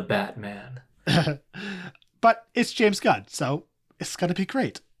called The Batman. But it's James Gunn, so it's gonna be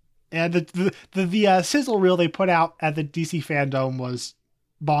great. And the sizzle reel they put out at the DC Fandom was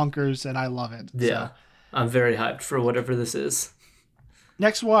bonkers, and I love it. Yeah, so. I'm very hyped for whatever this is.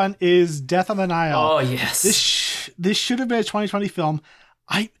 Next one is Death on the Nile. Oh yes, this should have been a 2020 film.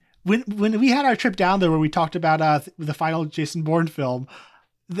 When we had our trip down there where we talked about the final Jason Bourne film,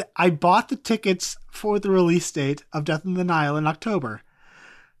 I bought the tickets for the release date of Death on the Nile in October,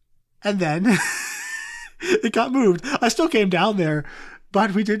 and then it got moved. I still came down there,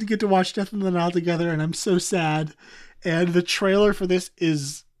 but we didn't get to watch Death on the Nile together, and I'm so sad. And the trailer for this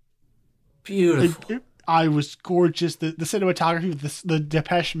is beautiful. I was gorgeous. The cinematography, the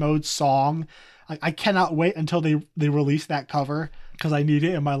Depeche Mode song. I cannot wait until they release that cover because I need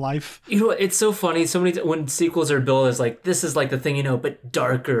it in my life. You know, it's so funny. So many when sequels are billed as like, this is like the thing, but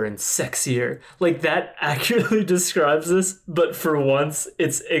darker and sexier. Like that accurately describes this, but for once,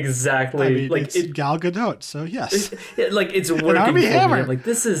 it's exactly it's Gal Gadot. So yes, it's working for me. I'm like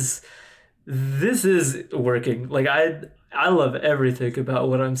this is working. Like I love everything about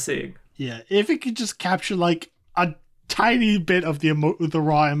what I'm seeing. Yeah, if it could just capture like a tiny bit of the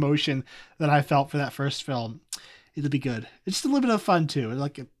raw emotion that I felt for that first film, it'll be good. It's just a little bit of fun too.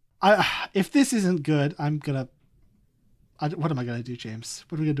 Like, if this isn't good, what am I gonna do, James?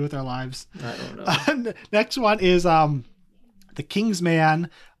 What are we gonna do with our lives? I don't know. Next one is The King's Man,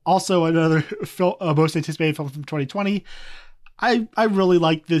 also another most anticipated film from 2020. I really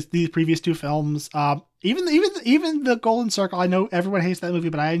like these previous two films. Even the Golden Circle. I know everyone hates that movie,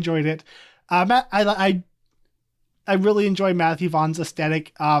 but I enjoyed it. I really enjoy Matthew Vaughn's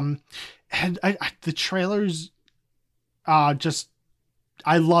aesthetic. And the trailers, I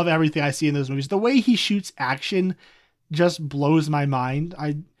love everything I see in those movies. The way he shoots action just blows my mind.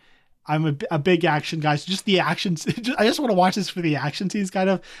 I'm a big action guy. So just the actions, I just want to watch this for the action scenes kind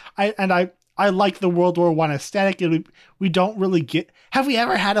of. I like the World War I aesthetic. And we don't really have we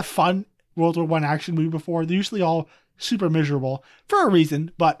ever had a fun World War I action movie before? They're usually all super miserable for a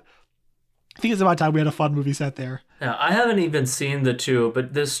reason, but I think it's about time we had a fun movie set there. Yeah, I haven't even seen the two,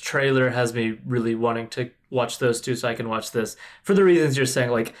 but this trailer has me really wanting to watch those two so I can watch this. For the reasons you're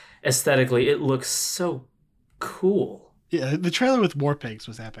saying, like aesthetically, it looks so cool. Yeah, the trailer with War Pigs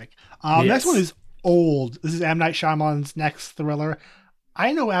was epic. Yes. Next one is Old. This is M. Night Shyamalan's next thriller.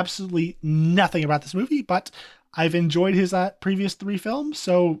 I know absolutely nothing about this movie, but I've enjoyed his previous three films,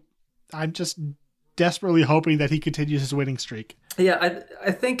 so I'm just desperately hoping that he continues his winning streak. Yeah,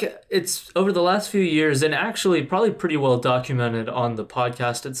 I think it's over the last few years, and actually probably pretty well documented on the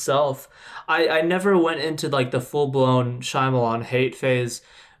podcast itself. I never went into like the full-blown Shyamalan hate phase,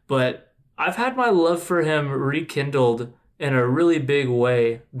 but I've had my love for him rekindled in a really big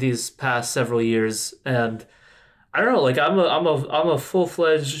way these past several years, and I don't know, like I'm a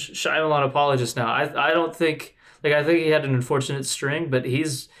full-fledged Shyamalan apologist now. I don't think, like, I think he had an unfortunate string, but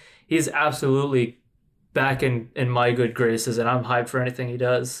he's absolutely back in my good graces, and I'm hyped for anything he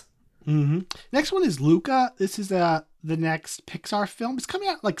does. Mm-hmm. Next one is Luca. This is the next Pixar film. It's coming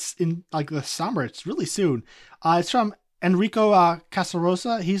out in the summer. It's really soon. It's from Enrico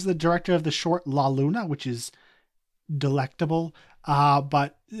Casarosa. He's the director of the short La Luna, which is delectable.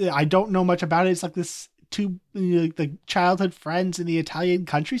 But I don't know much about it. It's like this the childhood friends in the Italian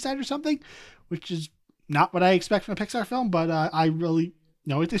countryside or something, which is not what I expect from a Pixar film, but I really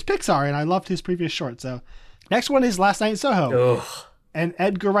know it's Pixar, and I loved his previous short. So next one is Last Night in Soho. Ugh. An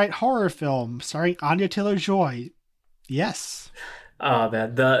Edgar Wright horror film starring Anya Taylor-Joy. Yes. Oh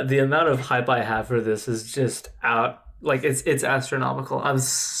man, the amount of hype I have for this is just out. Like it's astronomical. I'm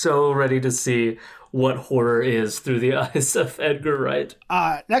so ready to see what horror is through the eyes of Edgar Wright.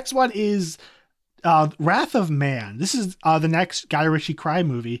 Next one is Wrath of Man. This is the next Guy Ritchie crime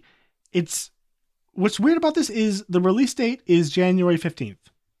movie. What's weird about this is the release date is January 15th.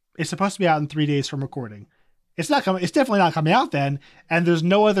 It's supposed to be out in 3 days from recording. It's definitely not coming out then, and there's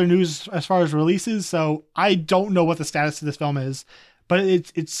no other news as far as releases, so I don't know what the status of this film is, but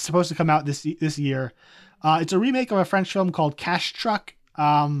it's supposed to come out this year. It's a remake of a French film called Cash Truck.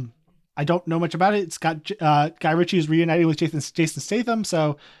 I don't know much about it. It's got Guy Ritchie is reuniting with Jason Statham,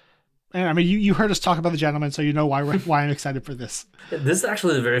 so I mean, you heard us talk about The Gentleman, so you know why I'm excited for this. This is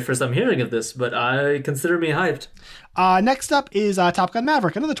actually the very first I'm hearing of this, but I consider me hyped. Next up is Top Gun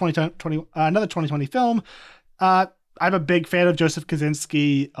Maverick, another 2020 film. I'm a big fan of Joseph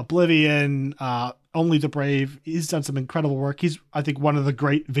Kosinski, Oblivion, Only the Brave. He's done some incredible work. He's, I think, one of the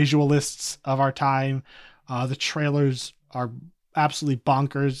great visualists of our time. The trailers are absolutely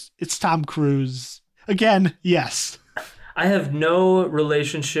bonkers. It's Tom Cruise. Again, yes. I have no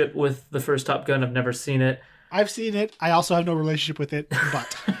relationship with the first Top Gun. I've never seen it. I've seen it. I also have no relationship with it,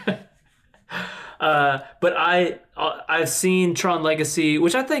 but but I've seen Tron Legacy,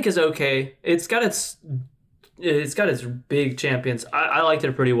 which I think is okay. It's got its big champions. I liked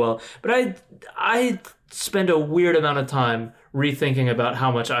it pretty well, but I spend a weird amount of time rethinking about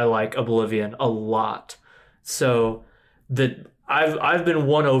how much I like Oblivion a lot. So that I've been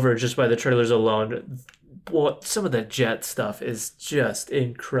won over just by the trailers alone. Well, some of the jet stuff is just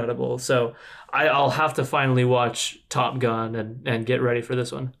incredible. So I'll have to finally watch Top Gun and get ready for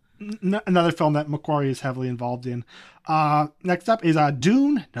this one. Another film that Macquarie is heavily involved in. Next up is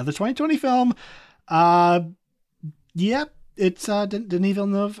Dune, another 2020 film. Yep, it's Denis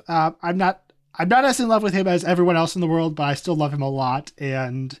Villeneuve. I'm not as in love with him as everyone else in the world, but I still love him a lot.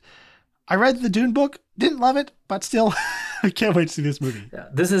 And I read the Dune book, didn't love it, but still, I can't wait to see this movie. Yeah,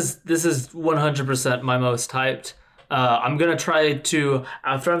 this is 100% my most hyped. I'm gonna try to,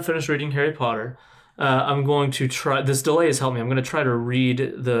 after I'm finished reading Harry Potter, I'm going to try. This delay has helped me. I'm gonna try to read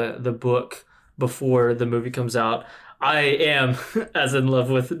the book before the movie comes out. I am as in love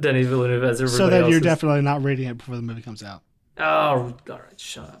with Denis Villeneuve as everybody else. So then you're is. Definitely not reading it before the movie comes out. Oh, all right,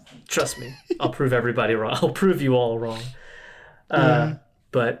 shut up. Trust me, I'll prove everybody wrong. I'll prove you all wrong.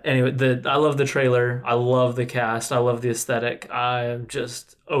 But anyway, I love the trailer. I love the cast. I love the aesthetic. I am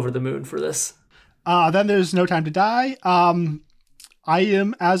just over the moon for this. Then there's No Time to Die. I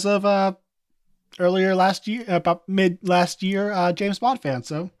am, as of earlier last year, about mid last year, James Bond fan,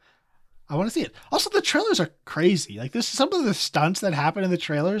 so I want to see it. Also, the trailers are crazy. Like, there's some of the stunts that happen in the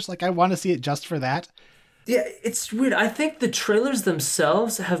trailers. Like, I want to see it just for that. Yeah, it's weird. I think the trailers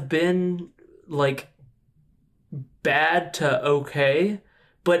themselves have been, like, bad to okay,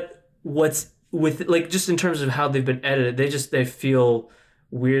 but what's with, like, just in terms of how they've been edited, they feel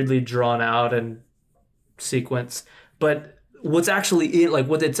weirdly drawn out and sequenced. But what's actually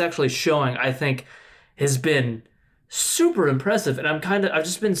what it's actually showing, I think, has been super impressive. And I've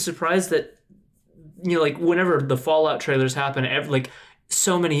just been surprised that, like, whenever the Fallout trailers happen,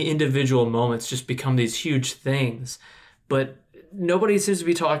 so many individual moments just become these huge things. But nobody seems to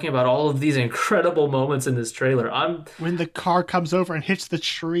be talking about all of these incredible moments in this trailer. When the car comes over and hits the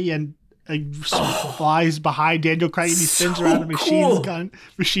tree and flies behind Daniel Craig and he spins around a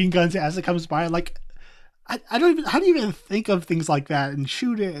machine guns as it comes by. Like, I don't even, how do you even think of things like that and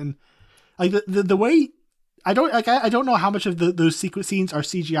shoot it? And like the way, I don't know how much of those sequence scenes are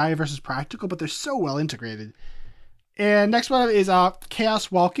CGI versus practical, but they're so well integrated. And next one is Chaos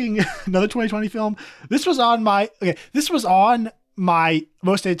Walking, another 2020 film. This was on my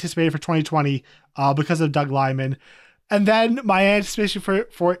most anticipated for 2020 because of Doug Liman. And then my anticipation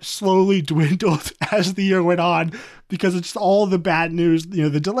for it slowly dwindled as the year went on because of just all the bad news,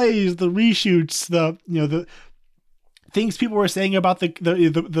 the delays, the reshoots, the things people were saying about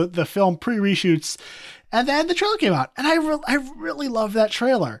the film pre-reshoots. And then the trailer came out, and I really love that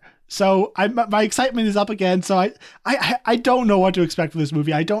trailer. So my excitement is up again. So I don't know what to expect from this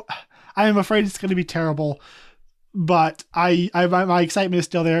movie. I am afraid it's going to be terrible, but my excitement is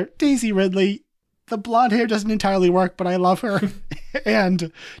still there. Daisy Ridley, the blonde hair doesn't entirely work, but I love her.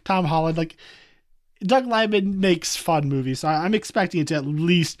 And Tom Holland, like, Doug Liman makes fun movies, so I'm expecting it to at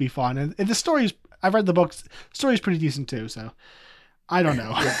least be fun. And the stories, I've read the books, the story's pretty decent too. So I don't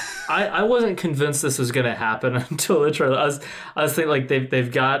know. Yeah. I wasn't convinced this was going to happen until the trailer. I was thinking, like,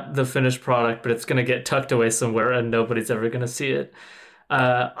 they've got the finished product, but it's going to get tucked away somewhere and nobody's ever going to see it.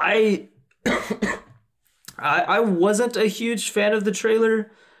 I wasn't a huge fan of the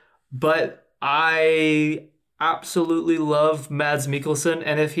trailer, but I absolutely love Mads Mikkelsen,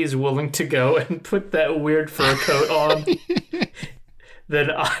 and if he's willing to go and put that weird fur coat on, then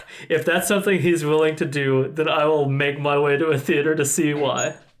if that's something he's willing to do, then I will make my way to a theater to see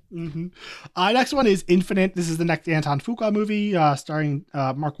why. Mm-hmm. Next one is Infinite. This is the next Anton Fuqua movie starring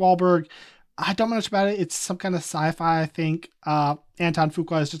Mark Wahlberg. I don't know much about it. It's some kind of sci-fi, I think. Anton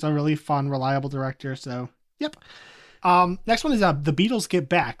Fuqua is just a really fun, reliable director, so yep. Next one is The Beatles Get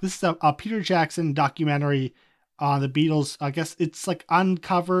Back. This is a Peter Jackson documentary on the Beatles. I guess it's like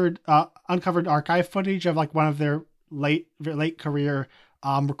uncovered archive footage of like one of their late career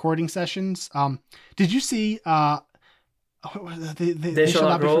recording sessions. Did you see They Shall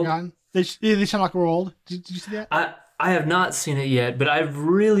Not Be Forgotten? They Shall Not Grow Old. Did you see that? I have not seen it yet, but I've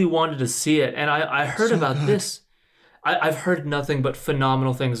really wanted to see it, and I heard so about good. This. I've heard nothing but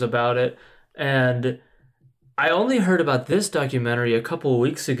phenomenal things about it, and I only heard about this documentary a couple of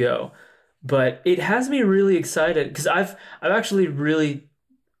weeks ago, but it has me really excited because I've actually really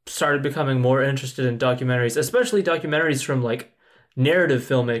started becoming more interested in documentaries, especially documentaries from like narrative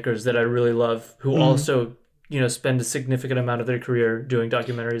filmmakers that I really love who also, spend a significant amount of their career doing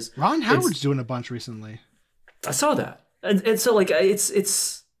documentaries. Ron Howard's doing a bunch recently. I saw that. And so like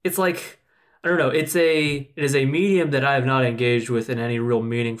it's like, I don't know, it is a medium that I have not engaged with in any real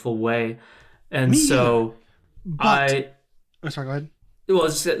meaningful way. And so sorry, go ahead. Well,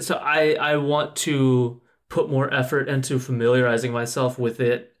 so I want to put more effort into familiarizing myself with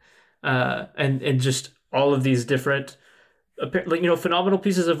it, and just all of these different, phenomenal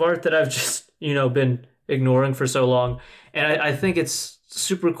pieces of art that I've just been ignoring for so long. And I think it's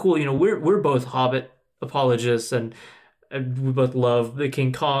super cool. We're both Hobbit apologists, and we both love the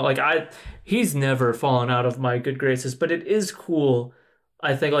King Kong. He's never fallen out of my good graces, but it is cool.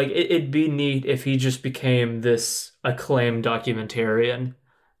 I think it'd be neat if he just became this acclaimed documentarian.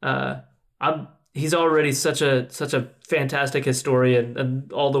 He's already such a fantastic historian,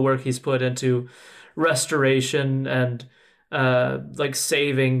 and all the work he's put into restoration and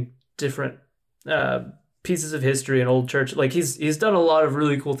saving different pieces of history and old church. He's done a lot of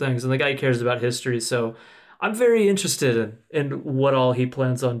really cool things, and the guy cares about history. So I'm very interested in what all he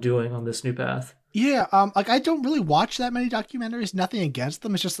plans on doing on this new path. Yeah, I don't really watch that many documentaries. Nothing against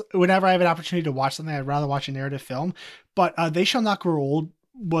them. It's just whenever I have an opportunity to watch something, I'd rather watch a narrative film. But They Shall Not Grow Old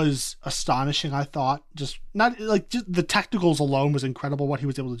was astonishing. I thought just the technicals alone was incredible. What he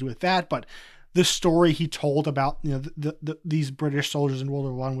was able to do with that, but the story he told about these British soldiers in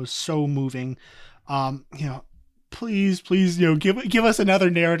World War I was so moving. Please, give us another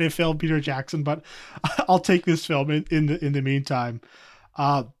narrative film, Peter Jackson. But I'll take this film in the meantime.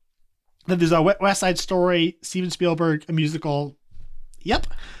 Then there's a West Side Story, Steven Spielberg, a musical. Yep.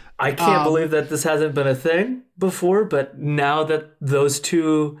 I can't believe that this hasn't been a thing before, but now that those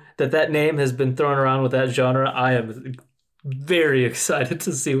two, that name has been thrown around with that genre, I am very excited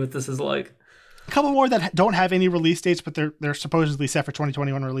to see what this is like. A couple more that don't have any release dates, but they're supposedly set for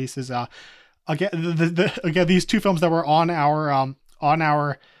 2021 releases. Again, these two films that were on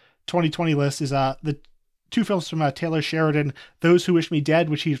our 2020 list is the two films from Taylor Sheridan, Those Who Wish Me Dead,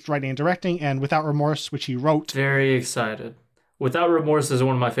 which he's writing and directing, and Without Remorse, which he wrote. Very excited. Without Remorse is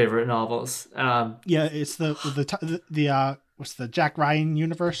one of my favorite novels. Yeah, it's the what's the Jack Ryan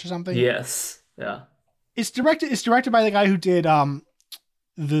universe or something? Yes. Yeah. It's directed by the guy who did the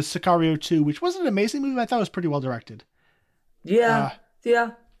Sicario 2, which wasn't an amazing movie, but I thought it was pretty well directed. Yeah.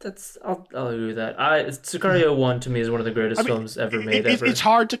 I'll agree with that. Sicario 1 to me is one of the greatest films ever made. It's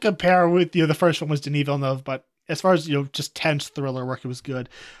hard to compare with the first one was Denis Villeneuve, but as far as just tense thriller work, it was good.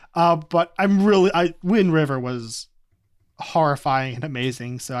 But Wind River was horrifying and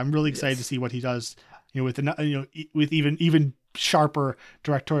amazing, so I'm really excited to see what he does. With even sharper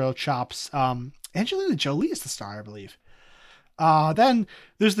directorial chops. Angelina Jolie is the star, I believe. Then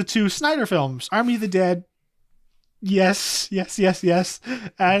there's the two Snyder films, Army of the Dead. Yes.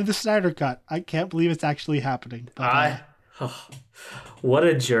 And the Snyder Cut. I can't believe it's actually happening. But, what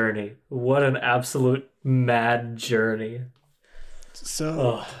a journey. What an absolute mad journey.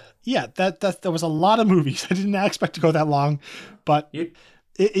 So, yeah, that was a lot of movies. I didn't expect to go that long, but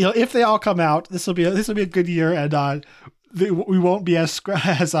if they all come out, this will be a good year, and we won't be as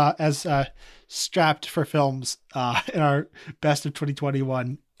strapped for films in our best of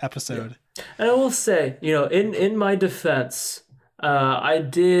 2021 episode. And I will say, in my defense, I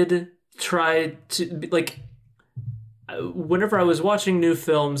did try to, whenever I was watching new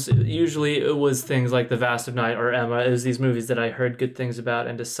films, usually it was things like The Vast of Night or Emma. It was these movies that I heard good things about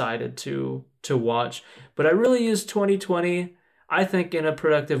and decided to watch. But I really used 2020, I think, in a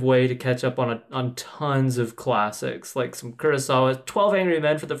productive way to catch up on tons of classics, like some Kurosawa, 12 Angry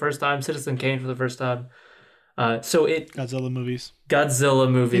Men for the first time, Citizen Kane for the first time. Godzilla movies.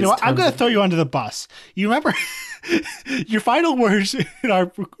 I'm going to throw you under the bus. You remember your final words in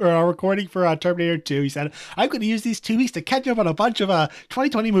our recording for Terminator 2? You said, "I'm going to use these 2 weeks to catch up on a bunch of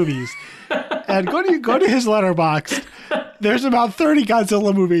 2020 movies." And go to his letterbox. There's about 30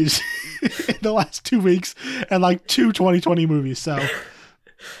 Godzilla movies in the last 2 weeks, and 2 2020 movies. So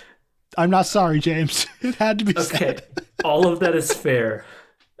I'm not sorry, James. It had to be said. All of that is fair,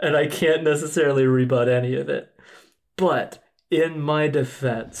 and I can't necessarily rebut any of it. But in my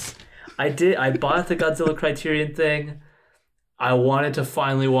defense, I bought the Godzilla Criterion thing. I wanted to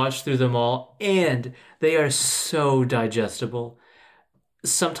finally watch through them all, and they are so digestible.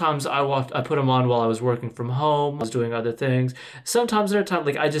 Sometimes I put them on while I was working from home, I was doing other things. Sometimes there are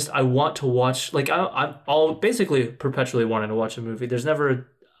times I want to watch, I'm basically perpetually wanting to watch a movie.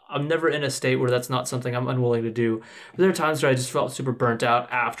 I'm never in a state where that's not something I'm unwilling to do. But there are times where I just felt super burnt out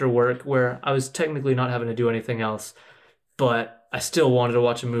after work, where I was technically not having to do anything else. But I still wanted to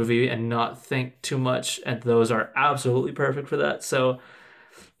watch a movie and not think too much, and those are absolutely perfect for that. So,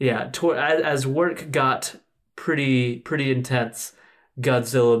 yeah, as work got pretty intense,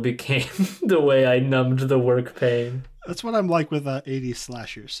 Godzilla became the way I numbed the work pain. That's what I'm like with 80s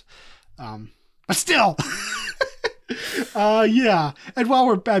slashers. But still, yeah. And while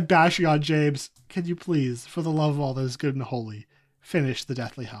we're bashing on James, can you please, for the love of all that is good and holy, finish The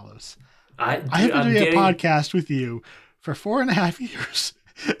Deathly Hallows? I have been doing a podcast with you for 4.5 years,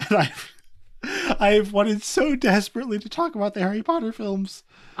 and I've wanted so desperately to talk about the Harry Potter films.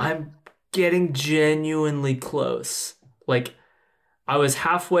 I'm getting genuinely close. Like, I was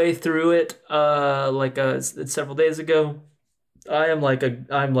halfway through it several days ago. I'm like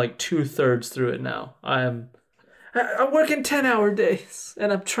 2/3 through it now. I'm working 10-hour days,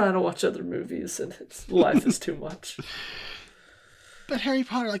 and I'm trying to watch other movies, and life is too much. But Harry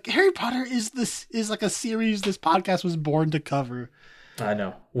Potter is like a series this podcast was born to cover. I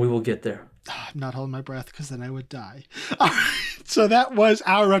know. We will get there. I'm not holding my breath because then I would die. All right, so that was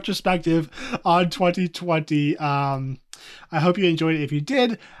our retrospective on 2020. I hope you enjoyed it. If you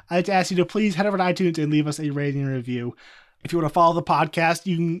did, I'd like to ask you to please head over to iTunes and leave us a rating and review. If you want to follow the podcast,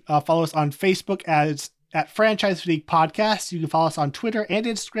 you can follow us on Facebook at Franchise Fatigue Podcast. You can follow us on Twitter and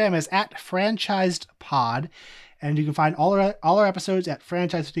Instagram as @FranchisedPod. And you can find all our episodes at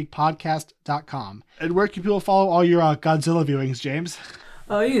franchisefatiguepodcast.com. And where can people follow all your Godzilla viewings, James?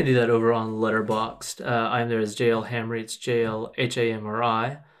 You can do that over on Letterboxd. I'm there as JL Hamry. It's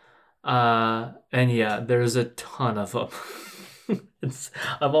JLHAMRI. And yeah, there's a ton of them.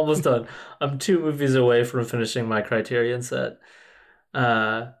 I'm almost done. I'm 2 movies away from finishing my Criterion set.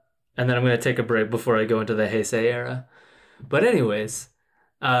 And then I'm going to take a break before I go into the Heisei era. But anyways,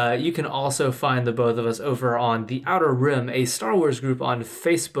 you can also find the both of us over on The Outer Rim, a Star Wars group on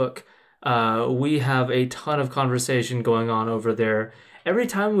Facebook. We have a ton of conversation going on over there. Every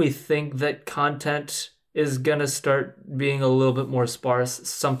time we think that content is gonna start being a little bit more sparse,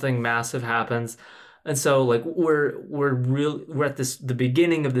 something massive happens. And so like we're at the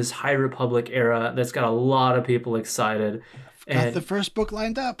beginning of this High Republic era that's got a lot of people excited. Got the first book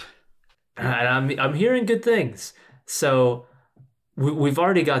lined up. And I'm hearing good things. So we've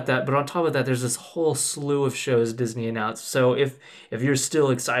already got that, but on top of that, there's this whole slew of shows Disney announced. So if you're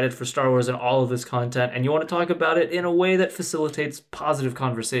still excited for Star Wars and all of this content, and you want to talk about it in a way that facilitates positive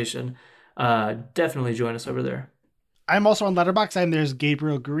conversation, definitely join us over there. I'm also on Letterboxd. There's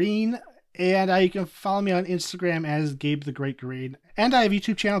Gabriel Green, and you can follow me on Instagram as Gabe the Great Green. And I have a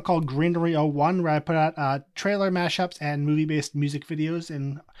YouTube channel called Greenery01 where I put out trailer mashups and movie-based music videos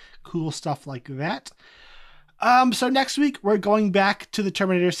and cool stuff like that. So next week, we're going back to the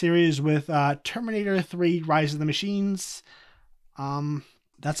Terminator series with Terminator 3 Rise of the Machines.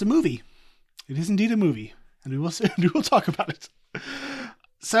 That's a movie. It is indeed a movie. And we will talk about it.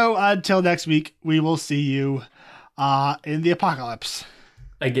 So until next week, we will see you in the apocalypse.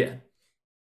 Again.